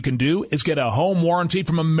smartest thing you can do is get a home warranty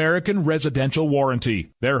from American Residential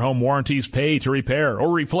Warranty. Their home warranties pay to repair or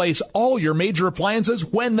replace all your major appliances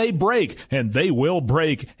when they break, and they will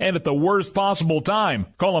break, and at the worst possible time.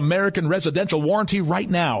 Call American Residential Warranty right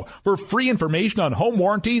now for free information on home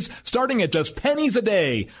warranties starting at just pennies a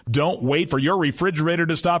day. Don't wait for your refrigerator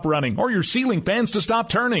to stop running or your ceiling fans to stop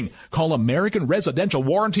turning. Call American Residential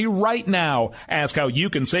Warranty right now. Ask how you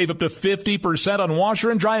can save up to 50% on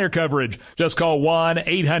washer and dryer coverage. Just call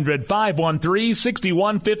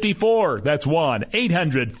 1-800-513-6154. That's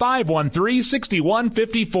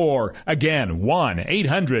 1-800-513-6154. Again,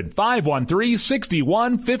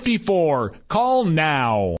 1-800-513-6154. Call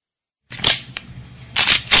now.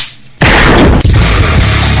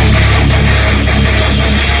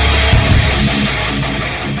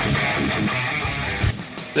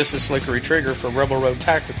 This is Slickery Trigger for Rebel Road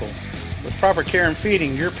Tactical. With proper care and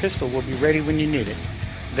feeding, your pistol will be ready when you need it,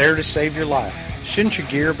 there to save your life. Shouldn't your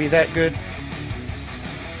gear be that good?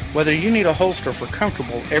 Whether you need a holster for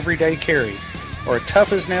comfortable everyday carry or a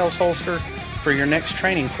tough-as-nails holster for your next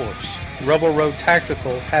training course, Rebel Road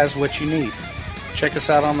Tactical has what you need. Check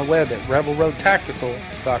us out on the web at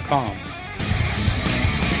rebelroadtactical.com.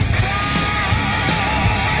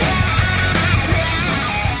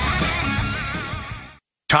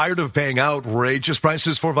 Tired of paying outrageous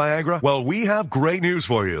prices for Viagra? Well, we have great news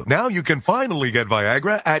for you. Now you can finally get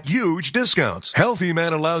Viagra at huge discounts. Healthy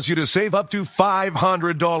Man allows you to save up to $500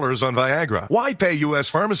 on Viagra. Why pay U.S.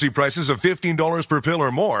 pharmacy prices of $15 per pill or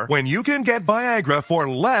more when you can get Viagra for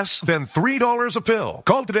less than $3 a pill?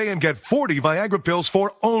 Call today and get 40 Viagra pills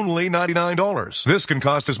for only $99. This can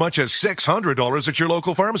cost as much as $600 at your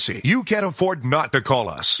local pharmacy. You can't afford not to call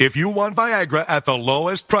us. If you want Viagra at the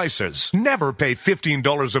lowest prices, never pay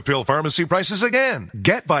 $15 a pill pharmacy prices again.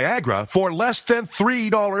 Get Viagra for less than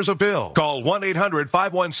 $3 a pill. Call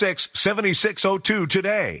 1-800-516-7602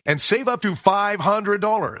 today and save up to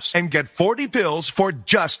 $500 and get 40 pills for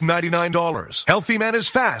just $99. Healthy Man is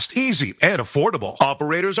fast, easy, and affordable.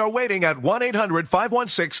 Operators are waiting at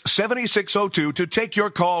 1-800-516-7602 to take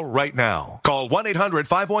your call right now. Call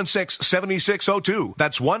 1-800-516-7602.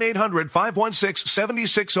 That's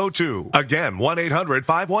 1-800-516-7602. Again,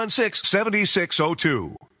 1-800-516-7602.